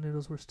of ramen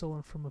noodles were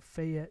stolen from a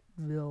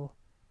Fayetteville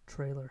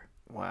trailer.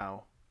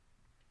 Wow.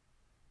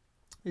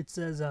 It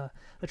says a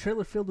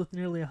trailer filled with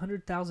nearly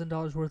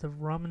 $100,000 worth of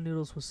ramen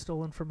noodles was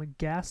stolen from a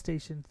gas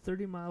station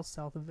 30 miles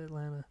south of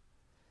Atlanta.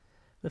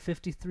 The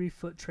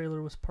 53-foot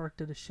trailer was parked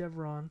at a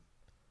Chevron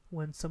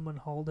when someone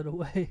hauled it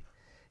away,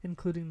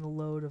 including the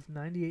load of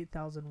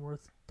 $98,000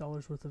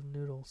 worth of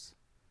noodles.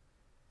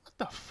 What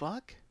the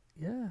fuck?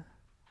 Yeah.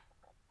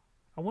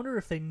 I wonder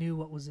if they knew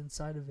what was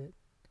inside of it.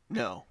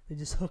 No. They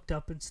just hooked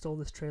up and stole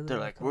this trailer. They're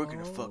like, we're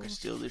gonna "Oh, fucking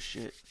steal this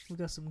shit. We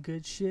got some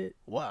good shit."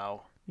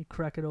 Wow. You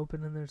crack it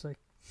open and there's like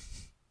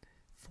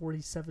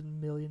 47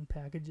 million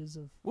packages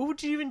of... What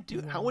would you even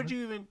do? How would Ramen.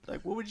 you even,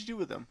 like, what would you do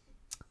with them?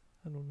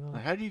 I don't know.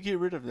 Like, how do you get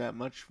rid of that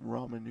much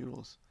ramen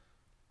noodles?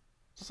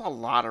 That's a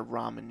lot of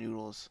ramen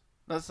noodles.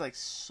 That's like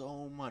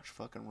so much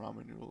fucking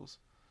ramen noodles.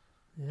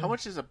 Yeah. How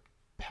much is a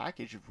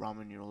package of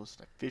ramen noodles?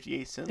 Like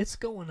 58 cents? It's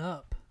going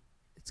up.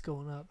 It's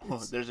going up. Oh,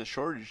 It's, there's a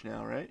shortage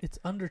now, right? it's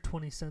under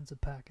 20 cents a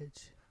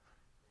package.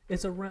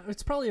 It's around.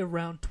 It's probably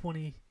around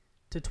 20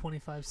 to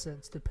 25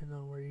 cents, depending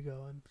on where you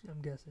go.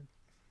 I'm guessing.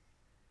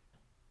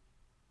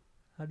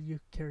 How do you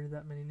carry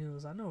that many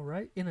noodles? I know,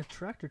 right? In a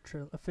tractor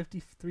trailer, a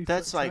 53-foot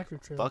That's like tractor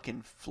trailer.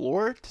 fucking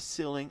floor to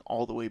ceiling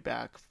all the way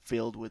back,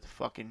 filled with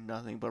fucking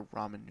nothing but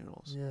ramen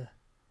noodles. Yeah,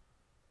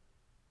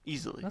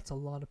 Easily. that's a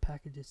lot of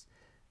packages.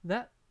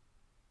 That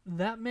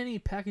many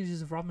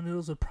packages of ramen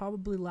noodles would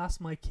probably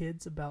last my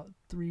kids about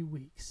 3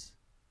 weeks.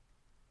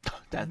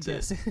 That's I'm it.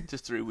 guessing.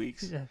 Just 3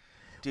 weeks. Yeah,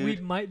 Dude, we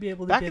might be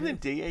able to back get in the it.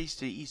 day, I used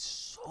to eat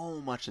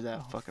so much of that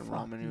Oh, fucking fuck,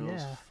 ramen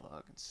noodles. yeah.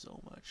 Fucking so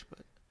much.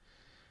 But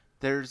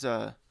there's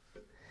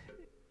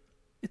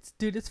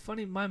It's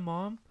funny. My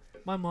mom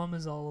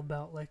is all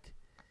about like,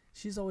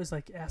 she's always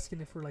like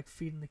asking if we're like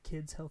feeding the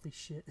kids healthy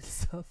shit and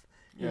stuff.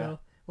 You Yeah. know,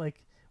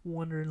 like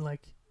wondering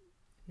like,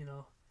 you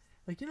know,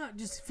 like you're not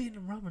just feeding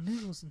them ramen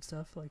noodles and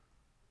stuff. Like,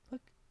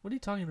 what are you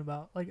talking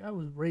about? Like I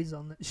was raised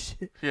on that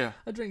shit. yeah.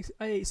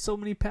 I ate so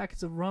many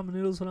packets of ramen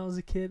noodles when I was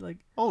a kid. Like,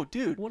 Oh,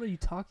 dude. what are you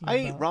talking I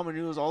ate about? ramen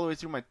noodles all the way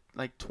through my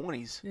like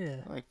 20s. Yeah.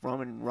 Like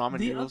ramen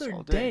The noodles other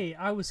all day,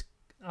 I was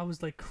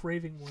like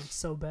craving one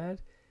so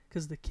bad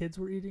because the kids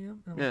were eating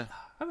them. And I'm like, Yeah.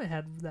 I haven't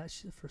had that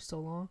shit for so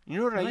long. You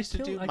know what I And used to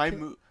do? I My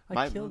killed- move. I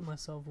My killed move.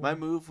 myself. My one.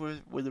 move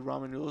with the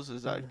ramen noodles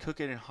is I'd Yeah.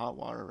 cook it in hot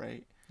water,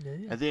 right? Yeah,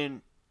 yeah. And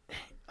then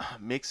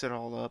mix it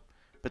all up.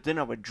 But then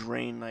I would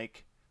drain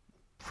like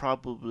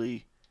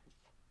probably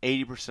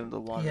 80% of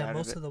the water Yeah, out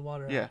most of it. of the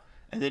water. Yeah, out.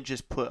 and then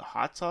just put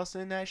hot sauce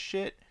in that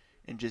shit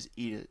and just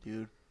eat it,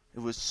 dude. It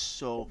was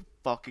so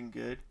fucking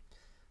good.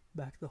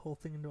 Back the whole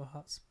thing into a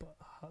hot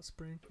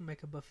spring.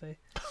 Make a buffet.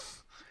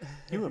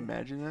 Can you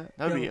imagine that?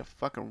 That would be Yo. a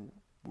fucking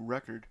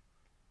record.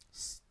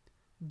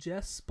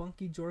 Jess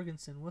Spunky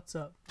Jorgensen, what's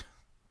up?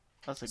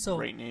 That's a So,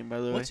 great name, by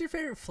the way. What's your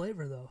favorite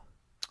flavor though?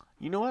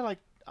 You know, I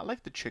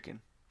like the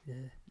chicken. Yeah,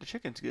 The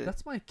chicken's good.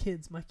 that's my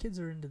kids. My kids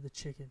are into the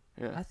chicken.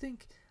 Yeah. I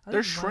think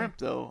There's think mine- shrimp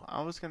though.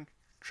 I was gonna.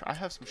 I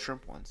have some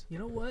shrimp ones. You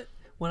know what?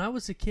 When I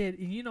was a kid,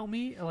 and you know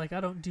me, like I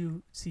don't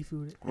do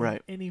seafood in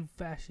Right. any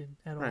fashion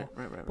at Right, all.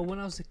 right, right. But when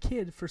I was a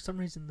kid, for some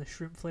reason, the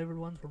shrimp flavored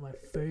ones were my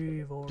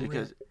favorite.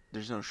 Because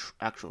there's no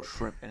actual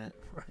shrimp in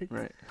it. right?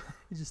 Right.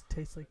 It just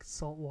tastes like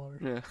salt water.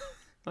 Yeah.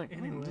 Like,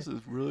 Anyway. this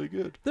is really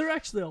good. They're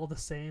actually all the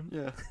same.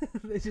 Yeah.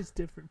 They're just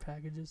different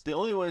packages. The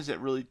only ones that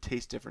really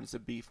taste different is the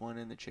beef one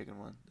and the chicken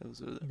one.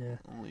 Those are the Yeah.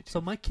 only two.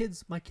 So my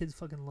kids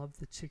fucking love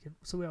the chicken.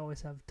 So we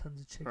always have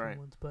tons of chicken Right.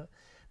 ones. But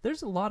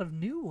there's a lot of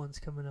new ones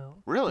coming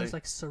out. Really? There's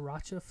like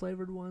sriracha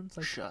flavored ones.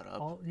 Like Shut up.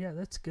 all, yeah,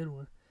 that's a good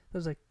one.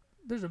 There's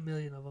a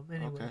million of them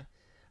anyway. Okay.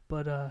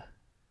 But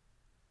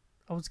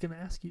I was gonna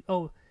ask you.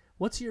 Oh,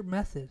 what's your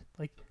method?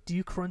 Like, do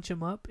you crunch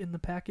them up in the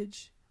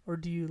package, or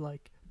do you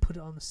like put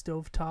it on the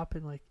stove top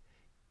and like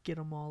get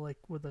them all like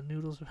where the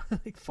noodles are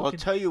like fucking? I'll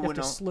tell you you when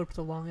have to slurp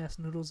the long ass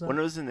noodles up. When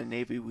I was in the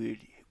Navy,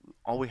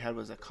 all we had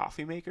was a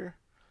coffee maker.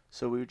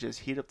 So we would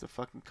just heat up the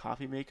fucking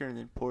coffee maker and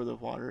then pour the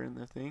water in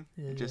the thing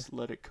Yeah, and yeah. just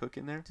let it cook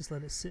in there. Just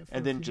let it sit. For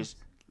And a then few just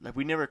like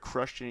we never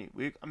crushed any.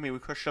 We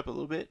crushed up a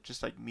little bit,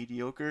 just like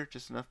mediocre,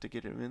 just enough to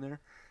get it in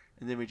there,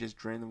 and then we just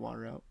drain the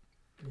water out,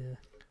 minutes.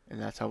 Yeah.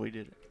 and that's how we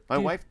did it. My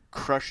Dude. wife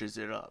crushes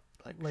it up,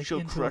 Like she'll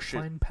into crush a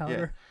it. fine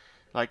powder.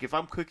 Like if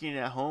I'm cooking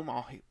at home,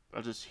 I'll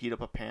just heat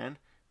up a pan,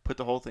 put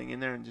the whole thing in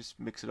there, and just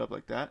mix it up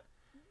like that.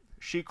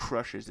 She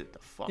crushes it the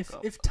fuck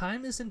up. If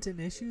time isn't an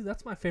issue,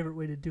 that's my favorite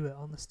way to do it,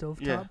 on the stovetop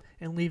Yeah.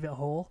 and leave it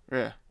whole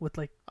Yeah. with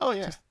like Oh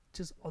yeah.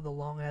 just all the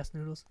long ass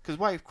noodles. Because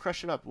why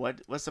crush it up?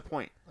 What's the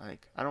point?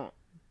 Like I don't.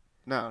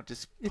 No,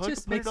 just It put,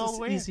 just put makes it all it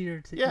the way in.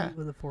 easier to Yeah. eat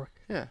with a fork.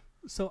 Yeah.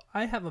 So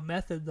I have a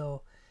method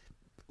though,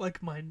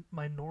 like my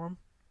norm.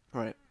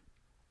 Right.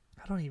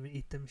 I don't even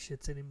eat them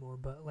shits anymore.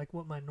 But like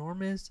what my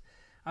norm is,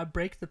 I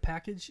break the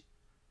package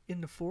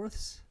into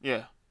fourths,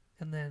 Yeah.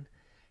 and then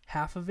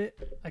half of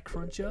it I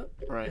crunch up,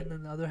 Right. and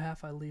then the other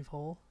half I leave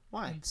whole.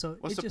 Why? And so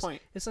What's the it just,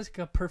 point? It's like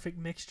a perfect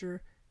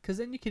mixture, because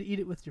then you can eat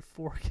it with your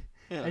fork,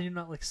 Yeah. and you're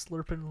not like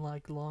slurping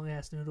like long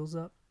ass noodles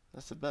up.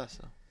 That's the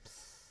best. Though.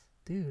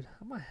 Dude,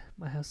 I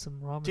might have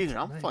some ramen. Dude,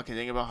 I'm tonight. fucking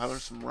thinking about having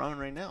some ramen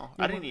right now.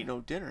 Yeah, I didn't when- eat no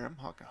dinner. I'm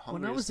fucking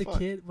hungry. When I was as a fuck.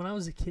 kid, when I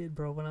was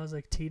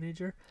a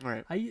teenager,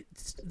 Right.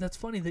 That's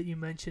funny that you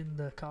mentioned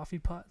the coffee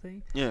pot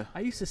thing. Yeah. I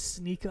used to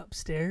sneak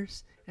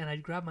upstairs and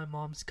I'd grab my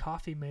mom's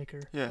coffee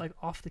maker, Yeah. like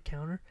off the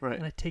counter, Right.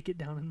 and I'd take it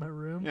down in my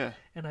room, Yeah.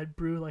 and I'd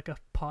brew like a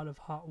pot of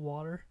hot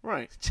water,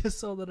 Right. just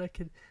so that I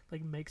could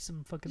like make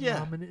some fucking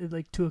Yeah. ramen at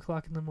like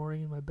 2:00 in the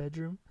morning in my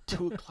bedroom.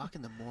 2:00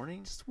 in the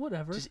morning. Just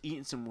whatever. Just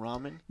eating some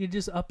ramen. You're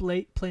just up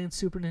late playing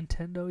Super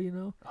Nintendo, you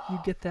know. You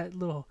Oh. get that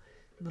little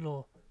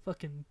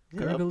fucking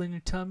Yep. gurgle in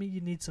your tummy.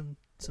 You need some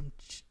Right in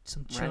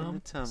the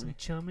chum, tummy. some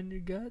chum in your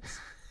guts.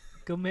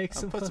 Go make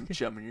I'll some put some fucking.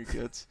 chum in your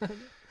guts. I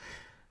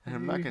And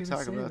I'm knew not you gonna were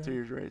talk say about that. through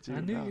your right through I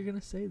your knew mouth. you were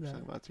gonna say that.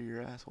 Talk about through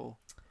your asshole.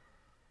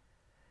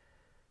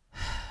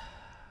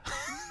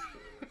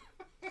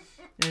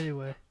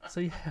 Anyway, so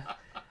yeah,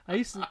 I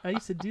used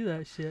to do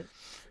that shit.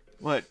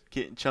 What?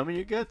 Getting chum in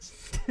your guts?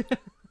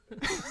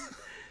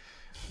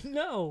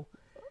 No,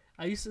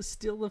 I used to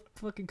steal the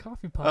fucking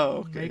coffee pot Oh,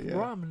 and okay, make yeah.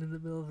 ramen in the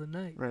middle of the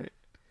night. Right.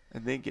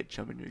 And then get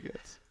chum in your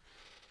guts.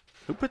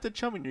 Who put the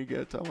chum in your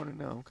guts? I want to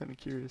know. I'm kind of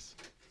curious.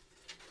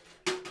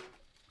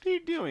 What are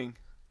you doing?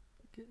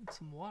 Getting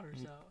some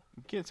waters out.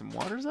 You getting some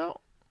waters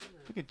out?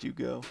 Look at you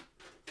go.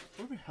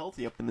 We're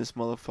healthy up in this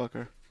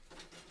motherfucker.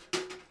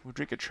 We'll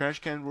drink a trash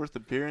can worth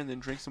of beer and then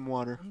drink some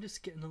water. I'm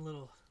just getting a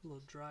little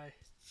dry.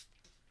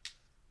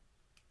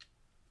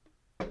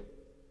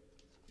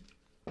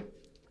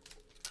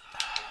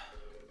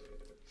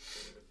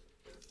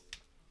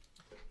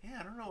 Yeah,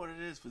 I don't know what it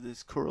is with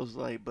this Coors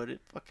Light, but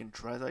it fucking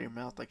dries out your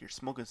mouth like you're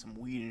smoking some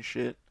weed and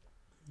shit.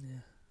 Yeah.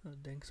 Oh,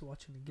 Dank's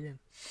watching again.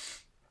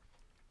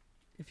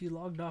 If you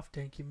logged off,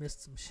 Dank, you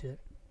missed some shit.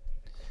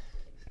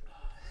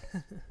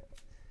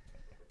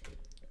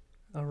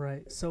 All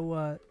right.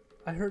 So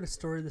I heard a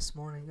story this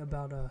morning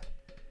about a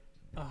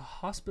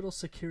hospital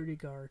security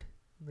guard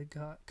that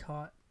got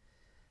caught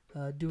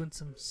doing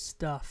some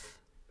stuff.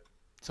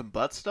 Some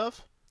butt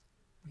stuff?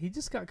 He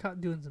just got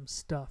caught doing some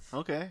stuff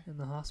Okay. in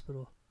the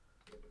hospital.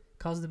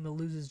 Caused him to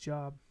lose his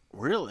job.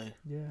 Really?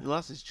 Yeah. He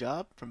lost his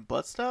job from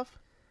butt stuff?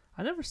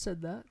 I never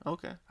said that.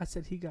 Okay. I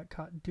said he got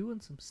caught doing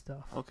some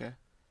stuff Okay.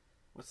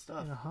 What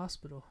stuff? in a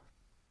hospital.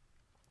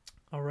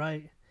 All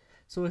right.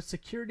 So a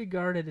security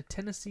guard at a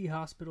Tennessee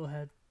hospital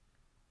had.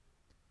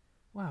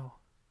 Wow.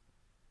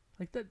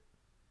 Like that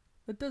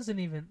doesn't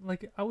even,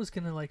 like, I was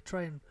going to like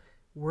try and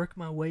work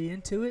my way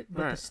into it,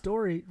 but Right. the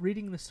story,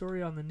 reading the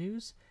story on the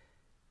news,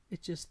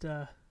 it just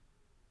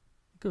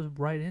goes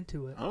right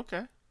into it.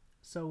 Okay.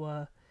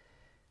 So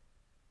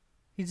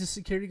he's a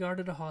security guard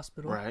at a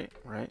hospital. Right,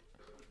 right.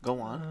 Go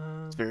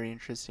on. It's very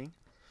interesting.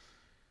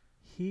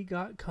 He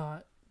got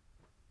caught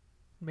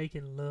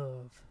making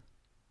love.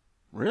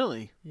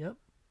 Really? Yep.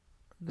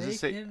 Does it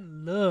say-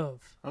 Making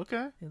love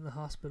Okay. in the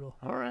hospital.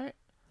 All right.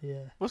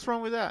 Yeah. What's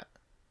wrong with that?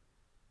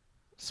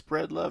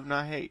 Spread love,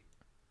 not hate.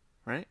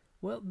 Right?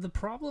 Well, the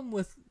problem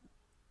with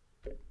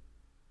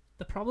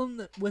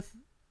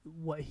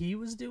what he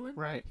was doing,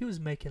 Right. he was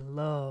making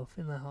love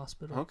in the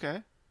hospital.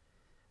 Okay.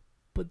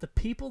 But the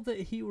people that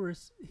he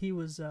was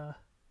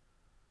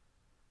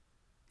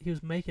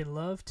making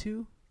love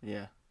to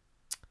Yeah.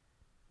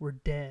 were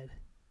dead.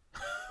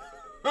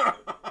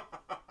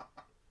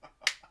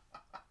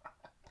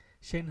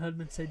 Shane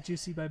Hudman said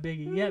 "Juicy" by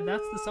Biggie. Yeah,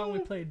 that's the song we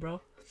played,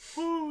 bro.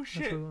 Oh, That's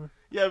shit. what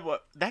Yeah,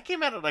 but that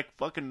came out of, like,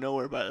 fucking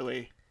nowhere, by the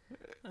way.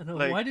 I know.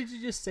 Like- Why did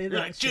you just say You're that?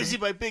 like, Juicy Shane?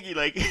 by Biggie.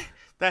 Like,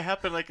 that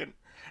happened, like,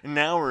 an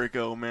hour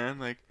ago, man.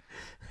 Like,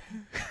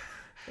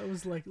 That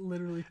was like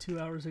literally 2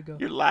 hours ago.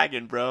 you're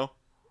lagging, bro.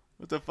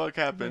 What the fuck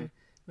happened?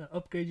 Now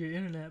upgrade your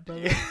internet,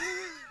 brother.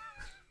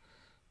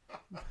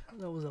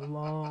 That was a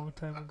long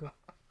time ago.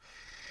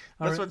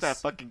 That's Alright, what that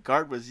fucking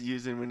guard was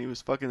using when he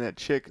was fucking that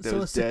chick that So a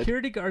was dead.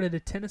 security guard at a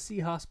Tennessee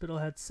hospital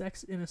had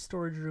sex in a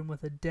storage room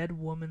with a dead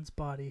woman's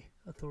body,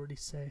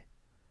 authorities say.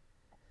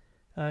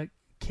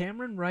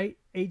 Cameron Wright,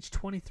 age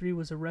 23,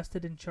 was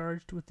arrested and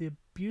charged with the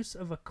abuse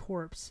of a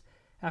corpse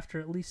after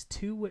at least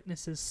 2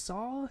 witnesses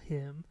saw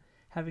him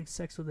having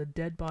sex with a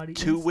dead body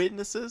Two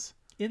witnesses?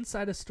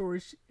 inside a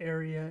storage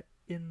area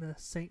in the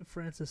St.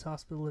 Francis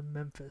Hospital in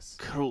Memphis.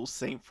 Cool,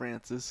 St.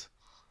 Francis.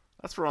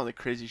 That's where all the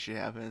crazy shit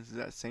happens, is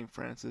at St.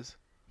 Francis.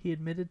 He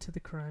admitted to the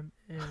crime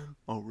and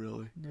Oh,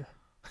 really? yeah.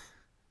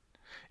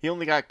 He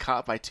only got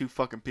caught by 2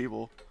 fucking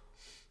people.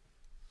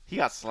 He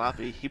got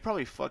sloppy. He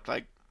probably fucked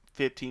like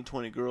 15,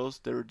 20 girls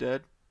that were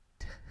dead.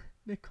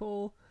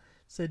 Nicole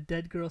said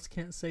dead girls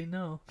can't say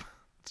no.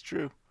 It's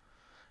true.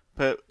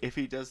 But if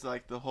he does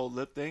like the whole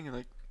lip thing and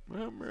like,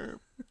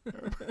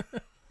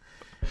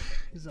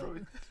 He's all,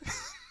 Probably-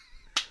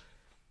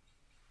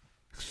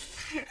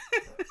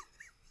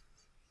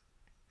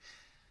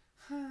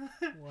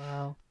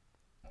 wow.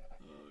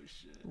 oh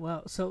shit.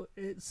 Wow. So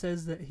it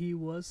says that he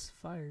was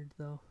fired,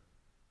 though.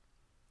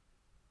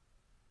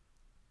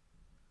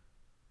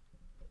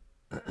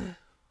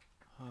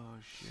 Oh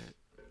shit.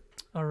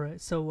 All right.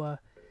 So,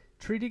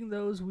 treating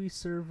those we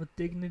serve with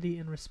dignity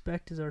and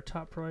respect is our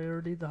top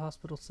priority, the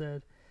hospital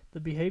said. The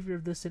behavior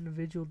of this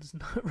individual does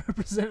not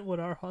represent what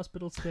our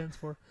hospital stands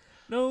for.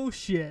 No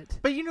shit.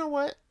 But you know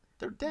what?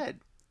 They're dead.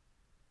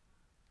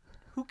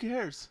 Who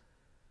cares?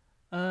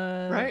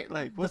 Right?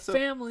 Like, what's the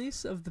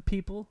families of the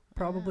people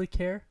probably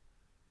care.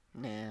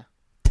 Nah.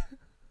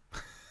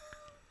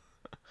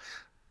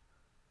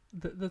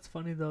 That's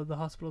funny though. The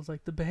hospital's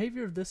like, the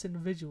behavior of this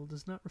individual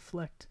does not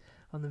reflect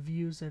on the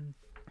views and.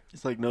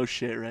 It's like no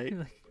shit, right?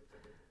 Like,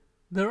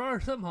 there are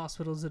some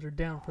hospitals that are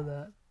down for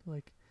that.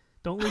 Like,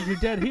 don't leave your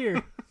dead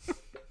here.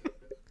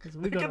 Because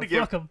we're gonna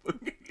fuck them. We're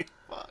gonna get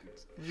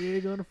fucked.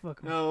 We're gonna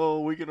fuck them. No,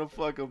 we're gonna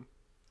fuck them.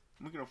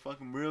 We're gonna fuck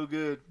them real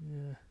good.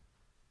 Yeah.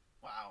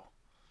 Wow.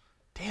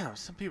 Damn,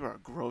 some people are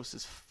gross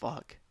as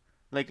fuck.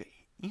 Like,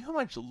 you know how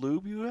much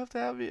lube you have to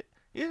have? You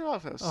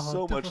have to have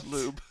so much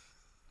lube.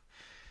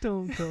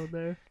 Don't go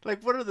there.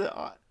 Like, what are the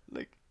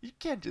like? You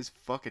can't just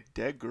fuck a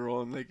dead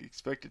girl and like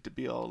expect it to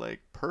be all like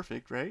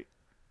perfect, right?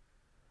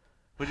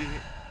 What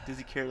does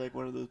he carry like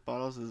one of those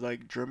bottles is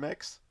like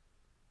Germex?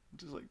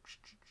 Just like.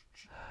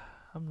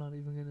 I'm not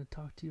even gonna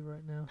talk to you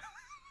right now.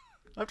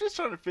 I'm just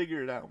trying to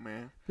figure it out,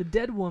 man. The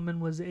dead woman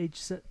was age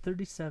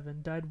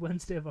 37, died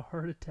Wednesday of a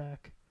heart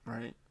attack.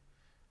 Right.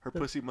 Her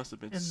pussy must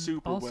have been And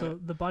super also,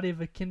 wet. the body of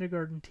a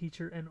kindergarten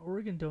teacher and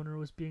organ donor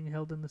was being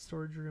held in the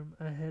storage room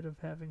ahead of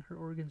having her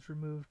organs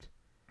removed.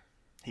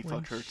 He when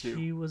fucked her too.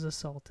 She was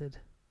assaulted.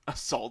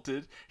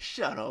 Assaulted?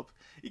 Shut up.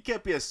 You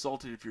can't be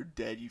assaulted if you're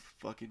dead, you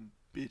fucking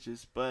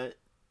bitches. But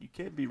you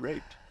can be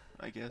raped,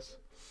 I guess.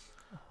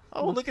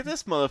 Oh, look at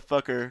this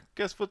motherfucker.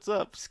 Guess what's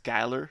up,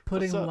 Skylar?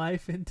 Putting what's up?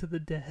 life into the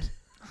dead.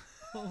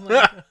 Oh my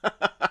god.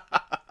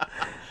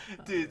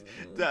 Dude,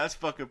 that's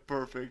fucking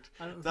perfect.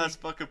 I don't That's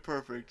think- fucking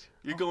perfect.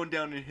 You're going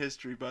down in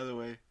history, by the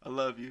way. I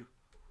love you.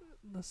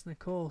 That's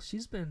Nicole.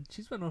 She's been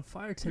on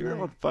fire tonight. You're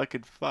on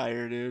fucking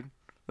fire, dude.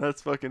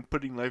 That's fucking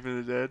putting life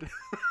in the dead.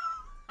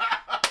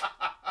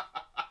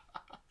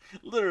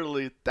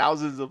 Literally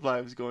thousands of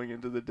lives going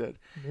into the dead.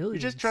 Millions.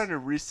 You're just trying to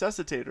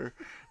resuscitate her,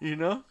 you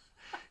know?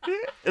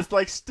 It's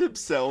like stem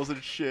cells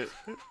and shit.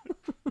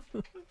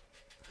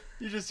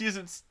 You're just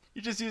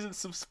using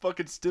some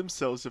fucking stem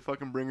cells to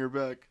fucking bring her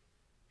back.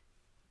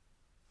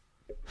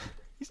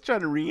 He's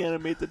trying to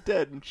reanimate the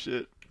dead and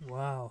shit.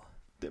 Wow.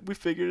 We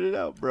figured it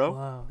out, bro.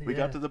 Wow, We yeah.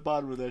 got to the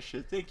bottom of that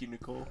shit. Thank you,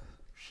 Nicole.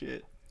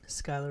 Shit.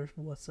 Skylar,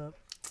 what's up?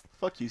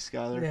 Fuck you,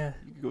 Skylar. Yeah.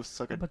 You can go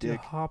suck a I'm about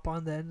dick. to hop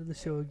on the end of the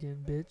show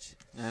again, bitch.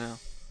 I know.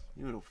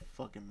 You little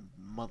fucking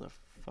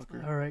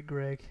motherfucker. All right,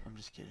 Greg. I'm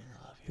just kidding.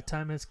 I love The you.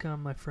 time has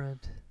come, my friend.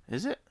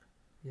 Is it?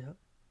 Yep.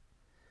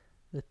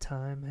 The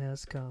time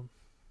has come.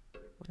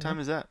 What time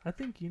is that? I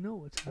think you know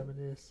what time it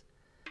is.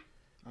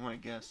 I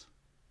want to guess.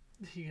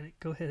 You're gonna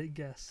go ahead and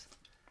guess.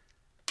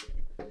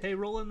 Hey,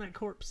 roll in that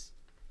corpse.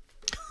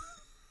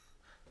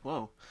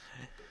 Whoa.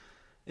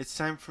 It's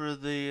time for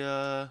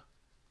the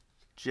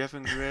Jeff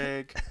and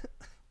Greg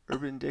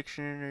Urban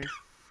Dictionary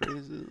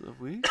Phrases of the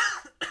Week.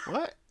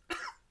 What?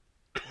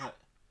 What?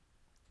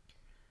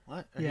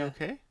 What? Are you Yeah.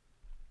 okay?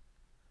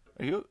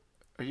 Are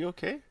you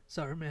okay?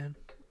 Sorry, man.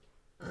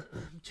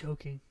 I'm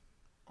choking.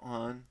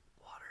 On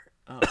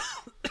Water.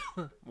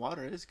 oh.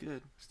 Water is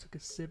good. Just took a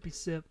sippy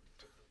sip.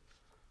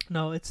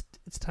 No, it's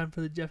time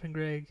for the Jeff and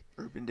Greg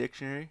Urban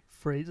Dictionary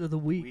phrase of the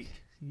week.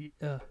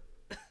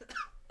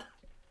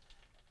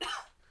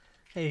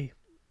 Hey,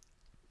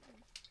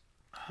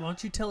 why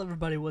don't you tell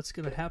everybody what's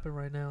gonna happen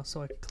right now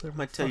so I can clear I'm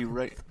my gonna tell you fucking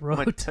right. throat.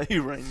 I'm gonna tell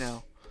you right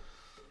now.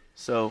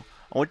 So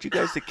I want you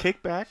guys to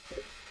kick back,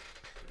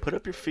 put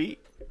up your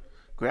feet,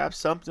 grab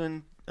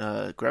something,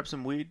 grab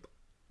some weed.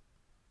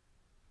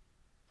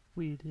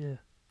 Weed, yeah.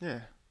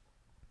 Yeah,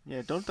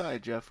 yeah. Don't die,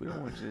 Jeff. We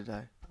don't want you to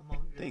die. I'm all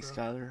good, Thanks,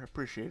 bro. Skylar. I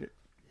appreciate it.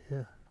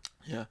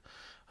 Yeah.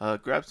 Yeah.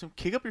 Grab some,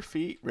 kick up your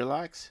feet,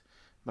 relax.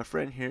 My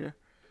friend here,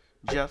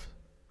 Jeff,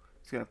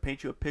 is gonna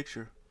paint you a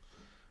picture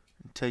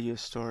and tell you a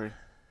story.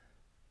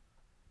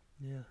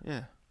 Yeah.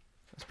 Yeah,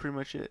 that's pretty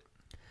much it.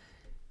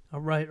 All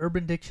right,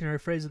 Urban Dictionary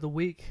phrase of the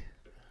week.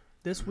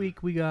 This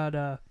week we got,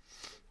 and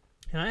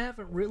I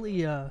haven't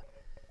really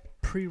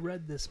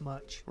pre-read this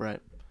much Right.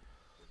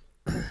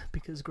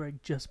 because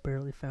Greg just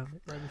barely found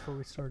it right before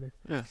we started.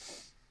 Yeah.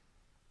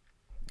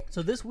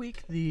 So this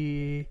week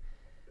the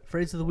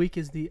phrase of the week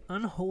is the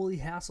unholy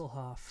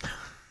Hasselhoff.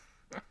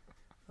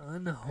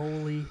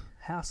 Unholy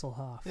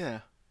Hasselhoff.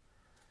 Yeah.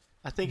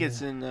 I think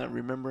it's in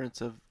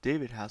remembrance of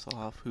David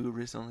Hasselhoff, who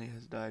recently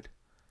has died.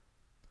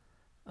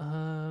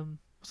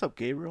 What's up,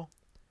 Gabriel?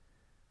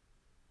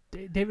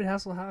 David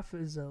Hasselhoff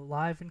is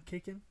alive and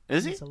kicking.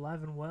 Is he? He's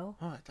alive and well.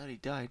 Oh, I thought he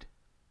died.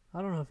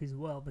 I don't know if he's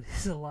well, but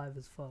he's alive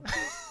as fuck.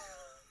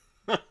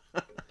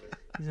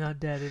 He's not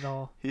dead at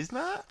all. He's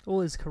not?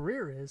 Well, his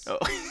career is. Oh.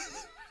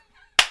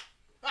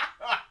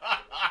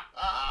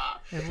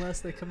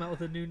 Unless they come out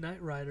with a new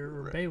Knight Rider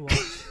or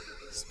Baywatch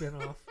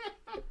spinoff.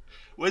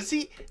 Was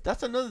he?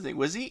 That's another thing.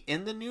 Was he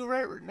in the new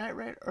Night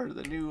Rider or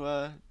the new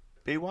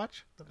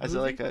Baywatch? The As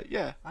movie? like a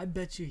yeah. I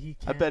bet you he.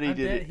 I bet he I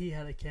did bet it. he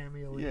had a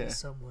cameo in Yeah. this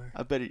somewhere.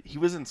 I bet he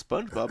was in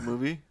SpongeBob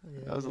movie.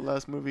 Yeah, That was the yeah.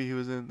 last movie he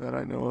was in that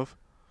I know of.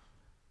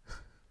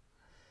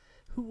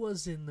 Who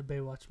was in the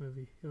Baywatch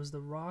movie? It was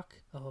The Rock.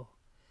 Oh,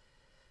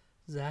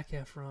 Zac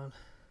Efron.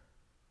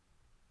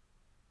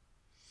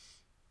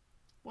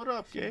 What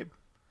up, Gabe?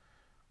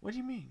 What do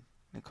you mean,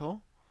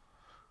 Nicole?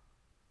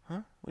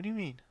 Huh? What do you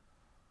mean?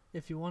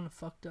 If you want a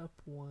fucked up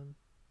one,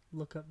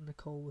 look up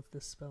Nicole with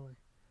this spelling.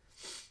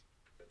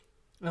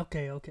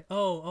 Okay.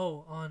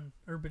 Oh, on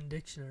Urban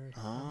Dictionary.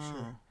 I'm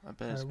sure. I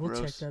bet it's We'll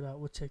gross.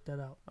 check that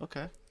out.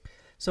 Okay.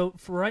 So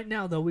for right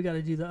now, though, we got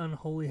to do the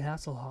unholy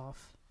Hasselhoff.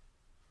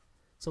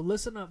 So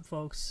listen up,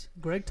 folks.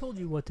 Greg told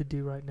you what to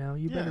do right now.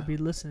 You better Yeah. be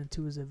listening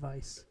to his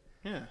advice.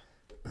 Yeah.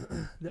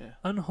 The Yeah.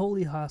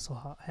 unholy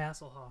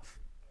Hasselhoff.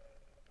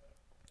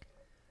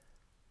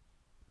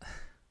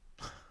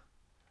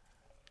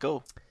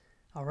 Go.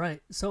 All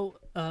right. So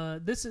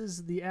this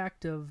is the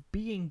act of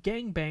being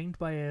gangbanged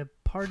by a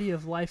party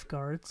of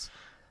lifeguards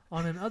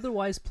on an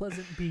otherwise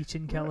pleasant beach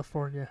in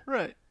California.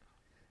 Right.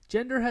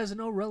 Gender has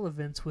no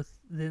relevance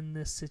within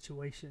this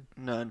situation.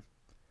 None.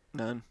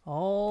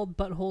 All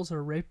buttholes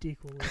are raped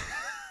equally.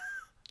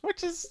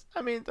 Which is,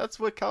 I mean, that's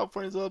what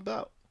California's all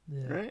about,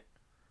 Yeah. right?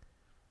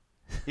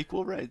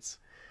 Equal rights.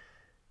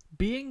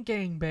 Being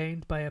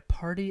gangbanged by a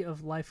party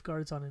of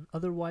lifeguards on an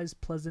otherwise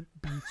pleasant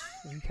beach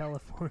in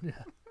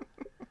California.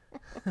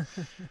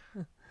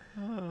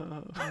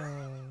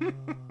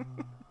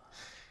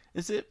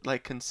 Is it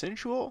like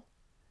consensual?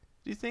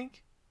 Do you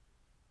think?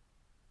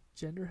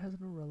 Gender has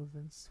no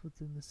relevance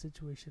within the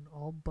situation.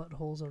 All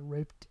buttholes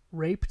are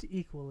raped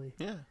equally.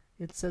 Yeah.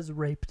 It says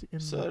raped in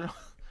So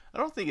I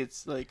don't think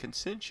it's like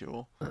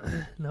consensual.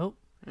 Nope.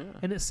 Yeah.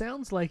 And it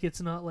sounds like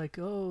it's not like,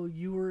 oh,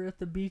 you were at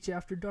the beach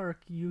after dark,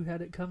 you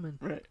had it coming.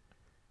 Right.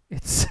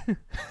 It says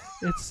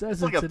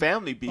It's like a an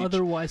family beach.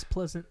 otherwise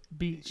pleasant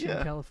beach Yeah.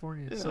 in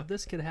California. So Yeah.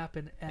 this could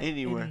happen at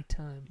Anywhere. any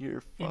time.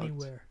 You're fucked.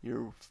 Anywhere.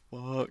 You're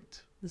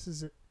fucked. This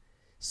is it.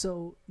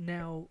 So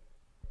now,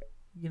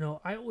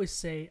 I always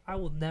say I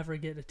will never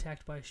get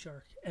attacked by a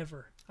shark,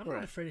 ever. I'm not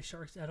Right. afraid of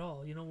sharks at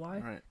all. You know why?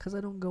 Right. Because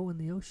I don't go in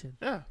the ocean.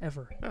 Yeah.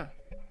 Ever. Yeah.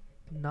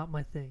 Not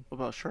my thing. What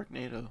about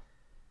Sharknado?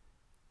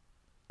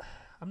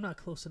 I'm not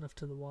close enough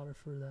to the water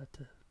for that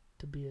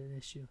to be an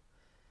issue.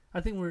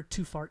 I think we're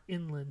too far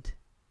inland,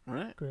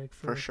 Right. Greg.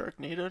 For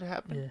Sharknado to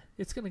happen? Yeah.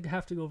 It's going to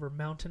have to go over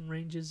mountain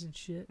ranges and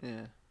shit.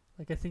 Yeah.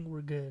 Like, I think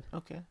we're good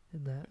Okay.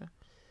 in that. Okay.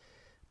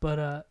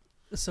 But,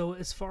 so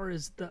as far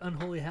as the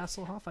unholy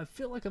Hasselhoff, I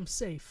feel like I'm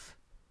safe.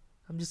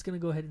 I'm just going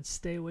to go ahead and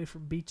stay away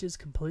from beaches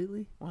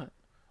completely. What?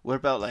 What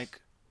about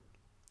like?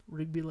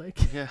 Rigby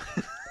Lake. Yeah.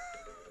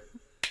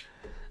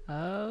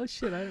 Oh,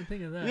 shit. I didn't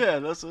think of that. Yeah,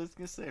 that's what I was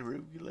gonna say.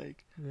 Ruby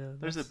Lake. Yeah,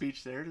 There's a that's-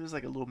 beach there. There's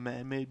like a little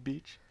man-made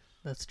beach.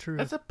 That's true.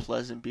 That's a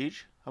pleasant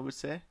beach, I would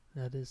say.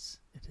 It is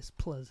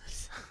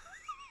pleasant.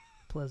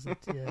 Pleasant,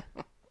 yeah.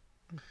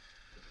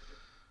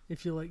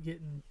 If you like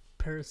getting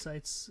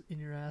parasites in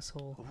your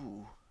asshole,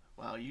 Ooh,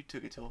 wow, you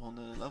took it to a whole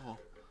nother level.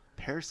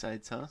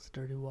 Parasites, huh? it's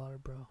dirty water,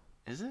 bro.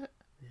 Is it?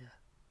 Yeah.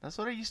 That's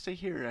what I used to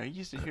hear. I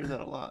used to hear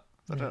that a lot,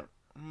 but Yeah.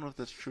 I don't know if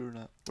that's true or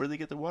not. Where do they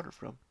get the water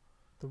from?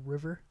 The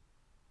river.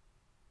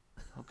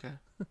 Okay.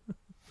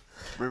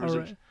 Rivers are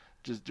Alright.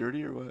 just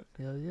dirty or what?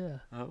 Hell yeah.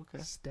 Oh,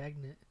 okay.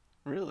 Stagnant.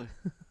 Really?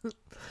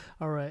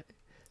 All right.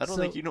 I don't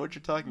So- think you know what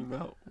you're talking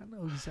about. I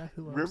know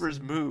exactly what Rivers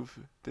I'm saying. move.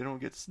 They don't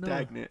get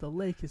stagnant. No, the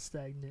lake is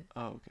stagnant.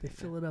 Oh, okay. They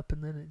fill it up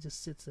and then it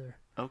just sits there.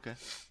 Okay.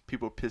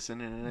 People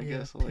pissing in it, I yeah,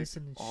 guess, like pissing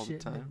and all the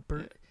shitting and time.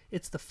 burnt.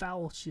 It's the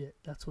foul shit.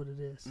 That's what it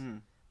is. Yeah.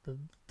 Mm.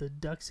 The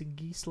ducks and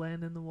geese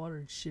land in the water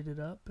and shit it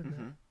up, and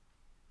Mm-hmm. that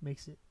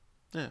makes it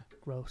Yeah.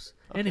 gross.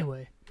 Okay.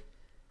 Anyway,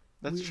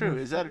 That's we- true.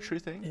 we're- Is that a true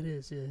thing? it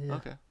is. Yeah.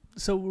 Okay.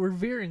 So we're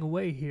veering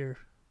away here.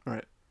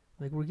 Right.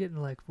 Like we're getting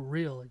like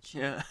real and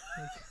shit. Yeah.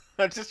 Like,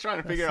 I'm just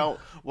trying to figure That's- out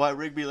why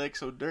Rigby Lake's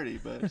so dirty,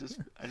 but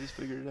I just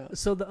figured it out.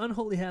 so the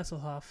unholy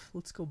Hasselhoff.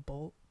 Let's go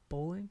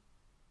bowling,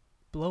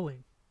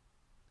 blowing.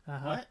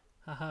 What?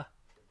 Haha.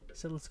 I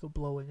said let's go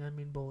blowing. I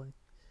mean bowling.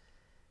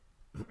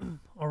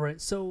 All right.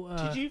 So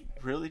Did you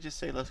really just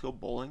say let's go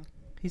bowling?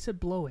 he said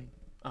blowing.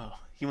 Oh,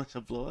 he wants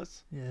to blow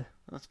us? Yeah.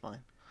 That's fine.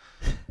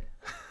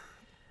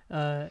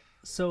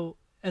 So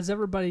as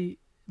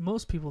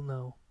most people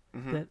know,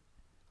 Mm-hmm. that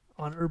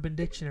on Urban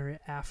Dictionary,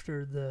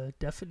 after the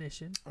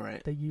definition,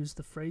 Right. they use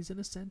the phrase in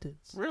a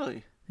sentence.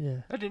 Really?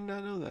 Yeah. I did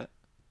not know that.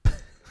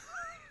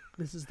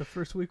 This is the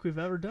first week we've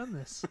ever done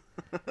this.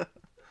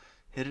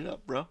 Hit it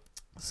up, bro.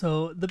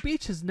 So the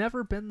beach has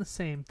never been the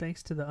same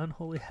thanks to the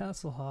unholy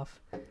Hasselhoff.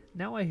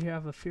 Now I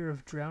have a fear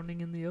of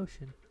drowning in the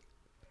ocean.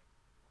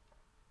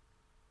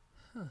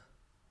 Huh.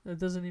 That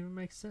doesn't even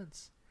make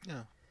sense.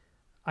 Yeah.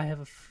 I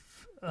have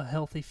a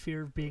healthy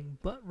fear of being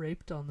butt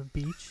raped on the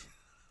beach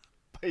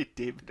By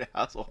David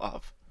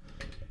Hasselhoff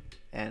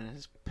and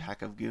his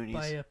pack of goonies.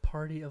 by a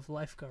party of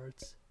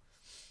lifeguards.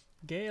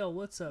 Gail,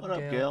 what's up, What up,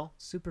 Gail? Gail?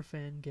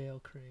 Superfan Gail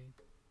Crane.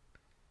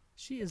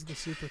 She is the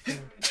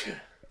superfan.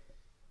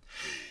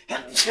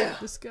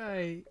 This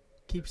guy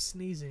keeps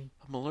sneezing.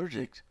 I'm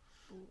allergic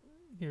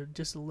You're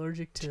just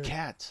allergic to to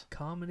cats.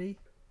 comedy.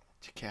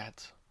 To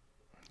cats.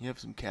 You have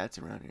some cats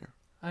around here.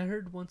 I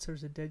heard once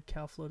there's a dead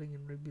cow floating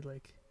in Rigby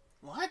Lake.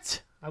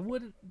 What? I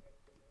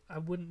I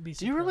wouldn't be surprised.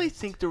 Do you really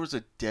think there was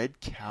a dead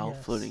cow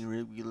Yes. floating in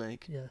Ruby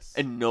Lake? Yes.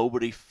 And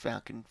nobody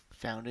fucking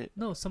found it?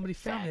 No, somebody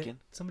found it. Fucking.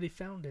 Somebody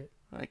found it.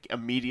 Like,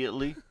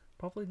 immediately?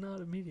 Probably not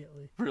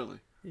immediately. Really?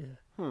 Yeah.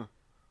 Huh.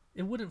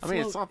 It wouldn't I float.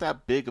 mean, it's not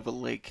that big of a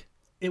lake.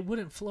 It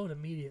wouldn't float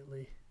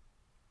immediately.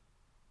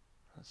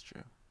 That's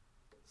true.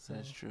 So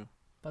That's true.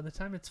 by the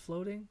time it's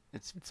floating,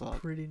 It's it's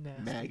fuck pretty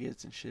nasty.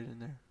 maggots and shit in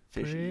there.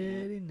 Fish.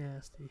 Pretty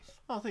nasty.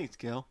 Oh, thanks,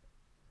 Gail.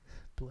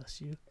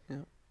 Bless you.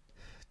 Yeah.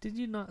 Did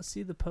you not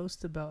see the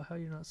post about how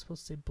you're not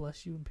supposed to say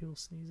bless you when people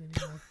sneeze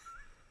anymore?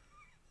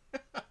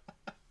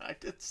 I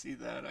did see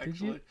that, Did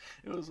you? actually.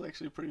 It was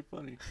actually pretty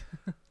funny.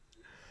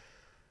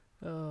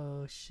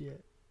 Oh,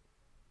 shit.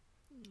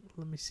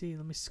 Let me see.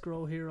 Let me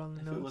scroll here on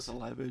the If notes. it was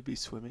alive, it would be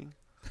swimming.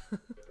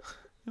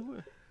 It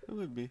would. It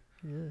would be.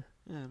 Yeah,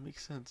 Yeah, it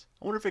makes sense.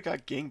 I wonder if it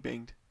got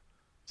gangbanged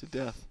to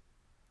death.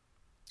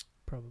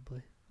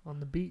 probably. On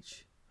the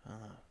beach.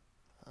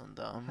 And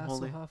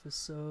unholy. Hasselhoff is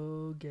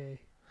so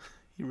gay.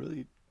 He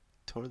really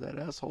tore that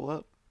asshole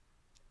up.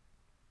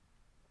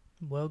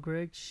 Well,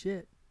 Greg,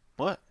 shit.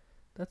 What?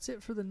 That's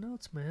it for the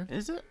notes, man.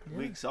 Is it?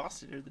 We Yeah.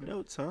 exhausted the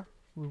notes, huh?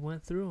 We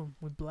went through them.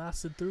 We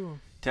blasted through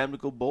them. Time to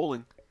go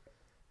bowling.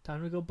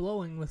 Time to go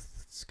blowing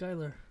with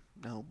Skylar.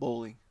 No,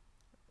 bowling.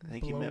 I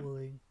think you meant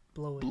Blowing.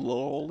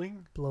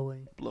 blowing?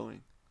 Blowing.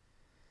 Blowing.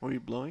 Were you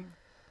blowing?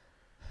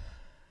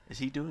 Is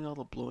he doing all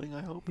the blowing,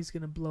 I hope? He's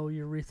gonna blow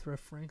Urethra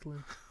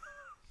Franklin.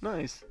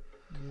 Nice.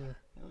 Yeah.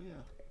 Hell yeah.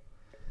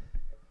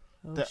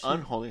 Oh, The shit.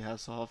 unholy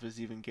Hasselhoff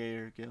is even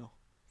gayer, Gil.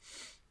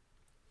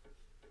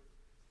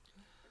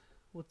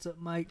 What's up,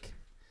 Mike?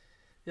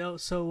 Yo,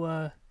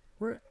 so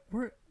we're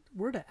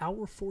at an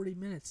hour 40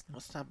 minutes. Now.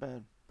 That's not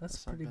bad.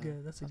 That's not pretty bad.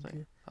 good. That's a I think-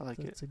 good. I like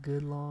it. That's a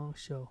good long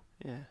show.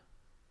 Yeah.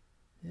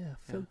 Yeah,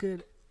 feel Yeah.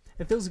 good.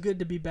 It feels good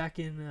to be back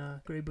in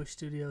Graybush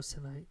Studios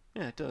tonight.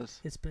 Yeah, it does.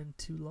 It's been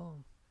too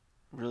long.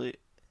 Really,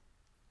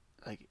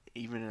 like,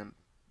 even in,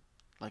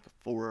 like,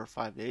 4 or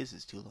 5 days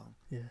is too long.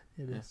 Yeah,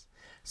 it is. Yeah.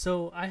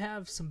 So I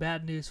have some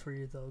bad news for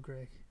you, though,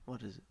 Greg.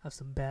 What is it? I have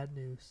some bad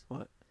news.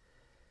 What?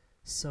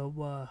 So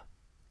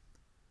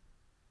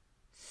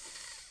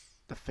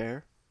The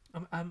fair?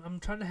 I'm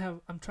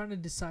trying to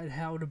decide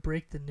how to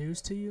break the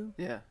news to you.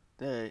 Yeah.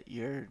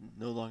 You're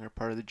no longer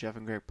part of the Jeff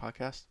and Greg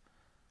podcast?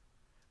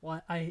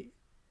 Well, I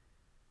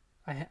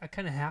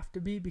kind of have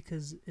to be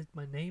because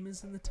my name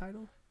is in the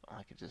title.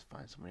 I could just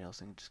find somebody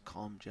else and just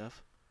call him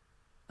Jeff.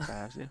 If I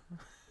have to.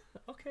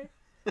 Okay.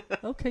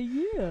 Okay.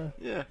 Yeah.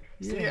 Yeah.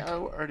 See, Yeah. I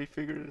already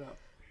figured it out.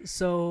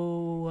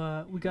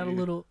 So we got a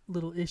Yeah.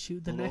 little issue.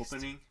 The Little next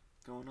opening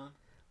going on?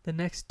 the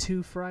next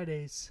 2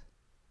 Fridays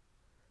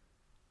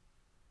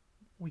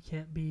we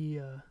can't be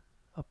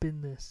up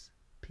in this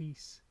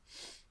piece.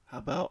 How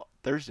about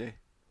Thursday?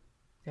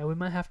 Yeah, we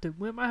might have to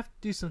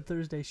do some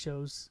Thursday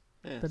shows.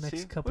 Yeah, The next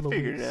see? couple we of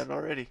figured weeks. it out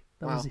already.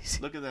 That Wow, was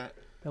easy. Look at that.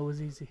 That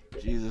was easy.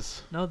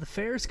 Jesus. No, the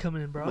fair's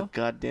coming in, I'm a bro.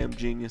 goddamn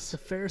genius. The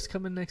fair's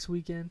coming next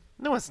weekend.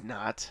 No, it's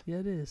not. Yeah,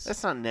 it is.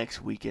 That's not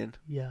next weekend.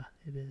 Yeah,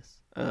 it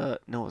is.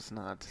 No, it's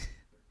not.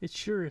 It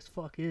sure as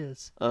fuck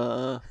is.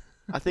 I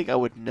think I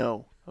would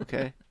know,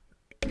 okay?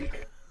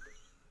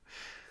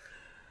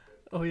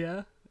 Oh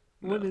yeah?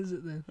 What No. is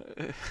it then?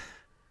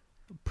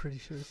 I'm pretty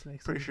sure it's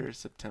next Pretty week. sure it's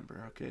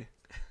September, okay?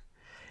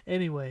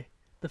 Anyway,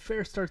 the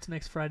fair starts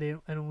next Friday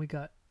and we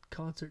got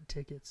concert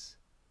tickets.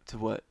 To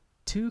what?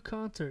 2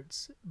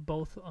 concerts,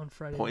 both on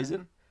Friday Poison?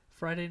 night.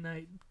 Friday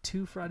night,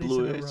 2 Fridays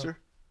Blue in a row. Oyster?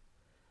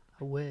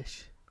 I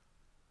wish.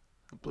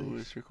 Blue Wish.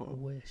 Oyster I Club.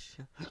 wish.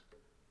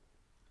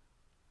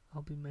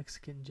 I'll be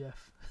Mexican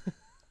Jeff.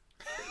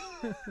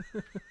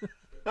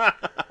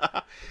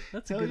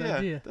 That's a Hell good yeah,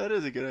 idea. that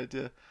is a good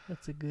idea.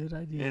 That's a good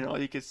idea. And all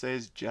you could say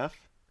is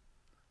Jeff?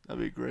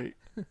 That'd be great.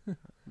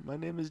 My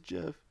name is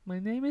Jeff. My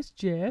name is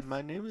Jeff.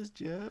 My name is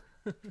Jeff.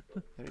 There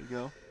you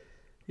go.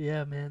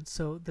 Yeah, man.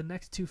 So the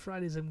next 2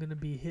 Fridays, I'm gonna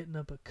be hitting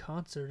up a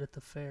concert at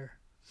the fair.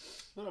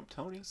 What up,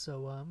 Tony?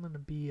 So I'm gonna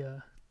be.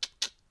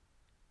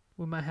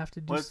 We might have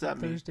to do What does some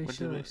that mean? Thursday What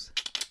does it mean? shows.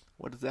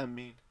 What does that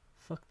mean?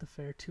 Fuck the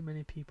fair. Too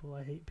many people.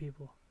 I hate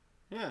people.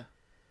 Yeah.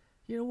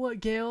 You know what,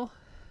 Gail?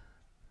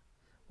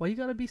 Why you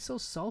gotta be so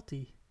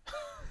salty?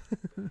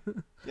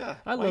 Yeah.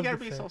 I Why love you gotta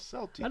the be fair. so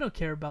salty? I don't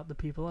care about the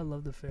people. I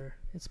love the fair.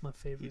 It's my He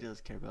favorite.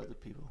 does care about the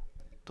people.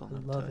 Don't I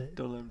let him love tell it.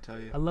 Don't let him tell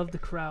you. I love the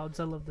crowds.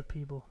 I love the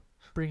people.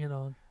 Bring it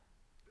on.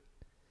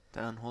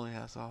 The unholy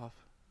ass off.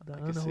 The I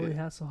can see unholy it.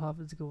 Hasselhoff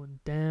is going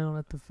down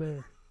at the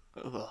fair.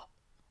 Ugh.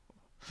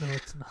 No,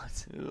 it's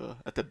not. Ugh.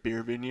 At the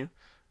beer venue.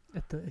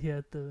 What At do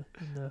the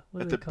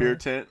they call beer it?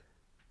 tent.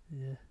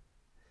 Yeah.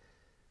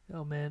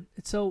 Oh man.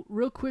 So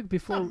real quick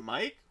before What's up,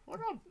 Mike? What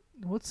up,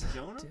 what's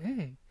Jonah?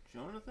 dang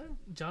Jonathan?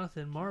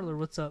 Jonathan Marler,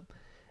 what's up?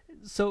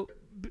 So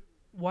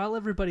while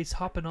everybody's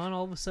hopping on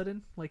all of a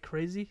sudden like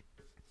crazy,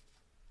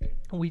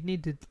 we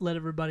need to let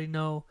everybody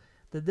know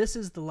that this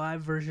is the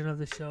live version of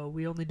the show.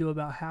 We only do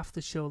about half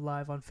the show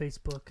live on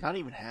Facebook. Not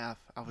even half,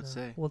 I would No.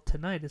 say. Well,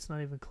 tonight it's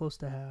not even close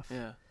to half.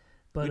 Yeah.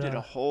 But we did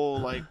a whole,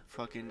 like,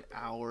 fucking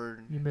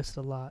hour you and missed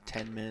a lot.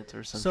 10 minutes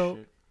or some So-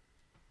 shit.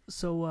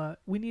 So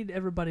we need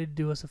everybody to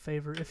do us a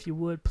favor. If you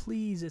would,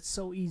 please, it's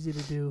so easy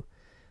to do.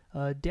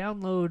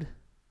 download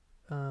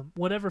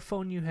whatever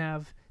phone you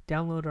have.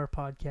 Download our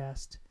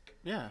podcast.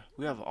 Yeah,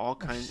 we have all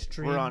kinds.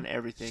 Stream- We're on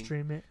everything.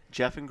 Stream it.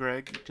 Jeff and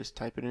Greg, just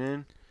type it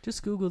in.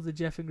 Just Google the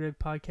Jeff and Greg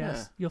podcast.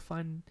 Yeah. You'll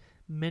find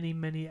many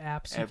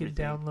apps you Everything.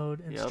 can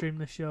download and Yep. stream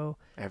the show.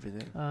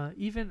 Everything.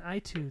 Even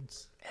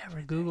iTunes, or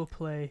Everything. Google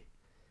Play.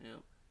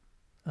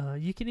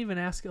 Yep. You can even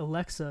ask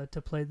Alexa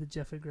to play the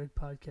Jeff and Greg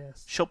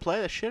podcast. She'll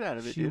play the shit out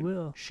of it, She dude.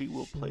 will. She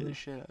will She play will. the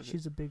shit out of it.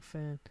 She's a big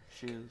fan.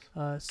 She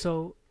is.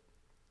 So,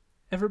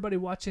 everybody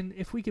watching,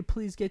 if we could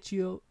please get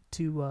you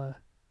to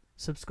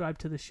subscribe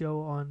to the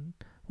show on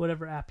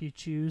whatever app you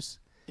choose.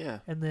 Yeah.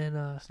 And then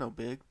It's no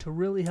big. to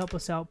really help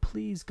us out,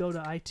 please go to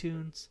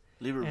iTunes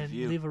Leave a and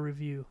review. leave a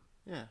review.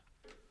 Yeah.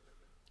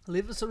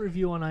 Leave us a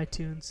review on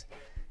iTunes.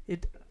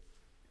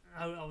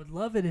 I would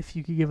love it if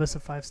you could give us a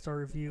 5-star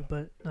review,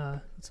 but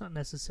it's not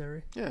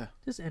necessary. Yeah.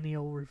 Just any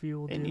old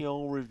review will Any do.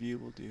 old review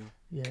will do.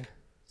 Yeah.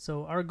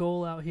 So our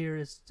goal out here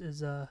is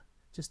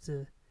just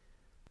to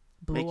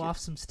blow Make it- off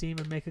some steam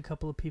and make a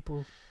couple of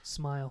people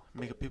smile.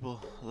 Make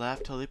people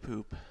laugh till they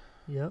poop.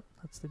 Yep,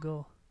 that's the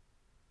goal.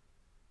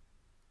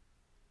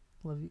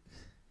 Love you.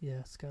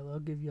 Yeah, Skylar, I'll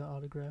give you an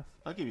autograph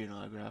I'll give you an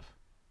autograph.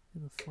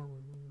 in the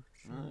form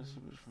Nice.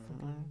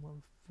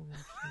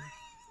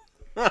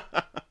 of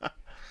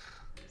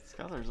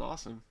Skylar's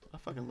awesome. I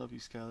fucking love you,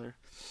 Skylar.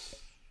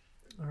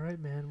 All right,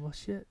 man. Well,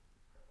 shit.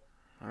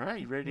 All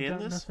right, you ready We to end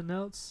got this? nothing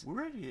else.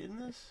 We're ready to end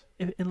this.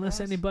 Unless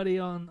Guys? anybody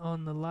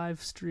on the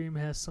live stream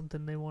has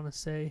something they want to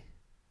say,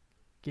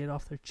 get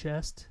off their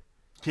chest.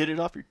 Get it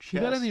off your chest. You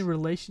got any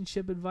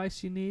relationship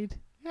advice you need?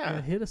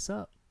 Yeah. Hit us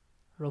up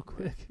real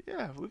quick.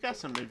 Yeah, we got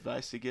some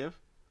advice to give.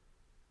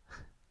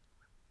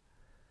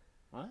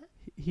 What?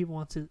 He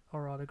wants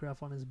our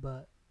autograph on his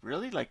butt.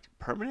 Really? Like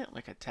permanent?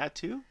 Like a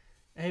tattoo?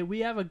 Hey, we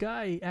have a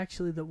guy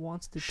actually that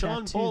wants to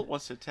Sean tattoo. Bolt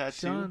wants a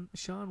tattoo.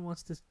 Sean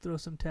wants to throw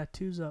some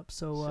tattoos up.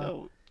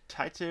 So,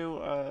 tattoo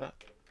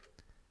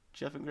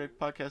Jeff and Greg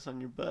podcast on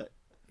your butt.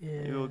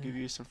 Yeah. Maybe we'll give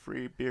you some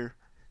free beer.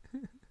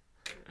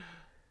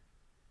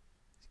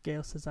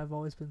 Gail says, I've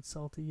always been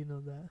salty, you know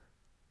that.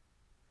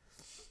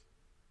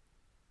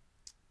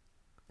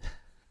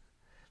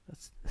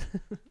 That's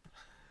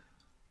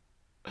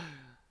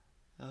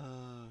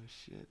Oh,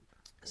 shit.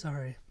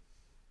 sorry.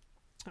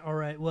 All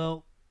right,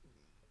 well,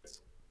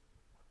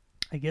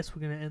 I guess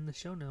we're gonna end the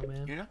show now,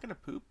 man. You're not going to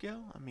poop,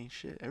 Gil? I mean,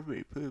 shit,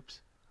 everybody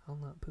poops. I'll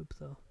not poop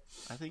though.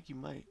 I think you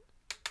might.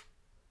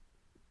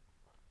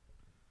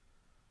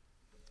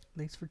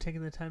 Thanks for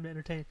taking the time to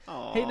entertain.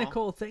 Aww. Hey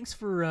Nicole, thanks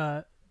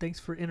for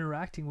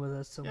interacting with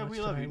us so Yeah, much we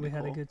love tonight. you, We had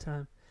a Nicole. good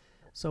time.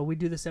 So we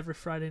do this every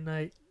Friday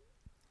night.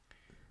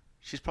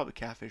 She's probably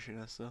catfishing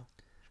us, though.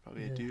 She's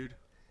probably Yeah. a dude.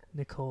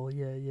 Nicole,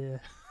 yeah.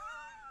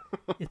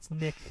 It's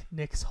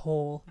Nick's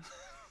hole.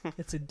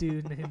 It's a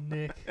dude named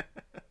Nick.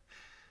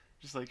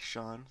 Just like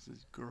Sean, it's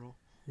his girl.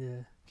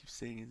 Yeah. Keeps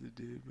saying he's a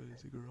dude, but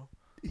he's a girl.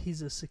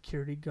 He's a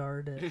security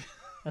guard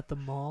at the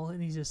mall,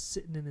 and he's just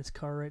sitting in his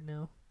car right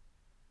now.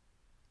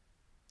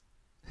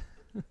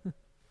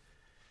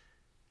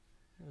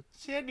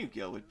 See, I knew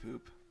Gil would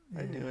poop.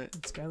 I knew it.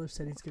 And Skylar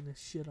said he's gonna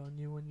shit on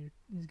you when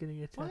he's gonna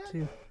get a What?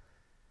 tattoo.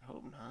 I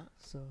hope not.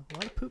 So a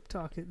lot of poop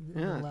talk in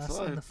Yeah, the it's last a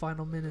lot. in the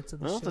final minutes of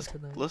the Well, show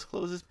tonight. let's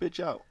close this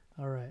bitch out.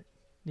 All right.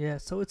 Yeah,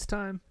 so it's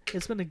time.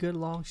 It's been a good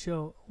long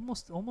show.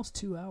 Almost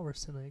 2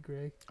 hours tonight,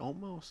 Greg.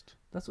 Almost.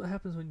 That's what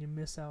happens when you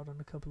miss out on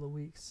a couple of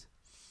weeks.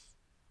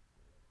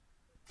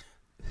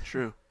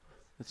 True.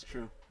 It's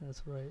true.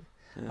 That's right.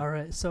 Yeah. All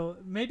right, so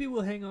maybe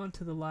we'll hang on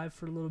to the live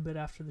for a little bit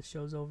after the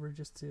show's over,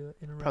 just to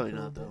interrupt. Probably a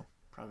little not, bit. though.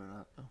 Probably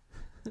not,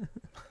 though.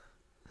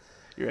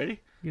 You ready?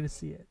 You're gonna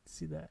see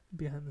that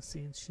behind the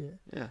scenes shit.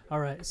 Yeah. All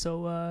right,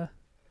 so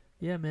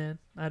yeah, man,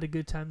 I had a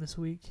good time this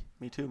week.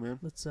 Me too, man.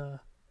 Let's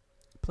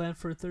plan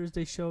for a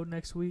Thursday show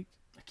next week.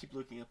 I keep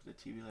looking up at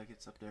the TV like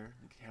it's up there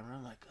in the camera.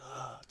 I'm like,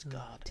 oh, it's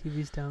God.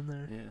 TV's down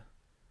there. Yeah.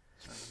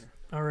 It's right here.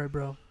 All right,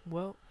 bro.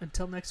 Well,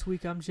 until next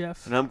week, I'm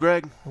Jeff. And I'm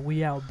Greg. And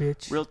we out,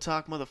 bitch. Real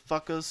talk,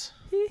 motherfuckers.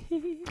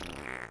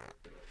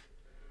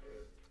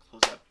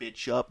 Close that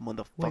bitch up,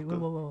 motherfucker.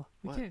 Wait.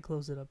 We What? can't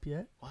close it up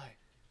yet Why?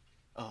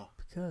 Oh,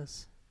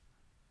 because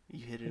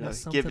you hit I it got up.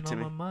 something Give it to on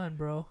me. my mind,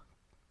 bro.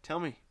 Tell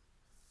me.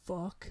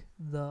 Fuck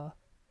the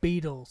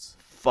Beatles.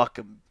 Fuck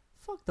 'em.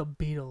 Fuck the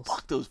Beatles.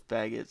 Fuck those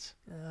faggots.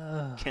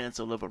 Ugh,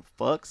 Cancel living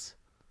fucks.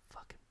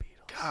 fucking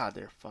Beatles. God,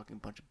 they're a fucking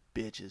bunch of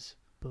bitches.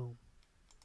 Boom.